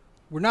do it.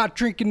 We're not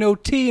drinking no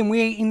tea and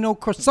we ain't eating no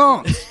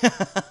croissants.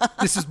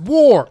 This is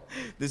war.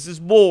 This is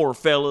war,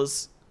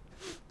 fellas.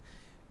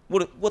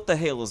 What the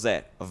hell is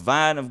that? A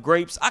vine of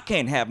grapes? I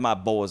can't have my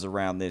boys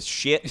around this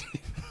shit.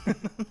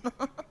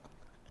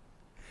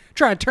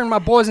 Trying to turn my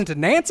boys into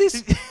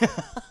Nancy's?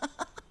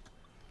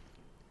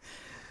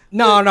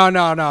 No. No.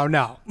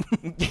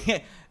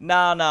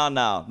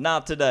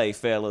 Not today,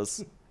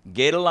 fellas.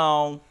 Get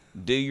along,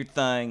 do your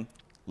thing,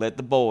 let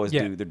the boys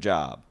Yeah. do their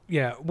job.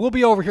 Yeah, we'll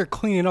be over here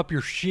cleaning up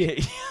your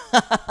shit.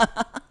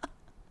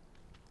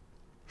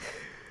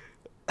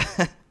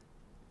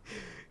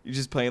 You're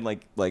just playing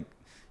like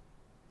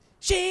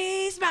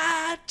she's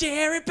my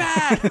cherry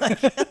pie.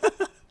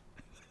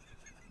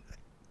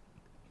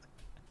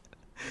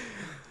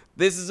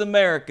 This is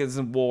America's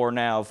in war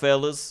now,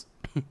 fellas.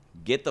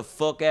 Get the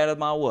fuck out of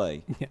my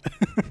way.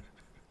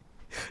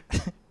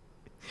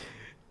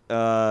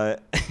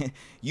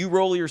 You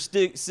roll your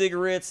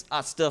cigarettes,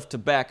 I stuff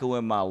tobacco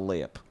in my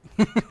lip.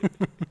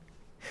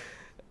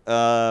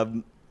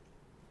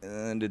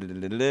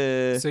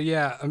 So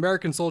yeah,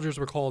 American soldiers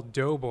were called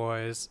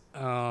doughboys.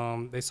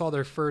 They saw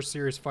their first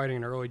serious fighting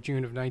in early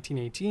June of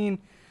 1918.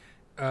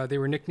 They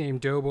were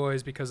nicknamed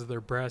doughboys because of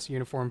their brass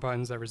uniform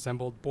buttons that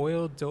resembled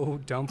boiled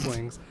dough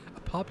dumplings, a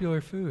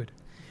popular food.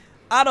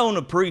 I don't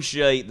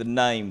appreciate the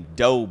name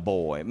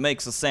Doughboy. It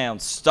makes it sound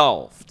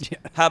soft. Yeah.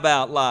 How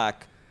about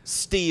like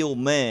Steel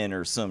Men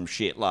or some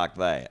shit like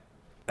that?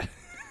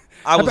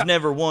 I was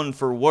never one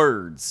for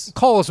words.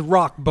 Call us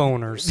rock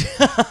boners.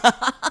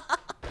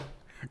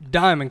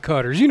 Diamond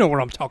cutters. You know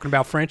what I'm talking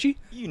about, Frenchie.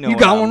 You know you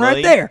got what I one right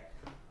mean. there.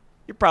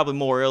 You're probably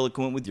more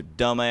eloquent with your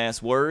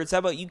dumbass words. How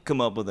about you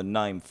come up with a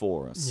name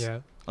for us?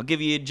 Yeah. I'll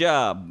give you a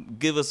job.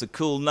 Give us a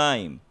cool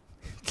name.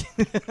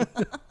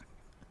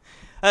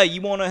 Hey, you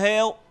want to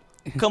help?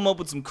 Come up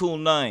with some cool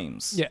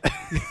names. Yeah.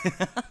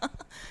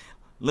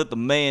 Let the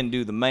man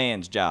do the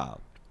man's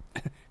job.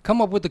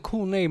 Come up with a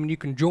cool name and you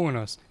can join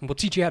us, and we'll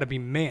teach you how to be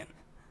men.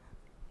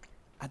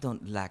 I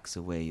don't like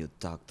the way you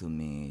talk to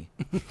me.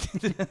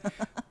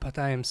 But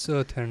I am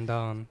so turned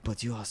on.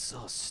 But you are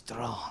so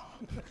strong.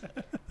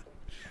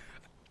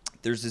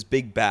 There's this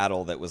big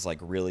battle that was like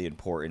really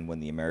important when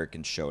the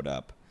Americans showed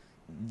up.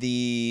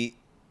 The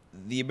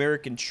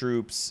American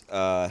troops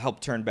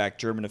helped turn back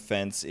German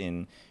offense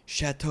in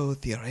Chateau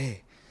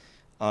Thierry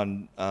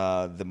on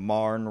the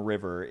Marne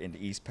River in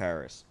East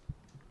Paris.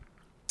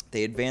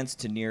 They advanced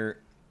to near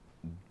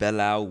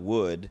Belleau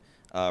Wood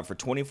for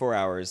 24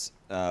 hours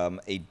a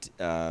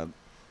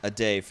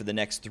day. For the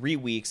next 3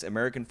 weeks,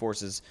 American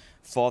forces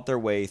fought their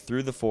way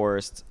through the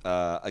forest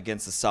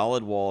against a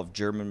solid wall of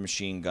German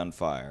machine gun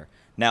fire.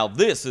 Now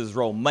this is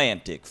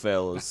romantic,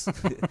 fellas.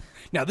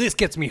 Now this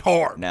gets me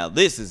hard. Now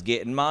this is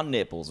getting my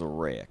nipples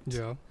erect.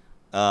 Yeah.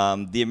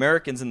 The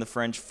Americans and the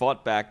French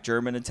fought back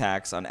German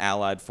attacks on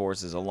Allied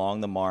forces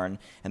along the Marne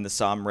and the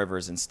Somme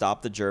rivers and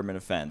stopped the German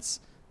offense.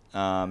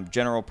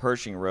 General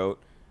Pershing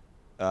wrote,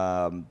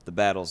 the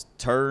battles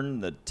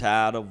turned the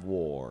tide of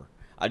war.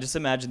 I just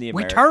imagine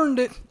We turned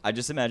it. I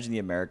just imagine the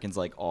Americans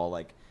like all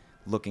like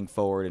looking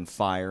forward and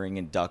firing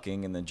and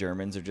ducking, and the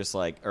Germans are just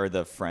like, or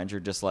the French are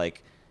just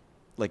like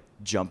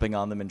jumping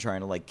on them and trying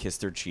to like kiss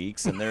their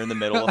cheeks, and they're in the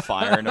middle of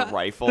firing a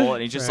rifle,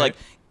 and he's just like,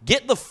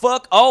 get the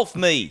fuck off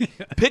me.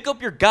 Pick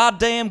up your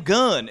goddamn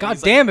gun.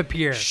 God damn it,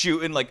 Pierre.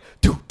 Shooting like,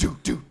 do.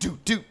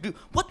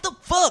 What the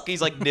fuck?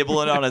 He's like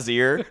nibbling on his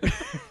ear.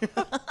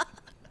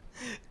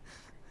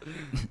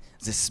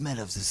 The smell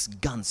of this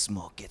gun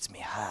smoke gets me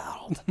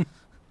howled.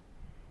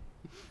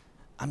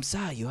 I'm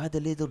sorry, you had a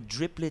little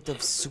driplet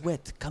of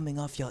sweat coming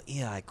off your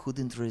ear. I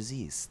couldn't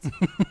resist.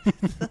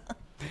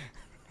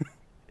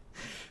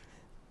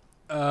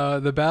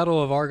 The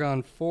Battle of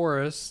Argonne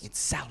Forest. It's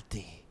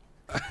salty.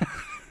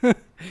 The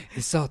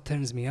salt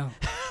turns me on.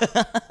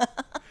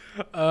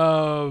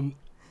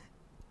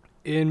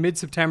 In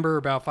mid-September,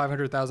 about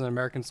 500,000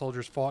 American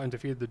soldiers fought and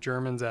defeated the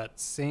Germans at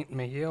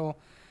Saint-Mihiel,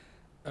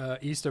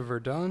 east of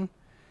Verdun.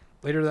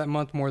 Later that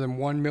month, more than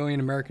 1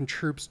 million American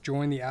troops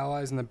joined the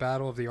Allies in the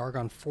Battle of the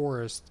Argonne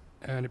Forest,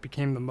 and it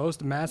became the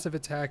most massive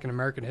attack in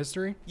American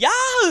history.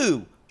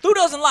 Yahoo! Who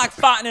doesn't like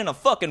fighting in a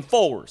fucking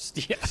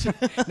forest? Yeah.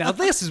 Now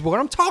this is what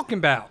I'm talking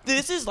about.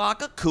 This is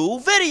like a cool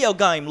video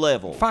game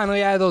level.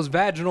 Finally out of those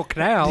vaginal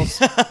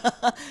canals.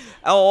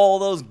 All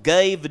those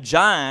gay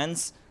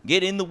vaginas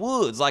get in the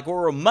woods like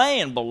where a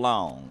man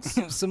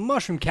belongs. Some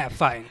mushroom cat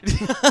fighting.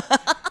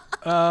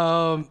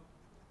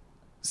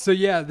 So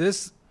yeah,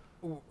 this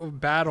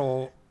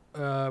battle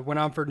went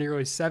on for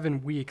nearly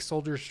 7 weeks.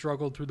 Soldiers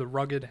struggled through the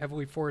rugged,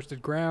 heavily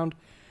forested ground.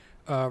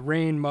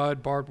 Rain,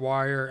 mud, barbed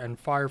wire, and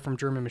fire from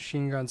German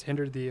machine guns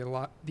hindered the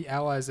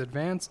Allies'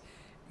 advance.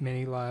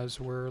 Many lives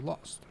were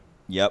lost.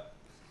 Yep.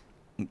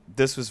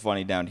 This was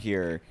funny down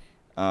here.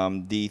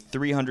 The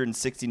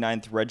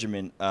 369th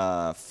Regiment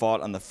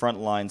fought on the front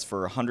lines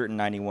for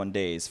 191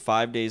 days,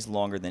 5 days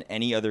longer than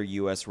any other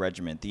U.S.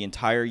 regiment. The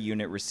entire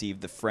unit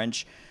received the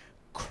French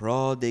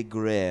Croix de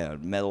Guerre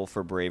Medal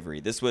for bravery.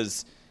 This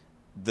was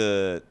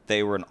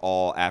they were an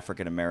all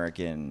African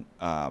American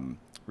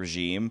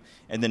regime,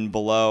 and then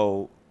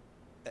below,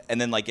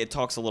 and then like it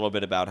talks a little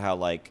bit about how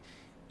like,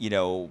 you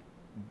know,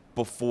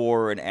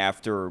 before and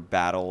after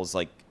battles,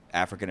 like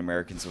African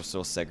Americans were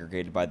still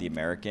segregated by the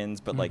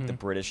Americans, but like the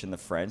British and the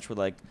French were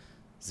like,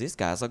 these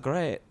guys are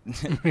great.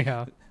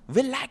 Yeah,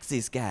 we like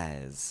these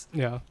guys.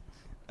 Yeah.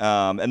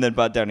 And then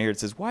but down here it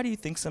says, why do you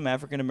think some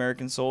African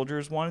American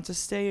soldiers wanted to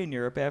stay in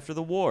Europe after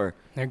the war?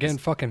 They're getting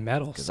fucking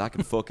medals. Because I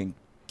can fucking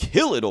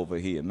kill it over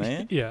here,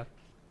 man. Yeah.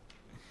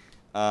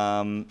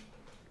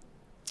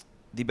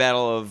 The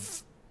Battle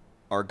of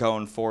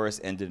Argonne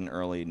Forest ended in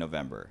early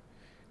November.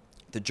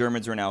 The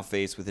Germans were now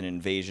faced with an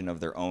invasion of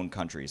their own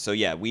country. So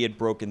yeah, we had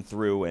broken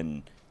through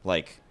and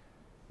like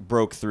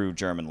broke through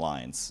German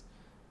lines.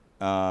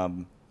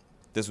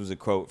 This was a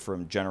quote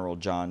from General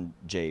John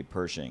J.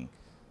 Pershing.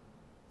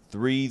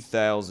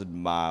 3,000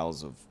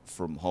 miles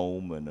from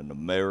home and an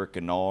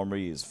American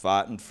army is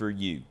fighting for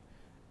you.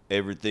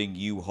 Everything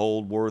you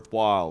hold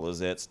worthwhile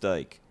is at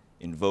stake.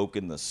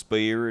 Invoking the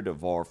spirit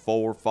of our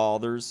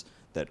forefathers,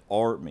 that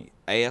army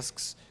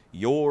asks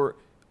your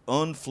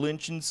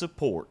unflinching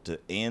support to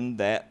end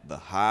the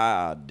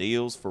high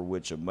ideals for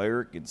which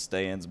American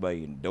stands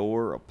may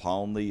endure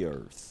upon the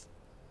earth.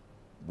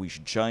 We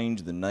should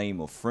change the name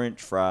of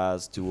French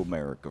fries to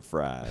America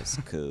fries,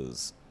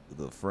 because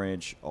the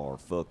French are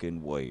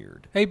fucking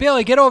weird. Hey,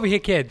 Billy, get over here,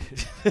 kid.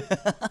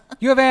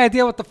 You have any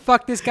idea what the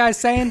fuck this guy's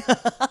saying?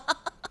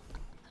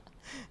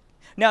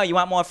 No, you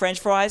want more French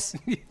fries?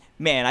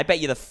 Man, I bet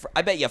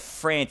you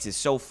France is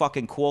so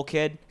fucking cool,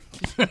 kid.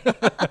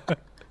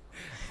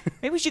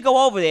 Maybe we should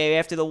go over there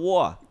after the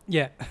war.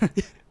 Yeah.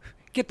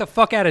 Get the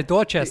fuck out of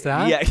Dorchester,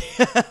 huh? Yeah.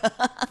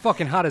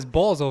 Fucking hot as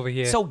balls over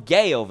here. So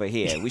gay over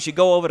here. We should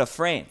go over to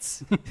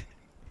France.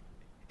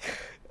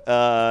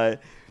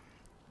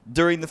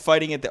 During the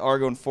fighting at the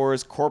Argonne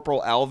Forest,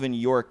 Corporal Alvin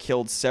York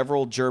killed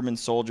several German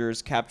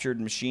soldiers, captured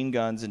machine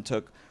guns, and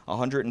took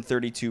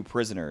 132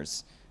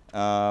 prisoners.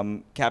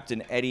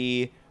 Captain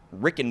Eddie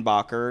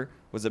Rickenbacker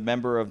was a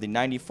member of the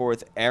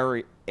 94th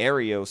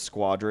Aereo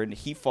Squadron.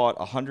 He fought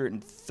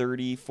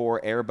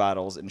 134 air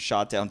battles and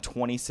shot down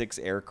 26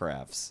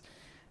 aircrafts.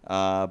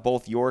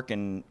 Both York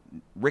and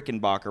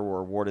Rickenbacker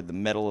were awarded the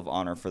Medal of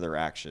Honor for their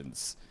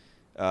actions.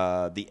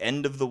 The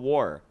end of the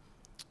war.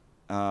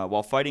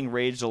 While fighting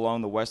raged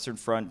along the Western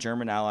Front,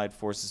 German Allied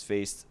forces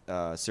faced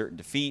certain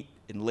defeat.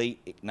 In late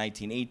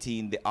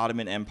 1918, the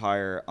Ottoman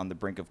Empire on the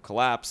brink of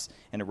collapse,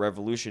 and a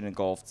revolution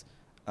engulfed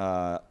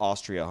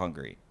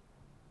Austria-Hungary.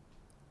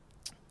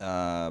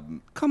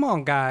 Come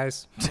on,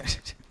 guys.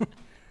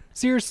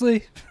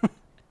 Seriously?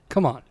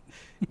 Come on.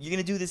 You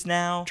gonna do this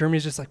now?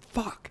 Germany's just like,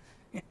 fuck.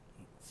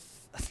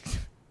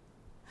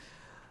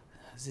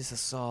 This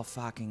is so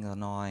fucking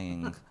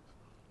annoying.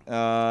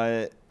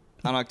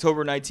 On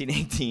October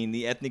 1918,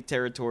 the ethnic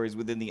territories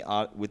within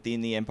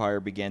the empire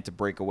began to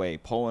break away.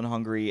 Poland,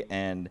 Hungary,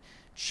 and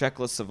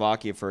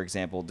Czechoslovakia, for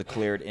example,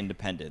 declared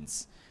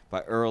independence.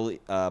 By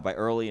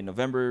early in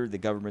November, the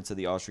governments of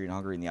the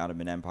Austrian-Hungary and the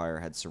Ottoman Empire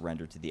had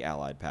surrendered to the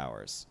Allied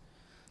powers.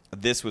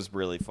 This was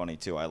really funny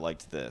too. I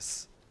liked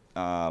this.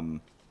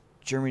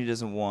 Germany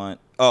doesn't want.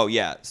 Oh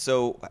yeah,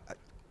 so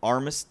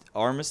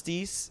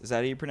armistice. Is that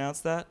how you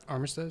pronounce that?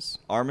 Armistice.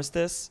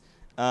 Armistice.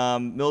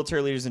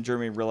 Military leaders in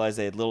Germany realized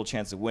they had little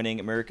chance of winning.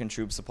 American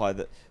troops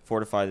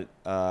fortified,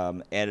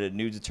 added a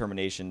new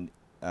determination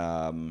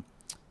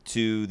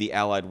to the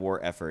Allied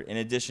war effort. In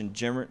addition,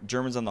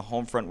 Germans on the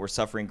home front were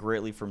suffering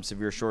greatly from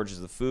severe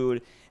shortages of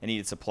food and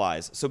needed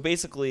supplies. So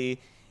basically,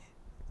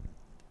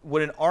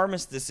 what an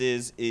armistice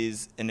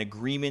is an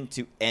agreement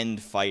to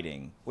end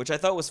fighting, which I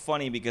thought was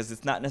funny because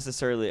it's not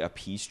necessarily a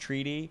peace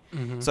treaty.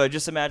 Mm-hmm. So I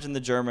just imagine the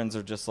Germans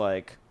are just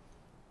like,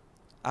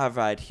 all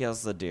right,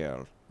 here's the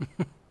deal.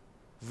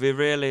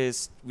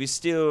 We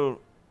still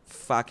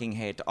fucking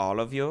hate all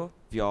of you.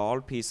 You're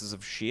all pieces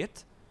of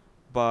shit.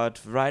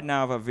 But right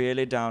now we're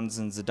really down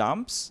in the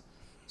dumps.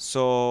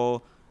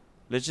 So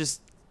let's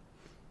just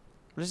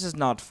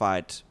not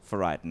fight for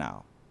right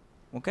now.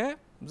 Okay?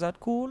 Is that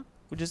cool?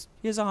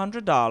 Here's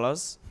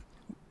 $100.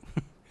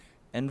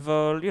 And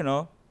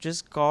we'll,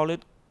 just call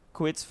it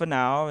quits for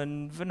now,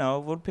 and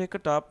we'll pick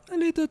it up. A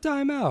little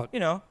time out.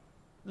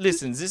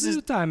 Listen, this is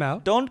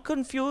timeout. Don't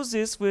confuse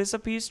this with a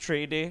peace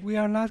treaty. We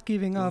are not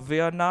giving up. We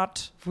are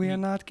not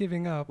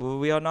giving up.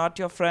 We are not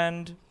your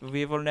friend.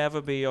 We will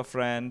never be your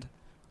friend.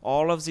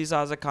 All of these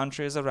other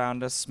countries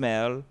around us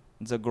smell.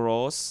 They're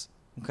gross.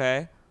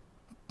 Okay?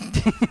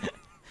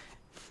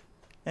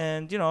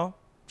 And,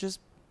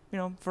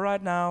 for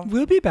right now.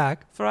 We'll be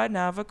back. For right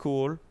now, we're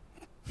cool.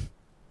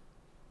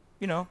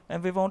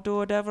 And we won't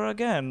do it ever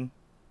again.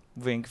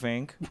 Wink,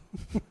 wink.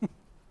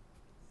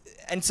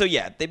 And so,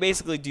 yeah, they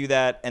basically do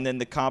that, and then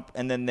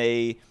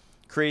they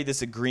create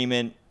this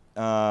agreement.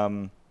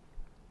 They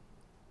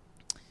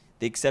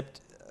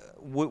accept.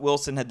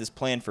 Wilson had this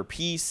plan for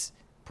peace,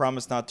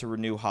 promised not to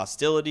renew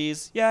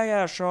hostilities.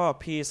 Yeah, sure,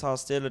 peace,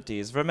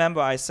 hostilities. Remember,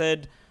 I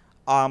said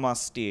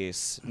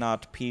armistice,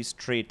 not peace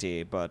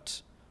treaty,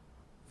 but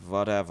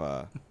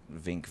whatever.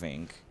 Wink,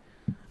 wink.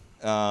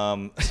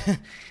 All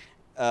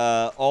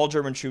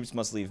German troops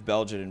must leave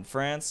Belgium and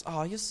France.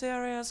 Oh, you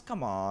serious?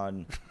 Come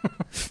on.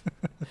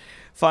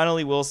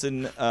 Finally,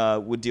 Wilson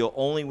would deal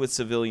only with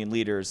civilian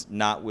leaders,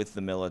 not with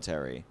the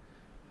military.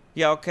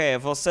 Yeah, okay,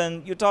 well,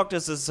 you talk to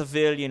the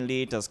civilian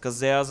leaders,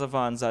 because they're the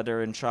ones that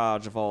are in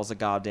charge of all the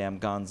goddamn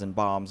guns and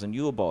bombs and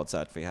U-boats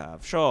that we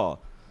have. Sure.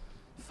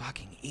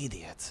 Fucking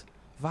idiot.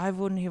 Why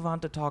wouldn't he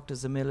want to talk to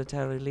the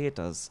military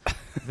leaders?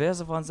 They're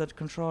the ones that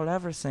control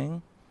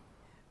everything.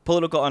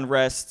 Political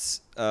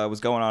unrest was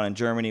going on in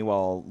Germany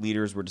while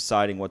leaders were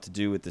deciding what to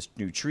do with this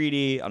new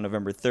treaty. On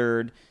November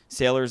 3rd,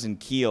 sailors in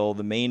Kiel,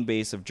 the main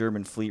base of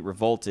German fleet,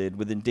 revolted.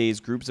 Within days,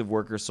 groups of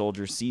worker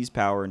soldiers seized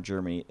power in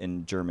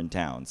German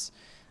towns.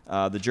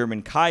 The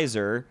German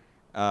Kaiser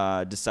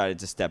decided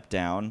to step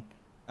down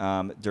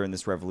during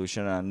this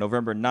revolution. On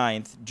November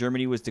 9th,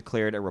 Germany was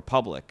declared a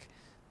republic.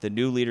 The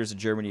new leaders of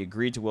Germany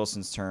agreed to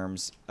Wilson's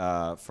terms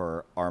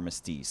for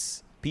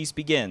armistice. Peace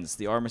begins.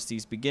 The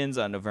armistice begins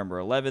on November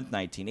 11th,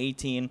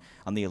 1918.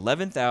 On the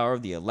 11th hour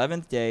of the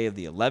 11th day of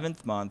the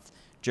 11th month,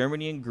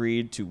 Germany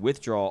agreed to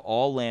withdraw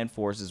all land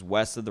forces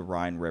west of the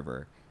Rhine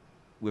River.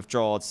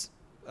 withdraw its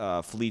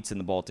fleets in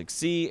the Baltic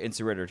Sea and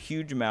surrendered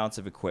huge amounts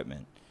of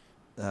equipment.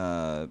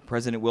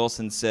 President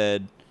Wilson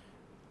said,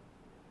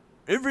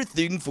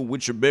 "Everything for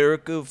which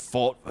America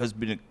fought has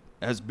been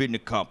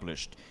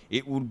accomplished.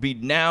 It will be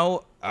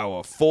now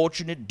our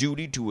fortunate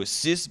duty to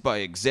assist by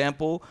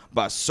example,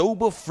 by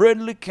sober,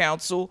 friendly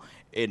counsel,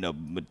 and a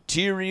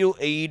material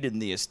aid in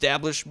the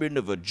establishment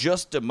of a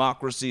just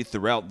democracy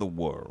throughout the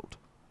world."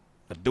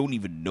 I don't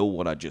even know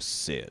what I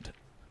just said.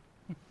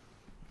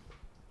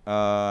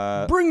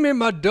 Bring me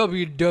my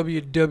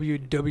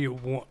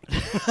WWWWI.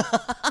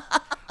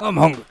 I'm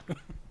hungry.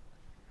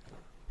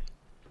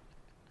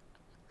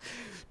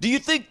 Do you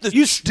think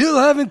You still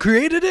haven't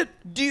created it?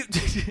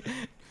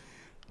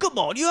 Come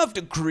on, you have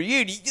to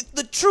create it.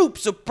 The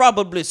troops are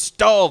probably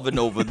starving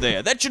over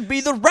there. That should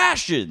be the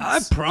rations. I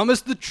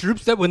promised the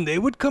troops that when they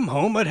would come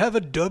home, I'd have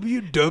a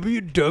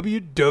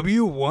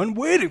WWWW1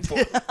 waiting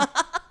for them.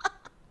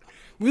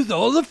 With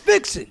all the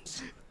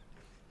fixins.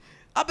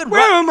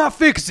 Where are my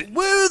fixins?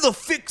 Where are the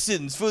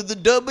fixins for the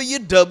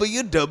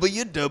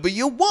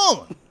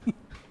WWWW1?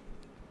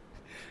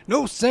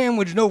 No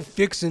sandwich, no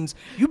fixins.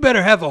 You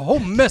better have a whole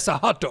mess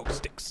of hot dog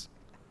sticks.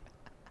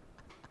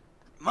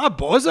 My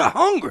boys are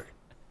hungry.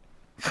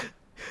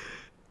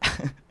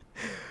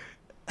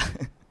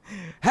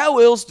 How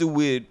else do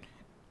we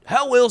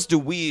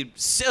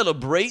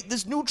celebrate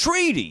this new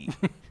treaty?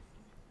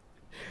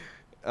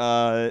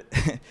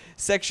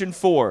 Section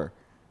 4,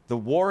 the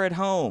war at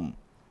home.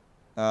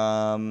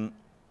 After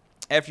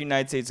the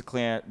United States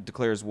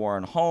declares war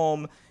on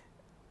home,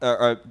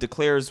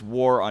 declares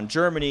war on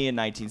Germany in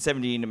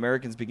 1917,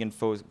 Americans begin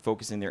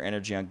focusing their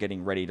energy on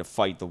getting ready to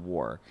fight the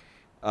war.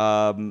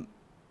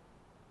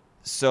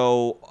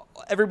 So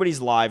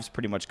everybody's lives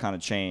pretty much kind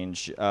of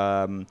change.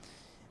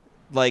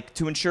 Like,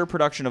 to ensure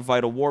production of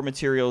vital war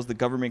materials, the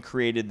government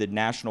created the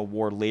National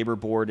War Labor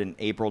Board in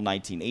April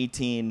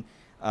 1918.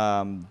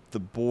 The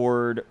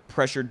board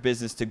pressured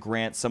business to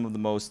grant some of the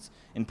most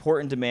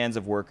important demands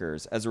of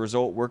workers. As a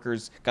result,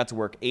 workers got to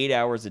work 8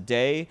 hours a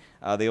day.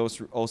 They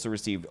also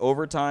received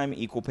overtime,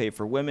 equal pay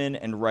for women,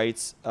 and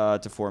rights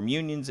to form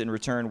unions. In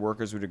return,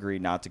 workers would agree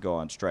not to go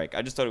on strike.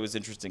 I just thought it was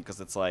interesting because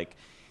it's like,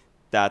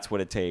 that's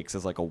what it takes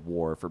is like a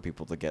war for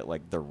people to get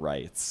like their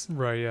rights.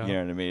 Right, yeah. You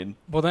know what I mean?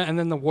 Well,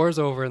 then the war's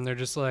over and they're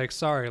just like,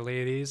 sorry,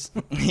 ladies.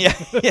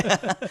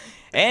 yeah.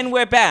 And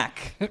we're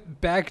back.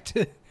 Back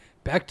to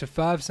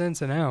 5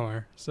 cents an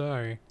hour.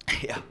 Sorry.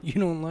 Yeah. You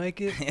don't like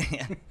it?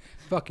 Yeah.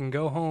 Fucking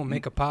go home,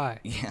 make a pie.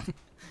 Yeah.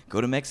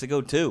 Go to Mexico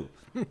too.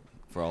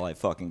 For all I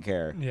fucking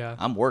care. Yeah.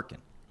 I'm working.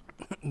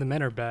 The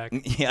men are back.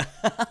 Yeah.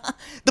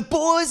 The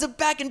boys are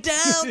backing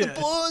down. Yeah.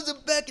 The boys are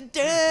backing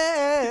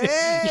down.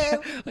 Yeah,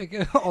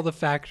 like all the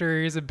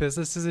factories and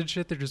businesses and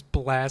shit, they're just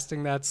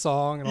blasting that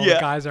song, and all the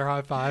guys are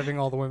high-fiving.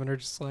 All the women are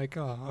just like,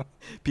 oh.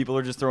 People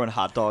are just throwing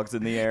hot dogs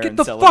in the air. Get and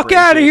the fuck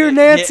out of here,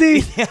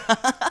 Nancy. Yeah.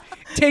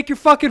 Take your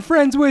fucking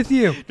friends with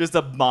you. Just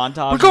a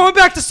montage. We're going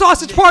back to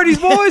sausage parties,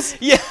 boys.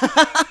 Yeah.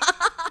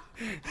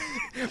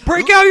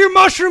 Break out your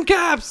mushroom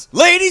caps.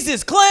 Ladies,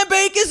 this clam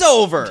bake is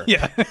over.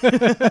 Yeah.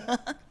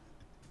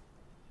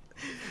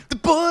 The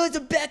boys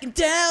are backing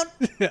down.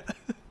 The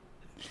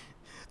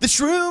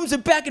shrooms are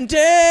backing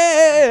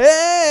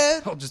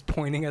down. All just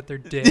pointing at their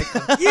dick.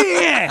 Like,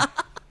 yeah.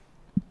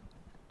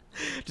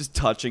 Just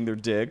touching their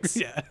dicks.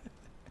 Yeah.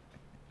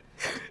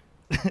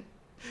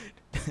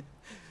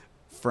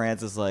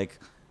 France is like,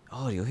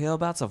 oh, you hear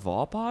about the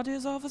war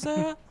parties over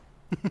there?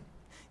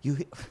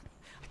 I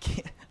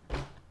can't.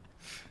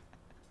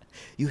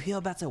 You hear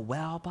about the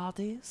war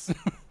parties?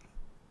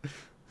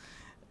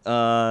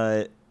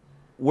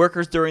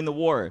 Workers during the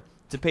war.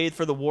 To pay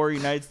for the war,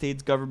 United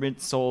States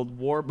government sold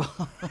war bonds.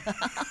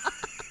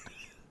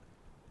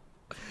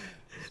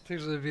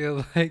 Things would be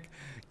like,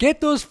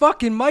 get those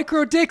fucking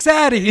micro dicks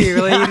out of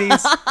here,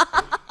 ladies.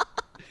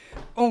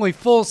 Only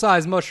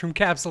full-size mushroom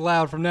caps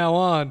allowed from now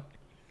on.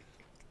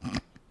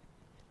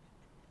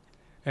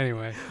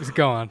 Anyway, just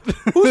go on.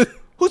 Who's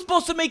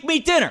supposed to make me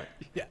dinner?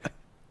 Yeah.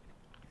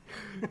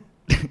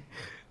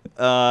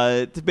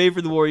 To pay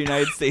for the war,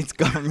 United States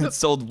government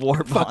sold war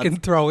bonds.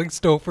 Fucking throwing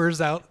Stouffer's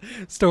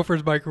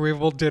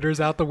microwavable dinners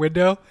out the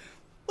window.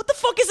 What the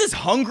fuck is this,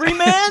 hungry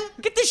man?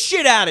 Get this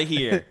shit out of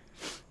here.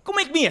 Go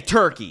make me a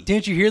turkey.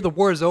 Didn't you hear the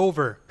war's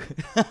over?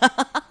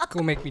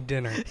 Go make me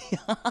dinner.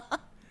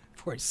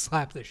 Before I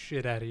slap the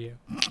shit out of you.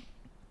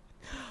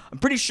 I'm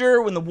pretty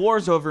sure when the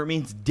war's over, it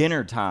means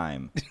dinner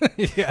time.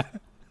 Yeah.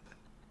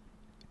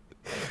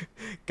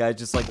 Guys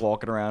just like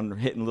walking around,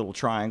 hitting little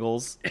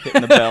triangles,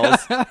 hitting the bells.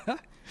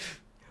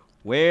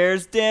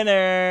 Where's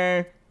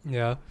dinner?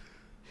 Yeah.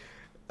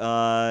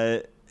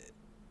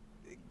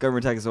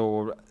 Government tax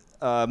over.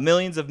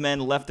 Millions of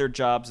men left their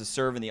jobs to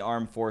serve in the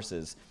armed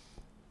forces.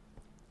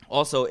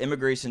 Also,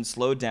 immigration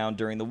slowed down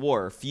during the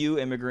war. Few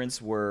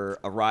immigrants were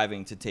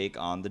arriving to take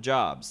on the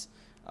jobs.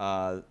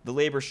 The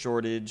labor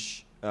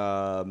shortage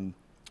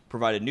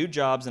provided new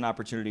jobs and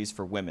opportunities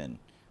for women.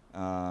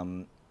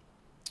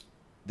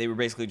 they were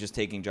basically just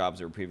taking jobs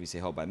that were previously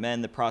held by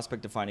men. The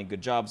prospect of finding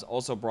good jobs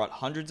also brought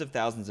hundreds of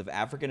thousands of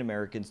African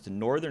Americans to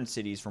northern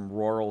cities from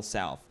rural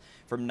South.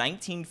 From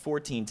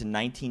 1914 to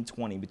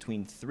 1920,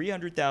 between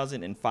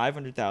 300,000 and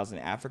 500,000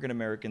 African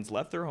Americans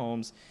left their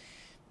homes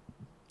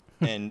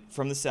and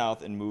from the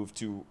South and moved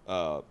to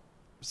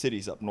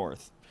cities up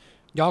north.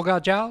 Y'all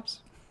got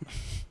jobs?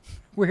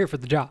 We're here for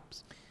the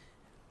jobs.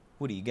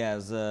 What are you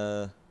guys?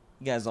 You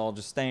guys all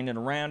just standing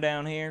around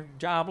down here,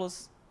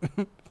 jobless?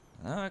 All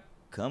right,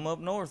 come up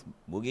north.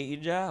 We'll get you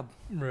a job.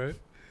 Right.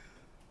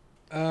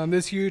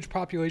 This huge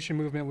population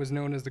movement was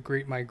known as the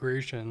Great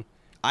Migration.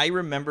 I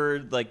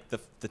remember like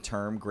the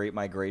term Great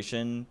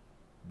Migration.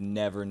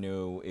 Never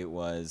knew it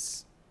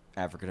was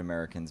African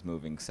Americans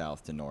moving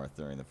south to north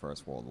during the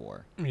First World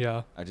War.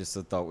 Yeah. I just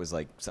thought it was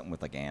like something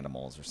with like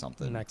animals or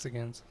something. The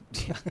Mexicans.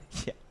 Yeah.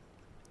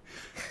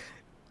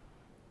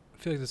 I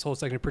feel like this whole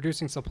segment,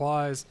 producing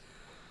supplies.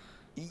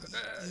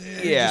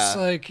 Yeah. Just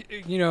like,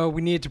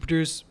 we needed to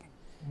produce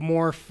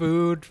more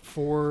food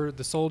for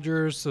the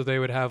soldiers so they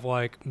would have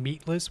like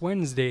meatless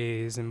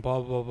Wednesdays and blah,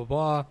 blah, blah,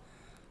 blah.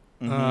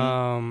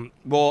 Mm-hmm.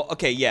 Well,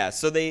 okay, yeah.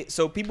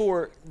 So people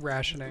were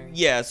rationing.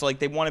 Yeah, so like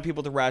they wanted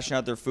people to ration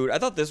out their food. I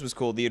thought this was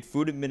cool. The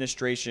Food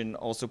Administration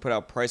also put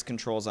out price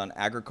controls on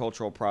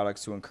agricultural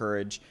products to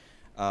encourage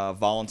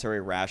voluntary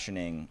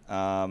rationing.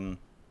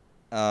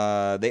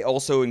 They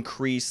also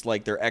increased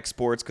like their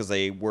exports because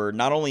they were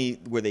not only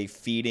were they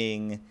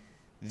feeding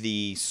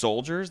the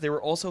soldiers, they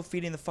were also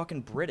feeding the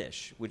fucking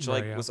British, which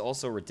was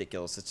also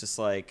ridiculous. It's just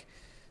like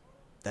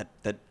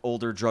that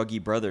older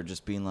druggy brother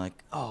just being like,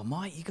 "Oh,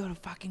 mate, you gotta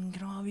fucking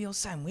get on your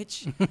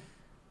sandwich."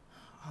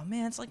 Oh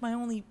man, it's like my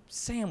only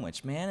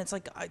sandwich, man. It's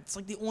like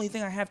the only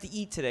thing I have to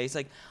eat today. It's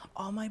like,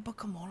 oh mate, but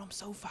come on, I'm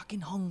so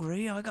fucking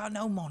hungry. I got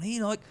no money.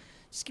 Like,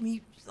 just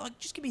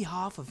give me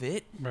half of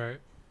it. Right.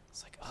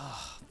 It's like,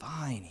 oh,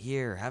 fine,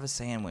 here, have a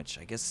sandwich.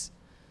 I guess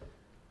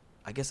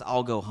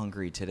I'll go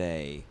hungry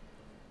today.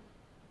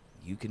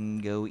 You can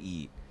go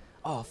eat.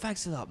 Oh,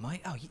 thanks a lot,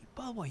 mate. Oh,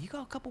 by the way, you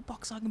got a couple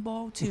bucks I can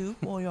borrow too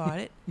while you're at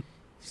it.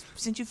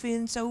 Since you're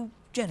feeling so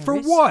generous. For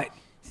what?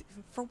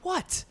 For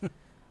what?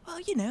 Well,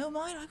 mate,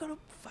 I gotta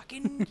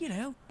fucking,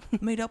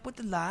 meet up with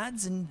the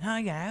lads and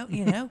hang out,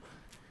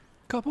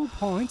 Couple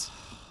points.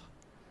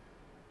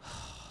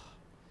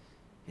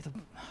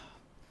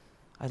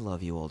 I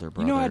love you, older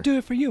brother. I'd do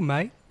it for you,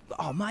 mate.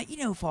 Oh, mate,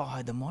 if I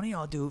had the money,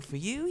 I'll do it for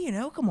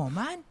you, come on,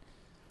 man.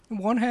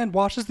 One hand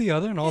washes the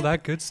other and all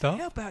that good stuff.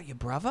 How about you,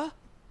 brother?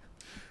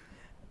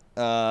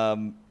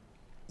 Yeah,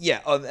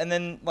 and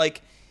then,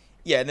 like...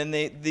 Yeah, and then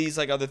these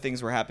like other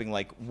things were happening,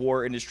 like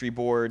war industry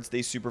boards.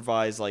 They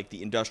supervise like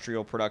the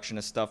industrial production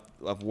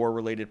of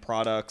war-related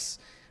products,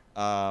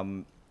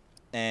 and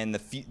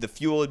the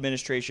fuel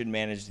administration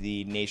managed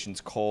the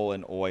nation's coal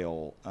and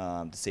oil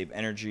to save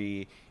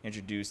energy.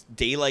 Introduced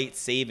daylight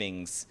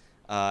savings,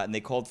 and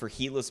they called for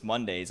heatless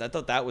Mondays. I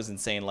thought that was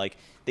insane. Like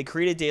they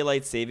created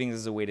daylight savings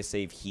as a way to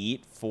save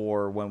heat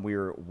for when we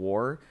were at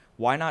war.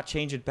 Why not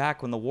change it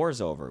back when the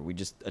war's over? We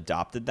just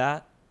adopted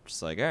that.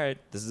 Just like, all right,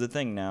 this is a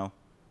thing now.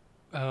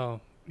 Oh,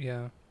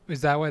 yeah.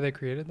 Is that why they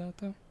created that,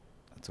 though?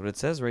 That's what it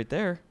says right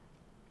there.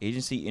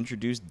 Agency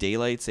introduced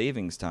daylight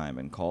savings time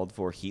and called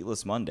for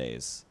heatless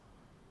Mondays.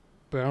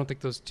 But I don't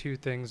think those two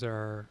things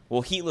are...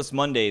 Well, heatless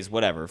Mondays,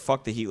 whatever.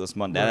 Fuck the heatless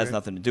Monday. That has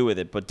nothing to do with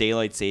it. But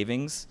daylight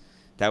savings,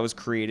 that was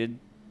created.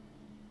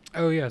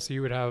 Oh, yeah. So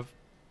you would have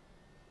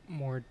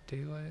more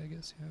daylight, I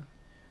guess, yeah.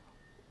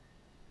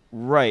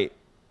 Right.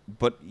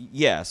 But,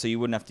 yeah, so you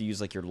wouldn't have to use,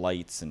 like, your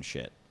lights and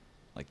shit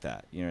like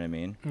that. You know what I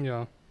mean?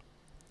 Yeah.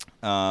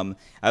 I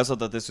also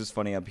thought this was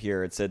funny up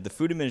here. It said, the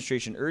Food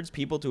Administration urged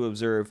people to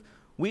observe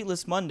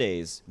wheatless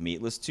Mondays,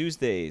 meatless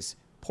Tuesdays,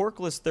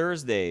 porkless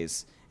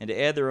Thursdays, and to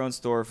add their own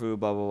store food,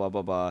 blah, blah,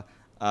 blah, blah,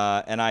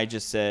 blah. And I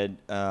just said,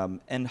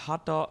 and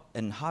hot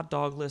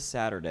dogless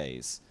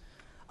Saturdays.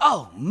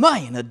 Oh,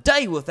 man, a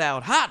day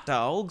without hot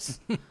dogs.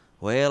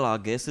 Well, I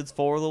guess it's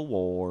for the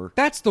war.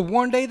 That's the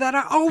one day that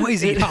I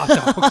always eat hot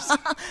dogs.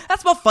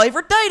 That's my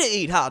favorite day to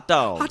eat hot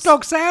dogs. Hot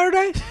dog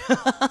Saturday?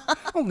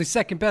 Only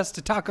second best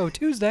to Taco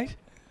Tuesday.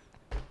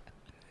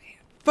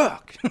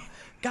 Fuck.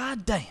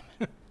 God damn.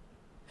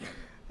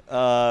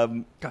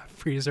 Got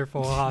freezer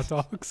full of hot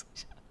dogs.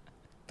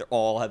 They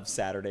all have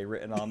Saturday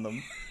written on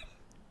them.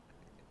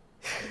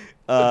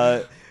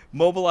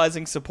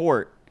 Mobilizing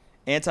support.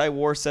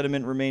 Anti-war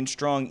sentiment remained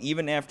strong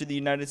even after the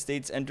United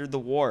States entered the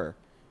war.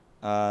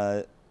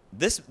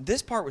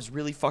 This part was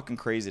really fucking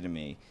crazy to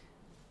me.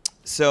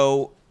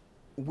 So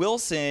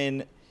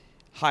Wilson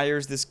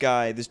hires this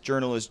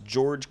journalist,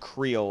 George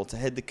Creel, to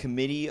head the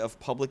Committee of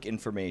Public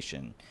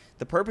Information.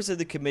 The purpose of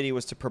the committee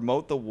was to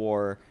promote the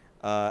war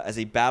as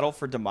a battle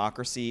for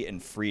democracy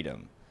and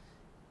freedom.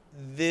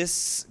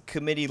 This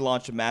committee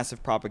launched a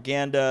massive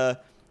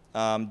propaganda,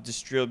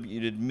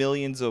 distributed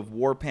millions of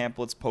war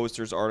pamphlets,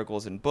 posters,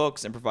 articles, and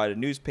books, and provided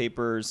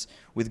newspapers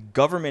with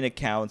government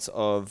accounts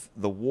of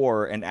the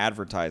war and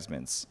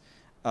advertisements.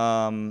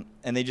 And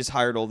they just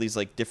hired all these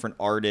like different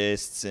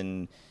artists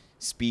and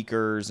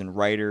speakers and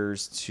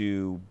writers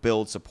to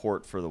build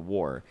support for the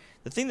war.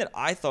 The thing that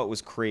I thought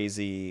was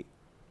crazy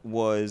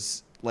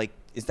was like,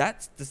 is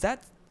that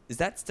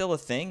still a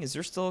thing? Is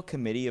there still a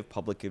committee of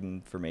public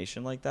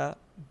information like that?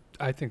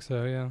 I think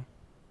so, yeah.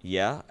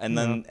 Yeah, and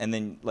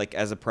then like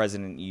as a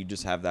president, you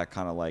just have that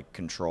kind of like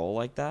control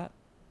like that.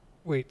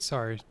 Wait,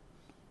 sorry.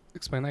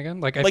 Explain that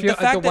again. Like I Like feel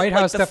the the White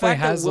House definitely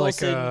has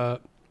Wilson,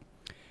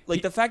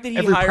 like the fact that he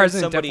every hired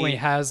president somebody, definitely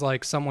has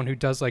like someone who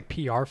does like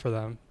PR for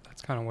them.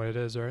 That's kind of what it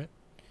is, right?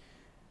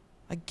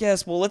 I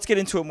guess. Well, let's get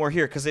into it more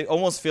here because it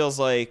almost feels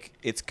like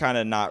it's kind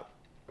of not.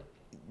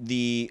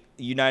 The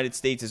United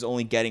States is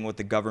only getting what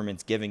the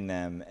government's giving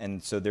them,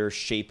 and so they're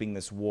shaping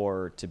this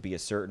war to be a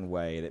certain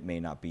way that may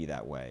not be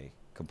that way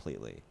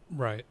completely.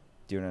 Right.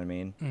 Do you know what I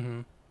mean?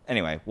 Mm-hmm.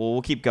 Anyway,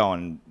 we'll keep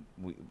going.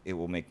 It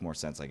will make more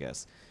sense, I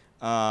guess.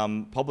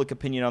 Public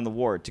opinion on the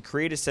war. To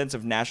create a sense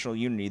of national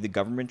unity, the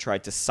government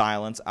tried to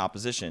silence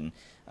opposition.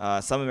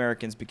 Some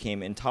Americans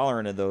became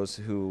intolerant of those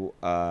who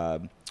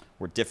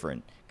were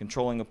different,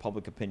 controlling of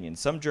public opinion.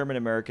 Some German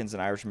Americans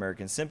and Irish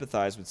Americans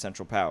sympathized with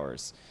Central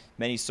Powers.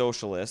 Many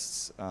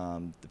socialists,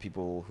 the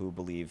people who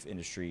believe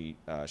industry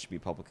should be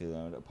publicly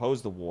owned,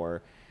 opposed the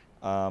war.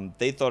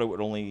 They thought it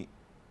would only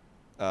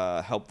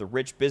help the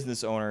rich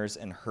business owners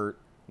and hurt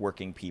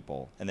working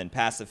people. And then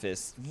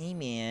pacifists, hey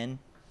man,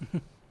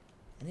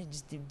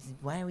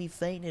 why are we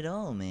fighting at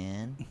all,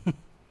 man?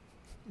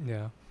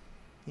 Yeah.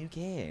 Who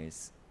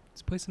cares?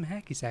 Let's play some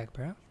hacky sack,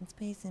 bro. Let's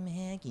play some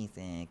hacky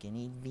sack and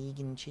eat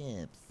vegan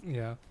chips.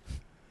 Yeah.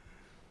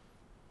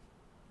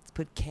 Let's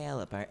put kale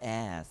up our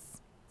ass.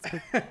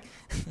 And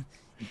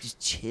just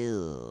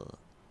chill.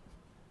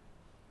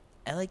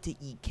 I like to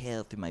eat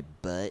kale through my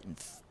butt and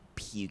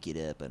puke it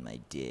up on my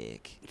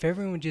dick. If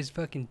everyone would just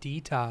fucking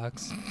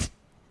detox,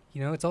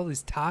 it's all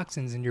these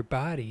toxins in your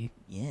body.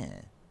 Yeah.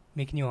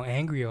 Making you all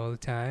angry all the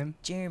time.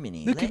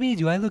 Germany. Look at me.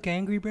 Do I look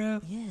angry,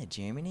 bro? Yeah,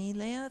 Germany.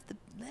 Lay off.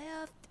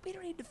 We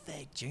don't need to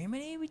fight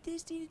Germany. We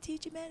just need to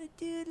teach them how to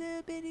do a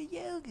little bit of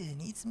yoga and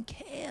eat some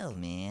kale,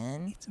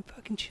 man. Eat some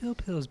fucking chill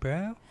pills,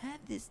 bro. Have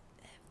this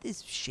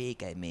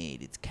shake I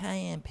made. It's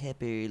cayenne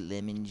pepper,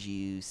 lemon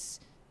juice,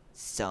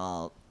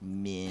 salt,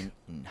 mint,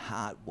 and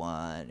hot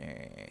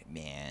water,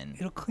 man.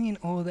 It'll clean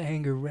all the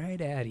anger right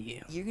out of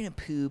you. You're gonna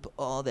poop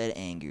all that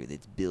anger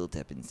that's built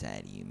up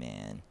inside of you,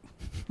 man.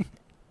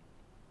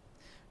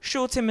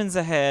 Shoot him in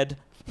the head.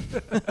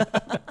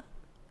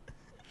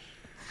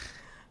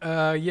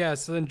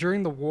 So then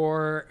during the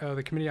war,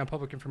 the Committee on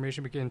Public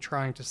Information began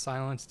trying to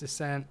silence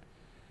dissent.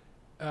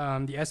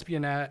 The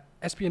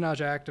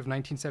Espionage Act of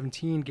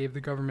 1917 gave the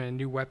government a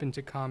new weapon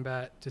to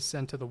combat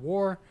dissent to the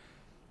war.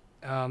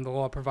 The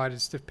law provided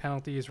stiff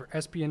penalties for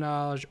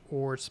espionage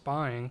or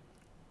spying.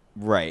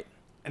 Right.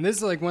 And this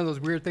is like one of those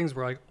weird things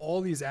where like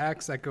all these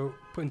acts that go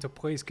put into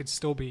place could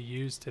still be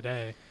used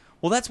today.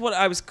 Well, that's what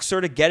I was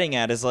sort of getting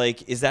at is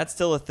like, is that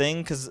still a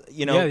thing? Because,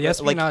 the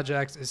Espionage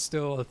Act is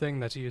still a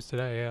thing that's used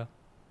today, yeah.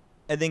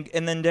 I think,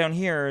 and then down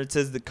here it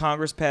says that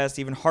Congress passed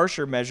even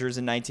harsher measures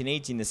in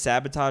 1918, the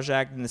Sabotage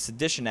Act and the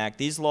Sedition Act.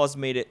 These laws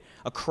made it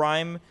a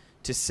crime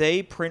to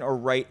say, print, or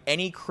write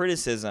any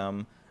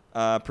criticism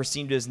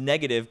perceived as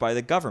negative by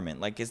the government.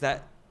 Like, is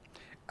that...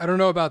 I don't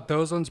know about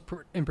those ones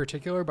in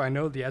particular, but I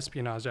know the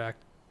Espionage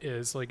Act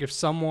is, like, if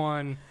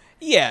someone...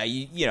 Yeah,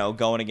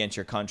 going against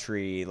your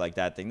country, like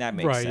that thing, that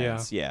makes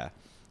sense. Yeah.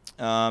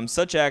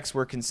 Such acts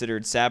were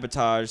considered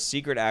sabotage,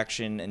 secret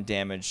action, and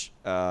damage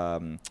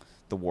the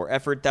war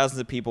effort. Thousands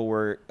of people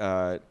were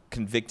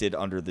convicted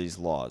under these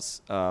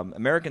laws.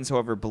 Americans,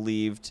 however,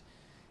 believed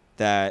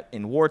that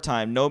in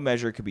wartime, no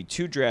measure could be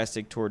too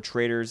drastic toward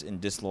traitors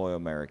and disloyal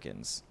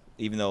Americans,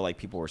 even though like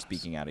people were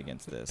speaking out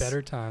against this.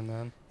 Better time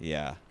then.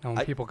 Yeah. And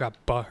when people got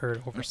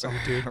butthurt over some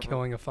dude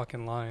killing a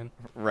fucking lion.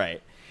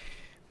 Right.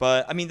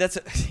 But I mean,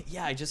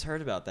 I just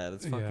heard about that.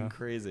 It's fucking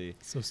crazy.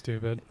 So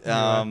stupid.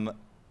 Anyway.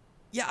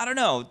 Yeah, I don't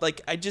know.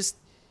 Like, it just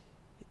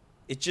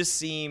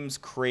seems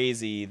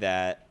crazy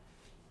that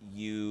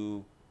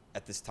you,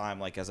 at this time,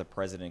 like as a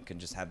president, can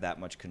just have that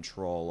much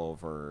control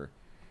over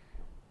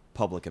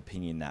public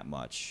opinion that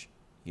much.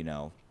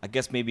 I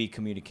guess maybe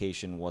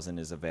communication wasn't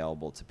as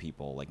available to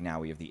people. Like now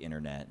we have the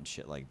internet and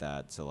shit like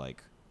that. So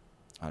like,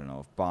 I don't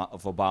know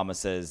if Obama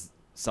says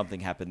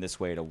something happened this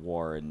way at a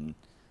war and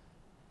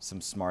some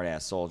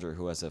smart-ass soldier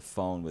who has a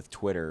phone with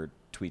Twitter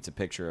tweets a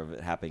picture of it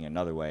happening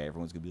another way,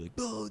 everyone's going to be like,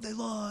 oh, they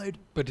lied.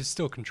 But it's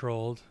still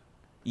controlled.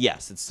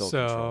 Yes, it's still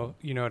controlled. So,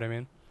 you know what I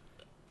mean?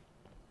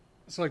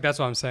 So, like, that's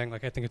what I'm saying.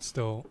 Like, I think it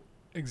still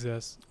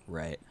exists.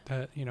 Right.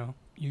 That,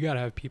 you got to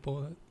have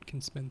people that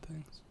can spin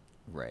things.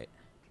 Right.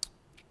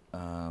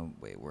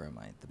 Wait, where am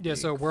I?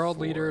 So world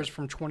leaders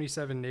from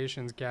 27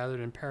 nations gathered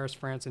in Paris,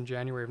 France in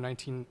January of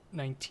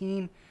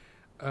 1919.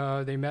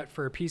 They met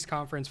for a peace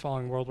conference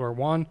following World War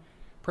I.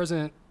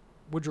 President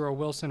Woodrow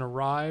Wilson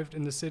arrived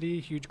in the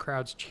city. Huge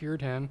crowds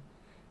cheered him.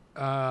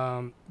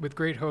 With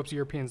great hopes,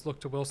 Europeans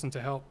looked to Wilson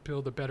to help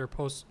build a better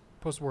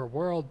post-war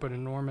world, but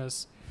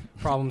enormous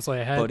problems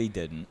lay ahead. But he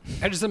didn't.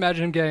 I just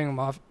imagine him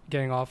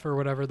getting off or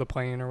whatever, the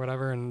plane or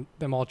whatever, and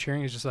them all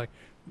cheering. He's just like,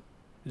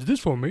 is this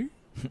for me?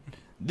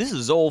 This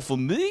is all for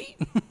me?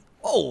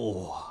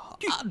 Oh,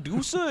 I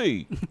do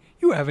say.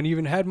 You haven't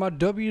even had my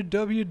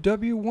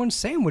WWWI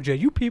sandwich yet.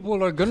 You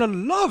people are gonna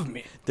love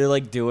me. They're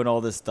like doing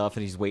all this stuff,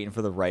 and he's waiting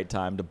for the right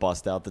time to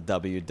bust out the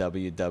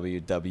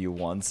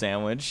WWWWI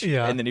sandwich.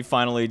 Yeah. And then he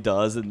finally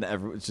does, and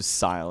everyone's just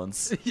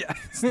silence. Yeah.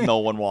 No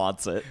one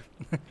wants it.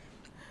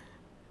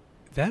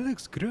 That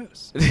looks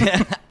gross.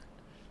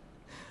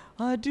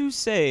 I do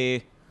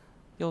say,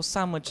 your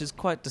sandwich is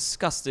quite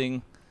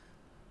disgusting.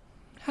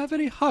 Have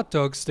any hot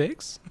dog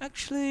steaks?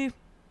 Actually,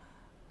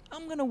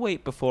 I'm gonna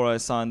wait before I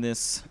sign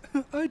this.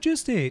 I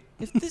just ate.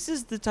 If this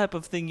is the type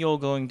of thing you're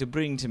going to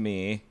bring to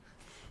me,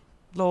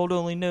 Lord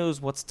only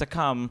knows what's to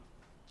come.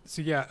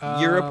 So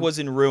yeah, Europe was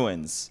in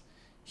ruins.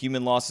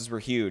 Human losses were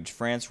huge.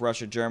 France,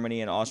 Russia,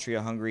 Germany, and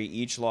Austria-Hungary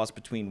each lost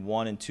between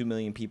 1 and 2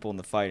 million people in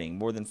the fighting.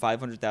 More than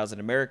 500,000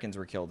 Americans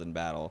were killed in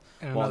battle.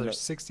 and another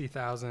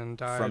 60,000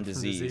 died from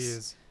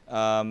disease.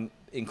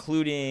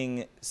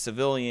 Including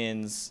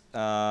civilians,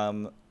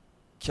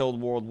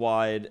 killed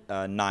worldwide.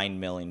 9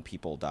 million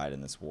people died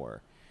in this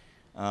war.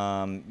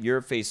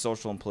 Europe faced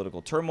social and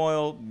political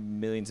turmoil.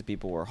 Millions of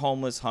people were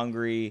homeless,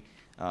 hungry.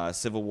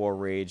 Civil war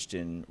raged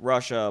in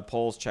Russia.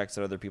 Poles, Czechs,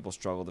 and other people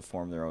struggled to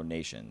form their own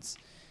nations.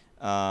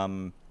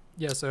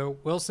 Yeah, so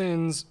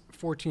Wilson's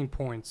 14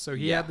 points. So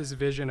he had this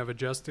vision of a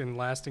just and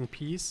lasting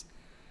peace.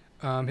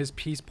 His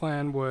peace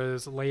plan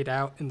was laid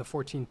out in the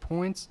 14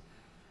 points.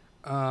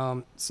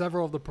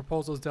 Several of the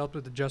proposals dealt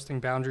with adjusting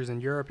boundaries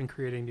in Europe and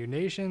creating new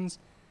nations.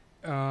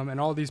 And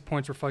all these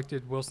points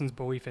reflected Wilson's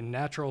belief in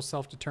natural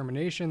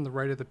self-determination, the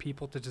right of the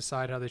people to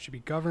decide how they should be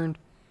governed.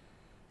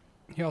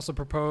 He also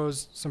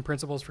proposed some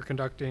principles for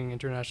conducting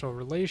international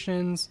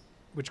relations,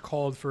 which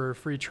called for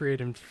free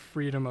trade and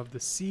freedom of the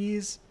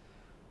seas.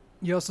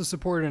 He also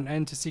supported an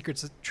end to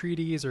secret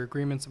treaties or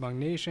agreements among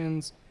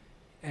nations,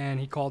 and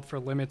he called for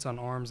limits on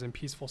arms and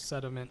peaceful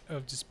settlement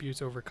of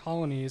disputes over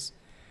colonies.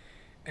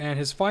 And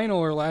his final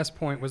or last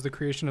point was the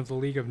creation of the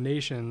League of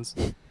Nations.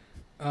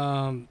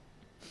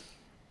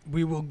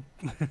 We will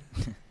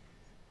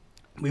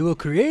we will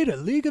create a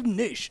League of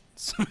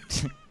Nations.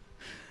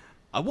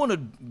 I want a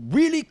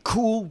really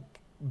cool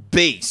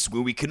base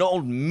where we can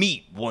all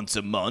meet once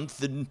a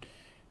month and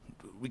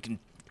we can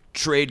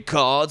trade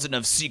cards and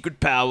have secret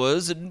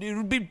powers and it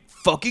would be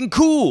fucking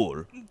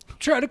cool.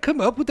 Try to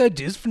come up with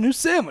ideas for new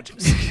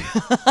sandwiches.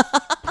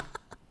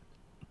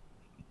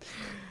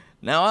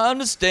 Now I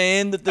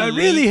understand that I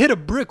really hit a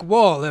brick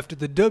wall after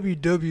the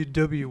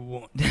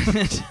WWWI.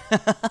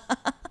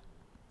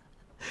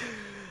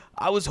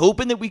 I was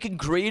hoping that we could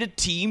create a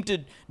team to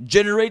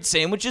generate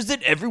sandwiches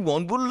that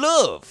everyone will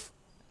love.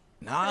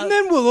 And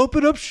then we'll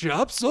open up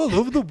shops all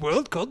over the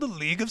world called the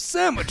League of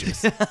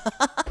Sandwiches.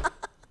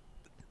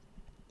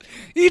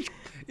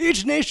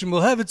 Each nation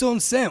will have its own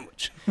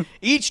sandwich.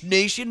 Each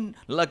nation,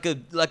 like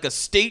a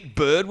state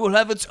bird, will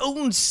have its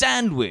own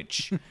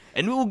sandwich.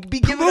 And we'll be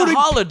given a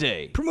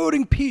holiday.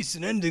 Promoting peace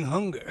and ending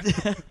hunger.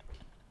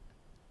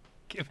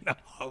 Given a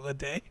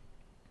holiday?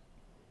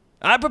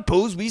 I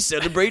propose we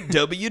celebrate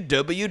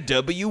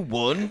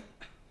WWWI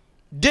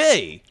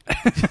Day.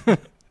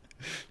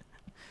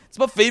 It's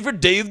my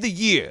favorite day of the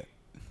year.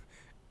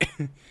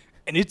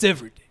 And it's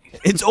every day.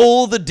 It's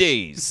all the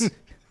days.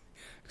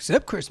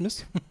 Except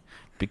Christmas.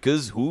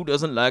 Because who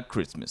doesn't like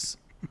Christmas?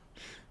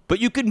 But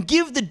you can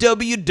give the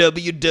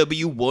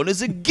WWWI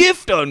as a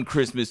gift on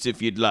Christmas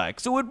if you'd like.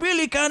 So it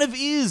really kind of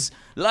is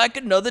like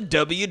another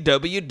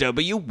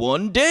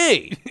WWWI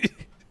Day.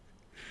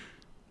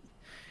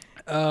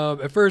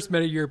 At first,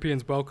 many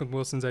Europeans welcomed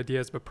Wilson's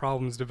ideas, but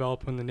problems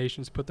developed when the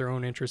nations put their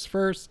own interests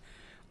first.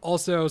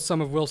 Also,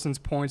 some of Wilson's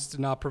points did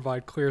not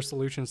provide clear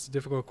solutions to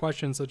difficult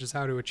questions, such as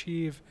how to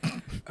achieve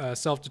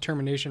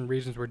self-determination in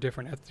regions where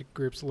different ethnic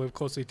groups live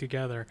closely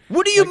together.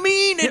 What do you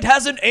mean it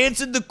hasn't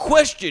answered the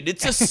question?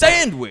 It's a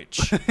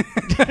sandwich.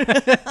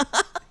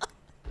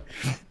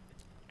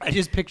 I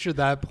just picture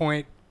that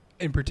point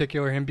in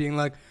particular, him being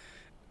like,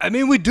 I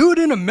mean, we do it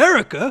in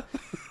America.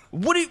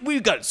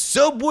 We've got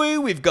Subway,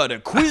 we've got a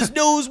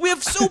Quiznos, we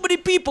have so many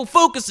people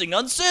focusing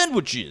on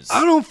sandwiches.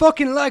 I don't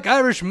fucking like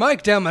Irish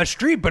Mike down my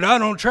street, but I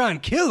don't try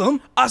and kill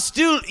him. I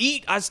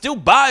still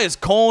buy his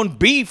corned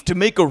beef to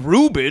make a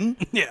Reuben.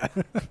 Yeah.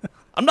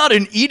 I'm not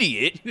an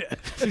idiot. Yeah.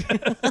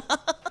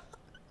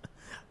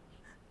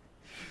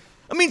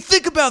 I mean,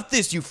 think about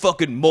this, you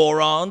fucking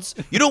morons.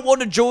 You don't want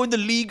to join the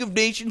League of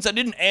Nations? I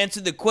didn't answer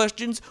the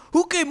questions.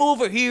 Who came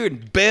over here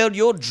and bailed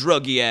your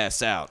druggy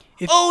ass out?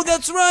 Oh,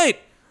 that's right.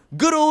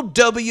 Good old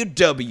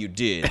WW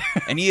did.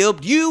 And he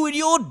helped you in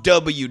your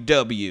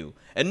WW.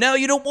 And now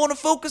you don't want to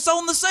focus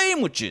on the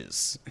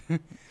sandwiches.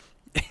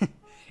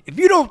 If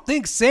you don't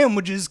think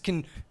sandwiches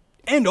can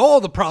end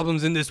all the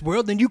problems in this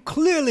world, then you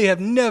clearly have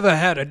never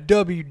had a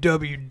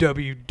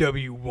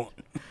WWWWI.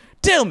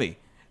 Tell me,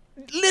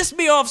 list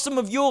me off some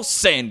of your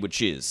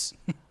sandwiches.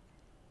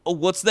 Oh,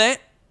 what's that?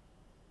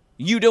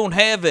 You don't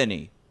have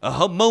any. A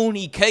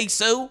jamón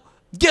queso?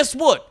 Guess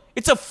what?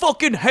 It's a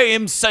fucking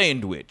ham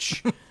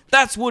sandwich.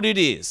 That's what it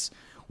is.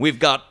 We've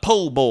got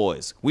po'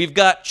 boys. We've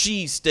got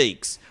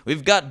cheesesteaks.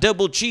 We've got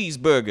double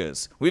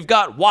cheeseburgers. We've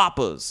got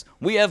Whoppers.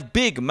 We have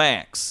Big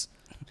Macs.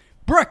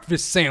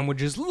 Breakfast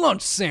sandwiches,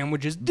 lunch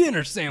sandwiches,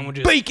 dinner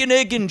sandwiches. Bacon,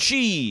 egg, and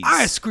cheese.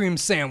 Ice cream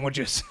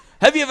sandwiches.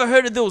 Have you ever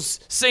heard of those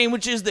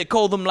sandwiches? They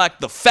call them like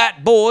the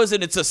Fat Boys,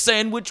 and it's a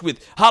sandwich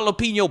with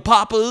jalapeno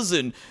poppers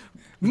and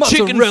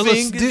chicken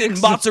fingers and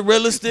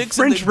mozzarella sticks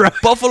French and fries.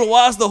 buffalo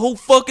wings, the whole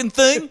fucking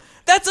thing.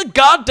 That's a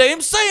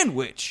goddamn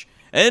sandwich.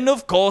 And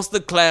of course, the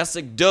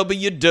classic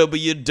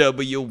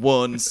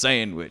WWWI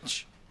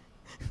sandwich.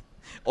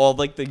 All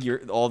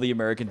the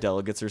American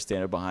delegates are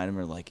standing behind him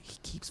and are like, he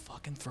keeps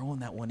fucking throwing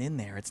that one in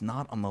there. It's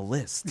not on the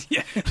list.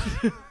 Yeah.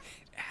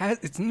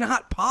 It's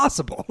not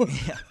possible.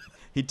 Yeah.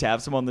 He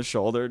taps him on the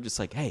shoulder, just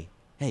like, hey,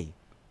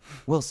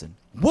 Wilson.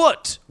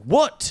 What?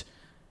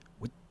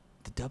 The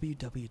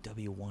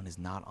WWW1 is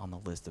not on the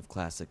list of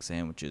classic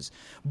sandwiches.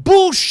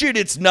 Bullshit,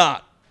 it's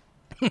not.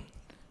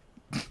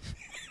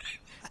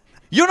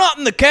 You're not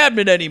in the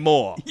cabinet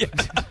anymore. Yeah.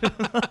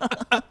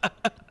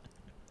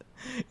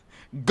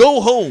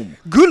 Go home.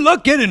 Good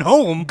luck getting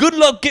home. Good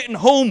luck getting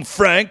home,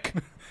 Frank,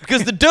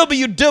 because the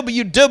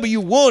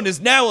WWW1 is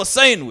now a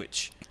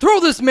sandwich. Throw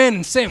this man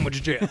in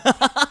sandwich jail.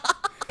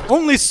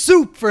 Only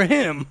soup for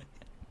him.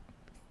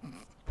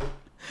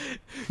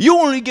 You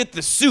only get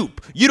the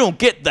soup. You don't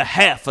get the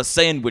half a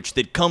sandwich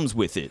that comes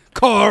with it.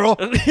 Carl.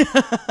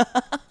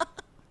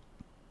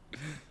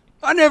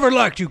 I never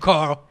liked you,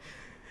 Carl.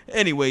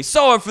 Anyway,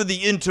 sorry for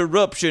the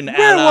interruption,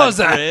 Where was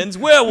I? friends.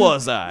 Where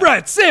was I?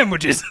 Right,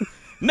 sandwiches.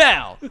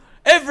 Now,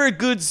 every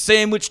good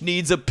sandwich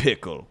needs a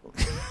pickle.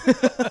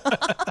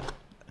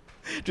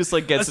 Just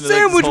like gets A into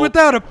sandwich like, this whole...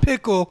 without a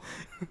pickle.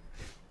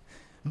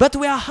 But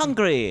we are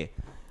hungry.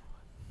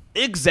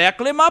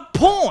 Exactly my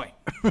point.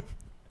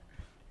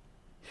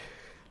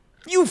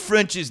 You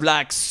Frenchies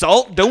like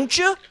salt, don't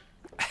you?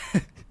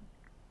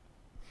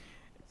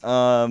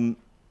 The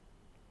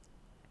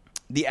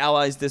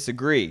Allies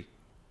disagree.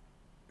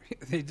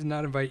 They did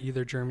not invite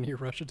either Germany or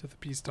Russia to the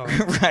peace talks.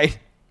 Right.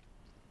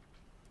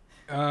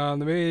 The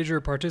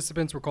major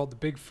participants were called the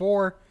Big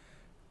Four.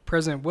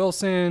 President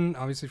Wilson,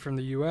 obviously from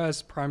the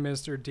U.S., Prime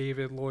Minister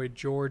David Lloyd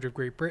George of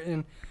Great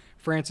Britain,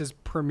 France's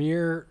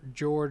Premier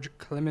George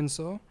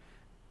Clemenceau,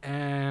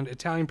 and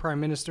Italian Prime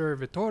Minister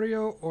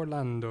Vittorio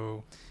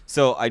Orlando.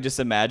 So I just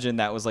imagine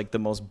that was like the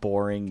most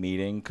boring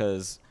meeting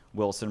because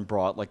Wilson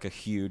brought like a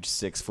huge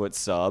 6-foot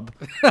sub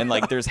and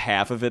like there's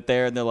half of it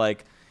there and they're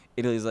like,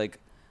 Italy's like,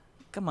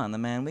 come on,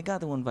 man, we got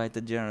to invite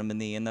the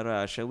Germany and the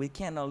Russia. We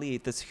can't all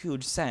eat this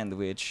huge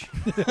sandwich.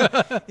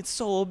 It's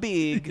so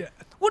big. Yeah.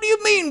 What do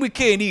you mean we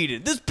can't eat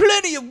it? There's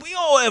plenty of, we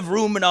all have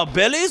room in our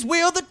bellies.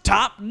 We are the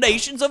top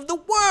nations of the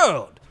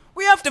world.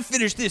 We have to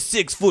finish this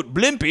 6-foot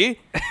blimpy.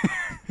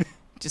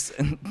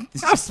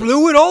 I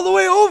flew it all the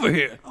way over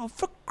here. Oh,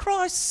 for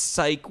Christ's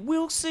sake,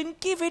 Wilson,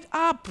 give it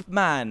up,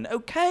 man.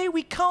 Okay,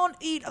 we can't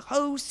eat a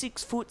whole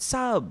 6-foot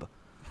sub.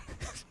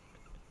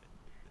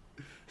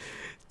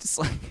 Just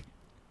like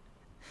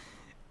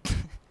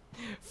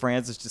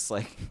France is just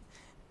like,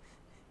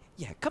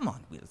 yeah, come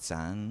on,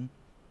 Wilson.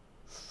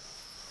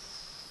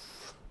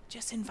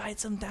 Just invite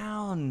them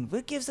down.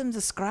 We'll give them the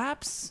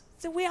scraps.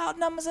 So we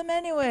outnumber them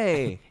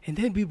anyway. And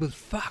then we will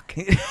fuck.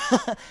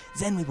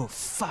 Then we will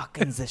fuck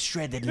in the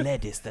shredded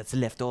lettuce that's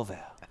left over.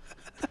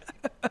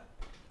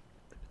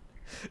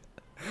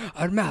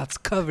 Our mouths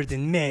covered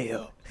in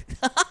mayo.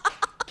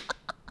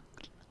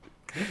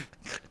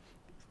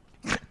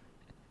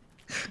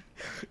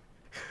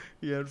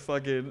 Yeah,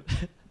 fucking...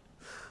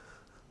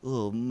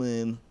 Oh,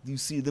 man. Do you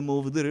see them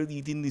over there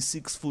eating the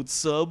 6-foot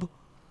sub?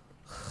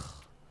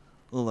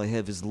 All I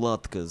have is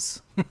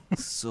latkes.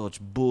 Such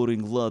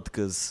boring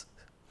latkes.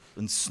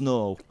 And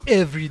snow.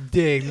 Every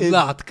day,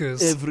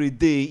 latkes. Every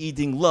day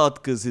eating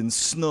latkes in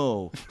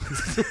snow.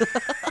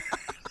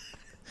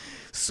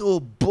 So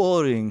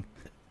boring.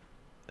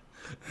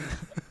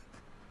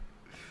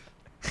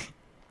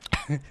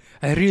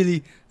 I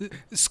really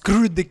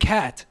screwed the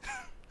cat.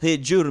 Hey,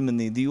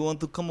 Germany, do you want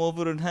to come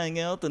over and hang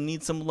out and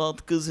eat some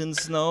latkes in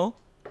snow?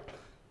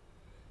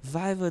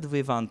 Why would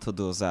we want to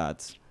do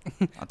that?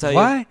 I'll tell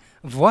you.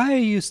 Why are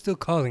you still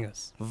calling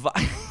us?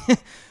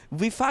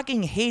 We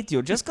fucking hate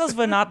you. Just because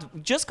we're not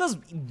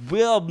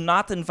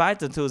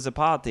invited to the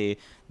party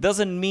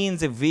doesn't mean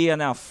that we are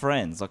now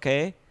friends,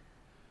 okay?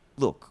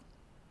 Look,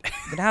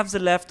 we have the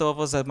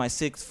leftovers of my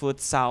 6-foot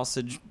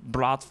sausage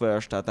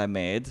bratwurst that I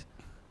made.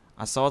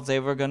 I thought they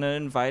were gonna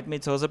invite me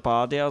to the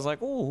party. I was like,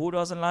 oh, who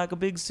doesn't like a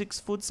big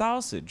 6-foot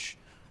sausage?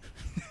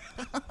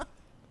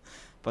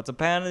 But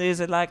apparently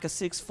they like a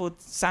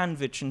 6-foot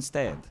sandwich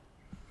instead.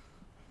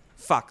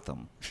 Fuck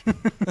them.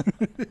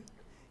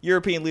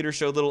 European leaders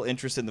showed little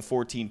interest in the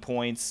 14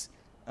 points.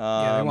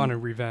 Yeah, they wanted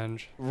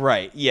revenge.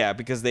 Right, yeah,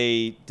 because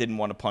they didn't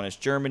want to punish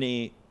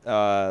Germany.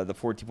 The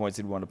 14 points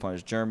didn't want to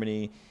punish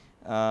Germany.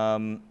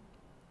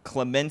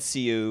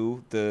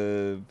 Clemenceau,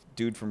 the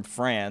dude from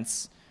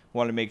France,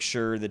 wanted to make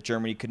sure that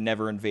Germany could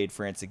never invade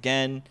France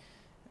again.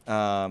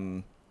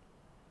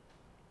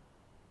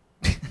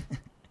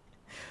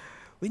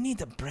 We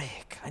need a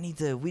break.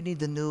 We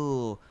need a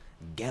new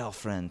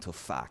girlfriend to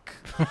fuck.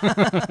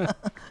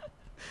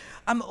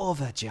 I'm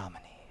over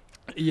Germany.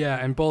 Yeah,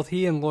 and both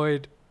he and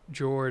Lloyd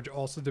George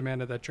also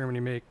demanded that Germany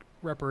make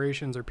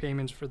reparations or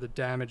payments for the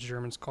damage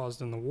Germans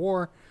caused in the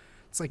war.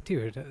 It's like,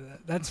 dude,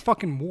 that's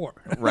fucking war.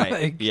 Right,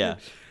 like, yeah.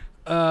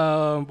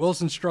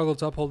 Wilson struggled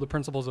to uphold the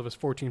principles of his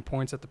 14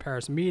 points at the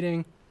Paris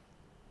meeting.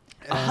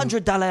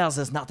 $100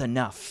 is not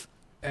enough.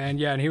 And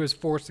he was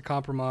forced to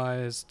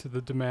compromise to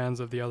the demands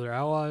of the other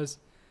allies.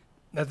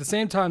 At the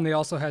same time, they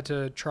also had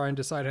to try and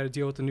decide how to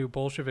deal with the new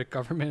Bolshevik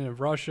government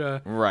of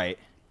Russia. Right.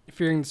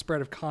 Fearing the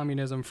spread of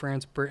communism,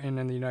 France, Britain,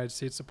 and the United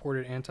States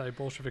supported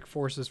anti-Bolshevik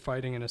forces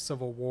fighting in a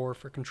civil war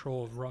for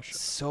control of Russia.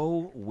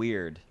 So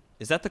weird.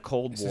 Is that the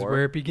Cold War? This is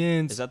where it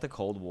begins. Is that the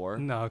Cold War?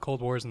 No,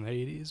 Cold War is in the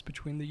 80s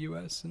between the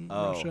U.S. and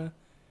Russia,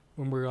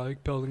 when we're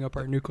like building up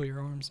our nuclear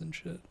arms and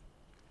shit.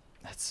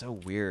 That's so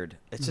weird.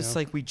 It's just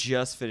like we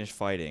just finished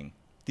fighting.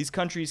 These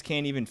countries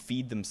can't even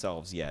feed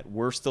themselves yet.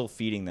 We're still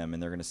feeding them,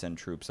 and they're going to send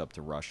troops up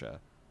to Russia.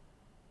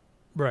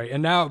 Right,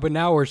 and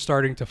now we're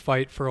starting to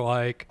fight for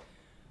like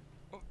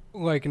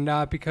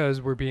not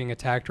because we're being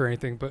attacked or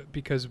anything, but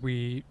because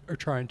we are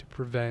trying to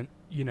prevent,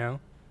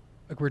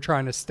 like we're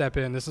trying to step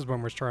in. This is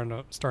when we're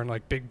starting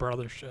like Big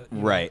Brother shit.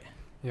 Right.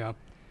 Yeah.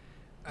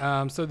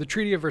 So the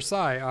Treaty of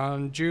Versailles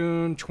on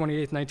June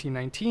 28th,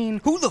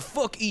 1919. Who the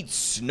fuck eats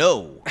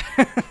snow?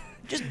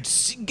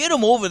 Just get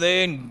them over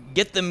there and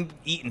get them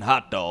eating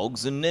hot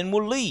dogs, and then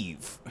we'll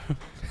leave.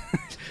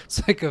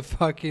 It's like a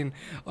fucking,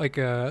 like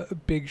a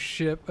big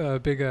ship,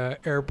 big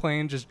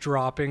airplane just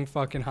dropping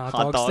fucking hot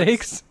dog dogs.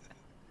 steaks.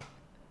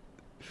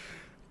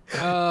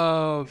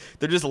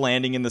 They're just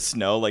landing in the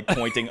snow, like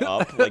pointing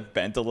up, like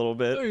bent a little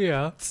bit.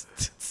 Yeah.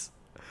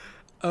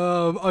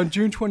 On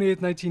June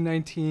 28th,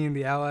 1919,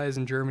 the Allies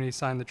and Germany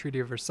signed the Treaty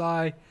of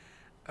Versailles.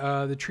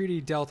 The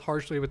treaty dealt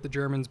harshly with the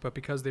Germans, but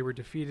because they were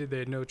defeated, they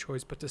had no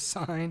choice but to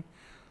sign.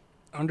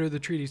 Under the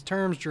treaty's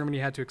terms, Germany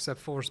had to accept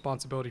full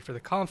responsibility for the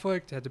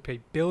conflict, had to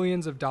pay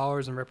billions of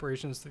dollars in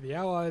reparations to the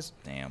Allies.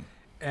 Damn.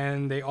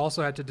 And they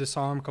also had to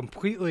disarm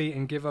completely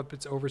and give up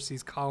its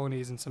overseas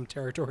colonies and some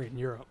territory in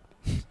Europe.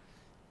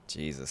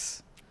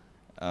 Jesus.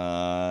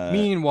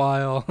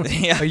 Meanwhile,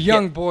 a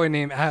young boy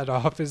named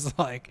Adolf is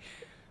like,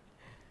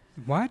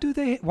 why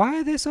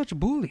are they such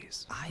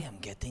bullies? I am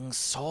getting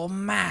so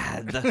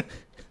mad.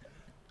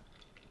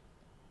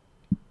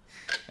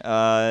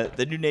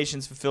 The new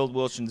nations fulfilled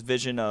Wilson's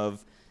vision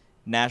of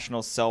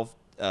national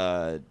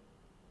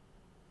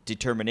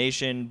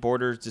self-determination.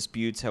 Border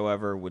disputes,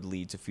 however, would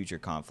lead to future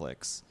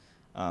conflicts.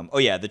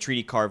 The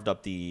treaty carved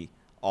up the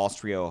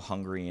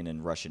Austro-Hungarian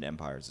and Russian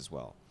empires as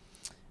well.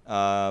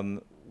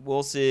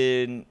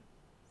 Wilson,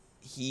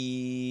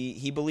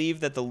 he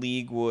believed that the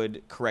League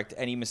would correct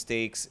any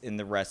mistakes in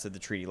the rest of the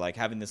treaty, like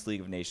having this League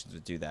of Nations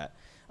would do that.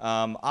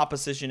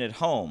 Opposition at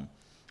home.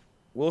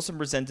 Wilson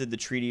presented the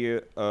Treaty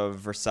of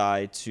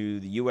Versailles to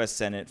the U.S.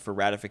 Senate for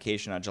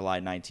ratification on July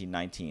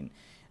 1919.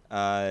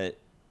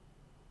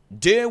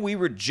 Dare we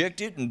reject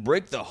it and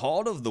break the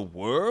heart of the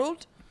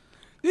world?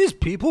 These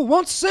people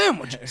want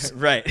sandwiches.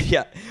 Right,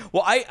 yeah.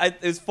 Well,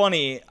 it's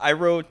funny. I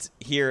wrote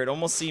here, it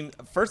almost seemed,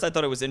 first I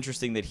thought it was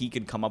interesting that he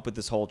could come up with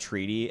this whole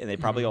treaty, and they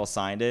probably all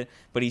signed it,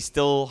 but he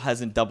still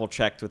hasn't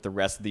double-checked with the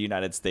rest of the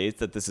United States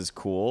that this is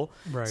cool.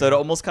 Right. So it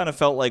almost kind of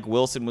felt like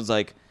Wilson was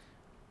like,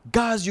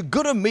 guys, you're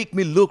going to make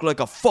me look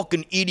like a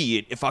fucking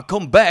idiot if I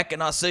come back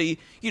and I say,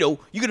 you're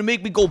going to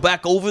make me go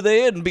back over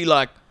there and be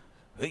like,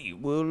 hey,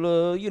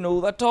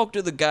 well, I talked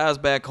to the guys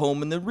back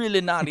home, and they're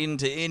really not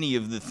into any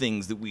of the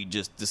things that we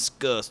just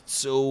discussed,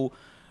 so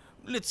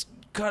let's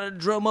kind of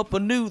drum up a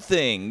new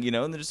thing,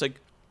 and they're just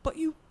like, but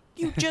you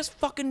just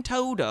fucking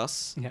told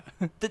us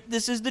that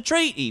this is the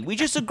treaty. We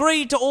just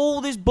agreed to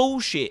all this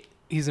bullshit.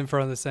 He's in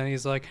front of the Senate.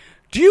 He's like,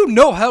 do you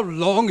know how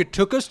long it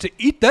took us to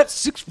eat that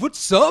 6-foot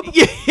sub?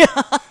 Yeah.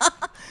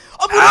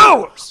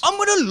 Hours! I'm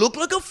going to look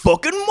like a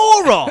fucking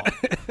moron.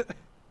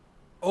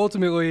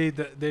 Ultimately,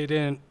 they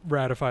didn't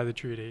ratify the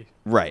treaty.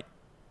 Right.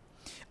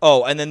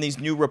 Oh, and then these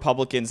new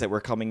Republicans that were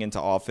coming into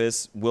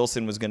office,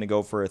 Wilson was going to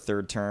go for a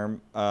third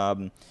term,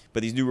 but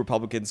these new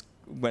Republicans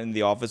went in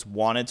the office,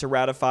 wanted to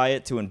ratify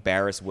it to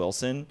embarrass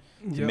Wilson,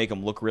 to make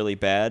him look really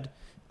bad,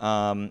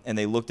 and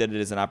they looked at it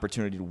as an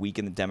opportunity to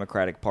weaken the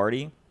Democratic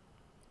Party.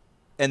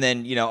 And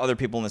then, other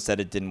people in the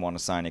Senate didn't want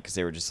to sign it because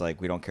they were just like,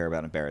 we don't care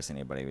about embarrassing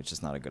anybody. It's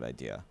just not a good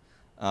idea.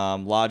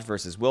 Lodge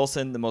versus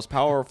Wilson. The most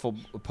powerful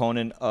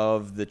opponent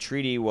of the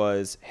treaty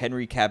was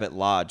Henry Cabot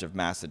Lodge of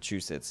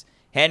Massachusetts.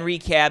 Henry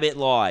Cabot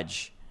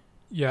Lodge.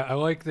 Yeah, I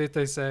like that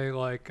they say,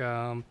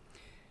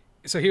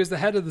 so he was the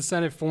head of the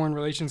Senate Foreign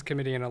Relations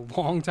Committee and a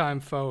longtime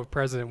foe of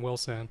President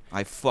Wilson.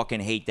 I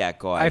fucking hate that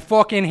guy. I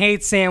fucking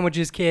hate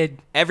sandwiches,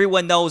 kid.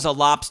 Everyone knows a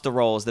lobster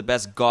roll is the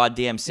best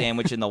goddamn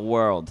sandwich in the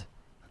world.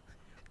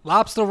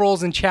 Lobster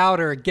rolls and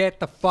chowder, get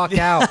the fuck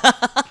out.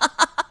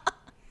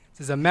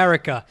 This is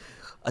America.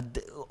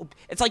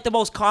 It's like the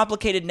most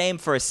complicated name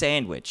for a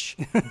sandwich.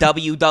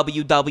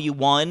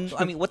 WWWI.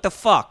 I mean, what the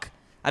fuck?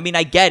 I mean,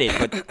 I get it,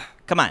 but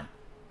come on.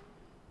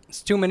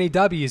 It's too many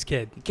W's,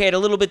 kid. You cared a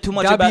little bit too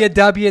much about...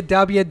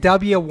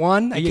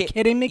 WWWW1? Are you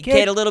kidding me, kid? You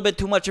cared a little bit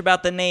too much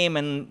about the name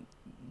and,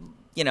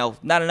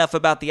 not enough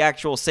about the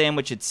actual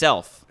sandwich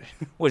itself.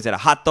 What is it, a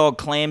hot dog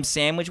clam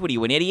sandwich? What are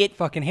you, an idiot?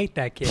 Fucking hate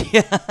that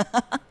kid.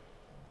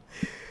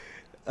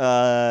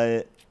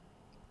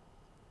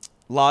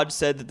 Lodge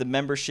said that the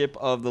membership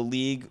of the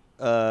league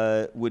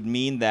would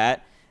mean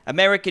that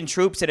American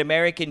troops and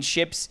American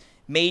ships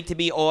made to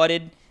be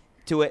ordered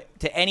to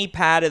any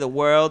part of the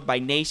world by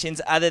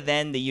nations other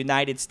than the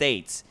United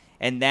States.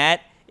 And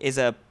that is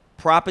a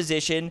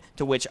proposition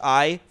to which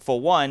I,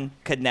 for one,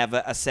 could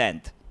never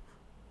assent.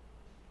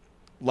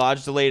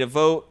 Lodge delayed a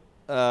vote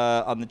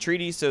on the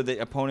treaty so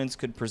that opponents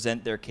could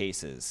present their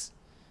cases.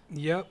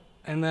 Yep.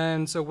 And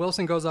then, so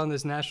Wilson goes on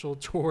this national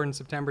tour in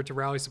September to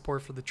rally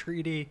support for the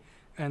treaty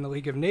and the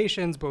League of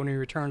Nations, but when he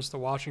returns to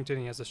Washington,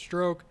 he has a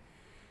stroke.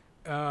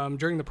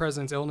 During the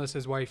president's illness,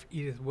 his wife,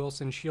 Edith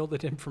Wilson,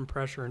 shielded him from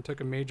pressure and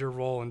took a major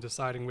role in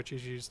deciding which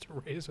issues to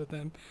raise with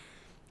him.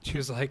 She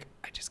was like,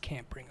 I just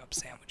can't bring up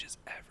sandwiches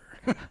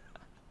ever.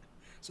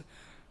 So,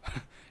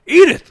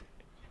 Edith,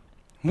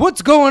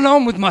 what's going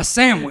on with my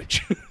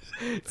sandwich?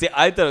 See,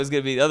 I thought it was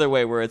going to be the other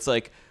way where it's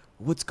like,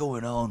 what's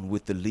going on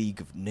with the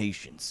League of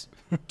Nations?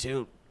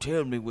 Tell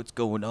me what's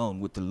going on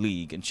with the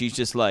League. And she's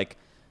just like,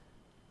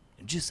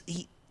 just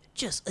eat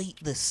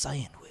the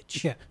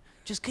sandwich. Yeah.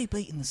 Just keep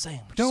eating the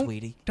sandwich,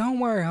 sweetie. Don't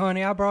worry,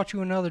 honey. I brought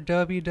you another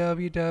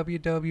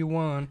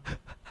WWWWI.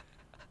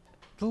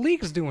 The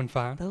league's doing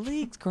fine. The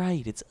league's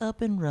great. It's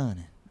up and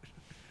running.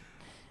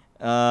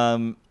 Yeah,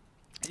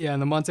 in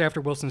the months after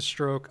Wilson's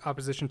stroke,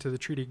 opposition to the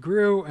treaty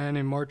grew, and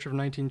in March of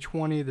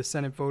 1920, the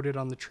Senate voted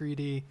on the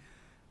treaty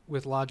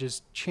with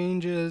Lodge's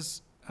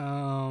changes.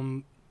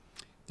 The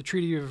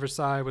Treaty of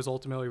Versailles was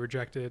ultimately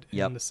rejected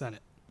in the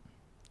Senate.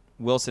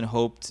 Wilson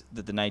hoped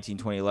that the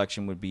 1920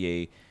 election would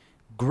be a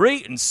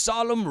great and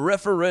solemn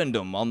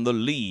referendum on the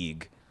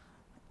League.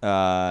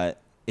 In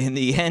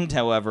the end,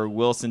 however,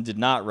 Wilson did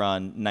not run.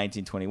 In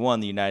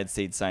 1921, the United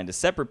States signed a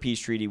separate peace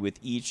treaty with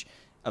each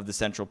of the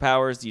Central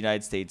Powers. The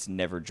United States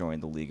never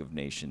joined the League of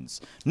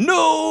Nations.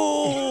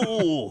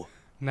 No!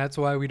 And that's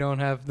why we don't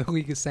have the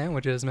League of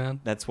Sandwiches,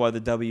 man. That's why the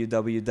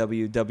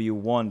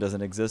WWWWI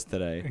doesn't exist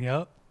today.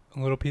 Yep. A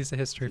little piece of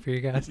history for you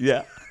guys.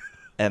 Yeah.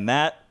 And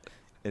that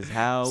is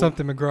how...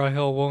 Something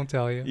McGraw-Hill won't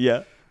tell you.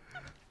 Yeah.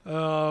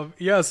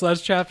 Yeah, so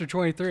that's chapter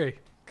 23.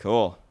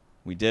 Cool.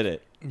 We did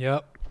it.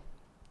 Yep.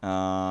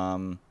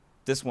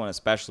 This one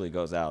especially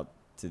goes out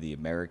to the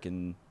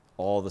American,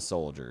 all the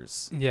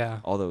soldiers. Yeah.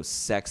 All those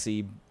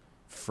sexy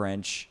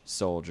French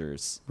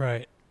soldiers.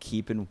 Right.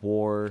 Keeping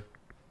war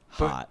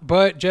hot.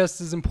 But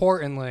just as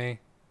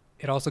importantly,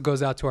 it also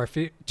goes out to our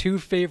two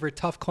favorite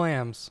tough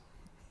clams.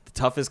 The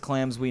toughest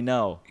clams we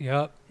know.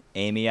 Yep.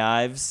 Amy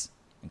Ives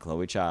and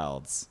Chloe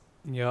Childs.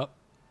 Yep.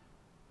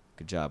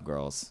 Good job,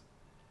 girls.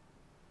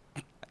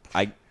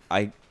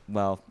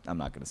 Well, I'm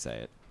not going to say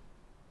it.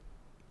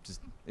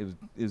 Just it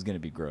was going to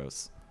be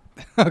gross.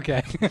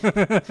 Okay.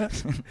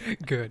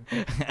 Good.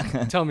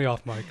 Tell me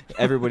off, Mike.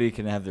 Everybody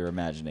can have their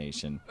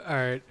imagination. All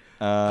right.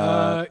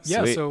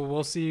 Yeah, so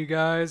we'll see you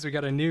guys. We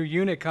got a new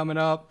unit coming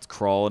up. It's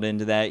crawled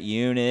into that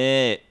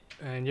unit.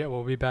 And yeah,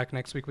 we'll be back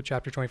next week with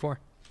chapter 24.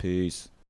 Peace.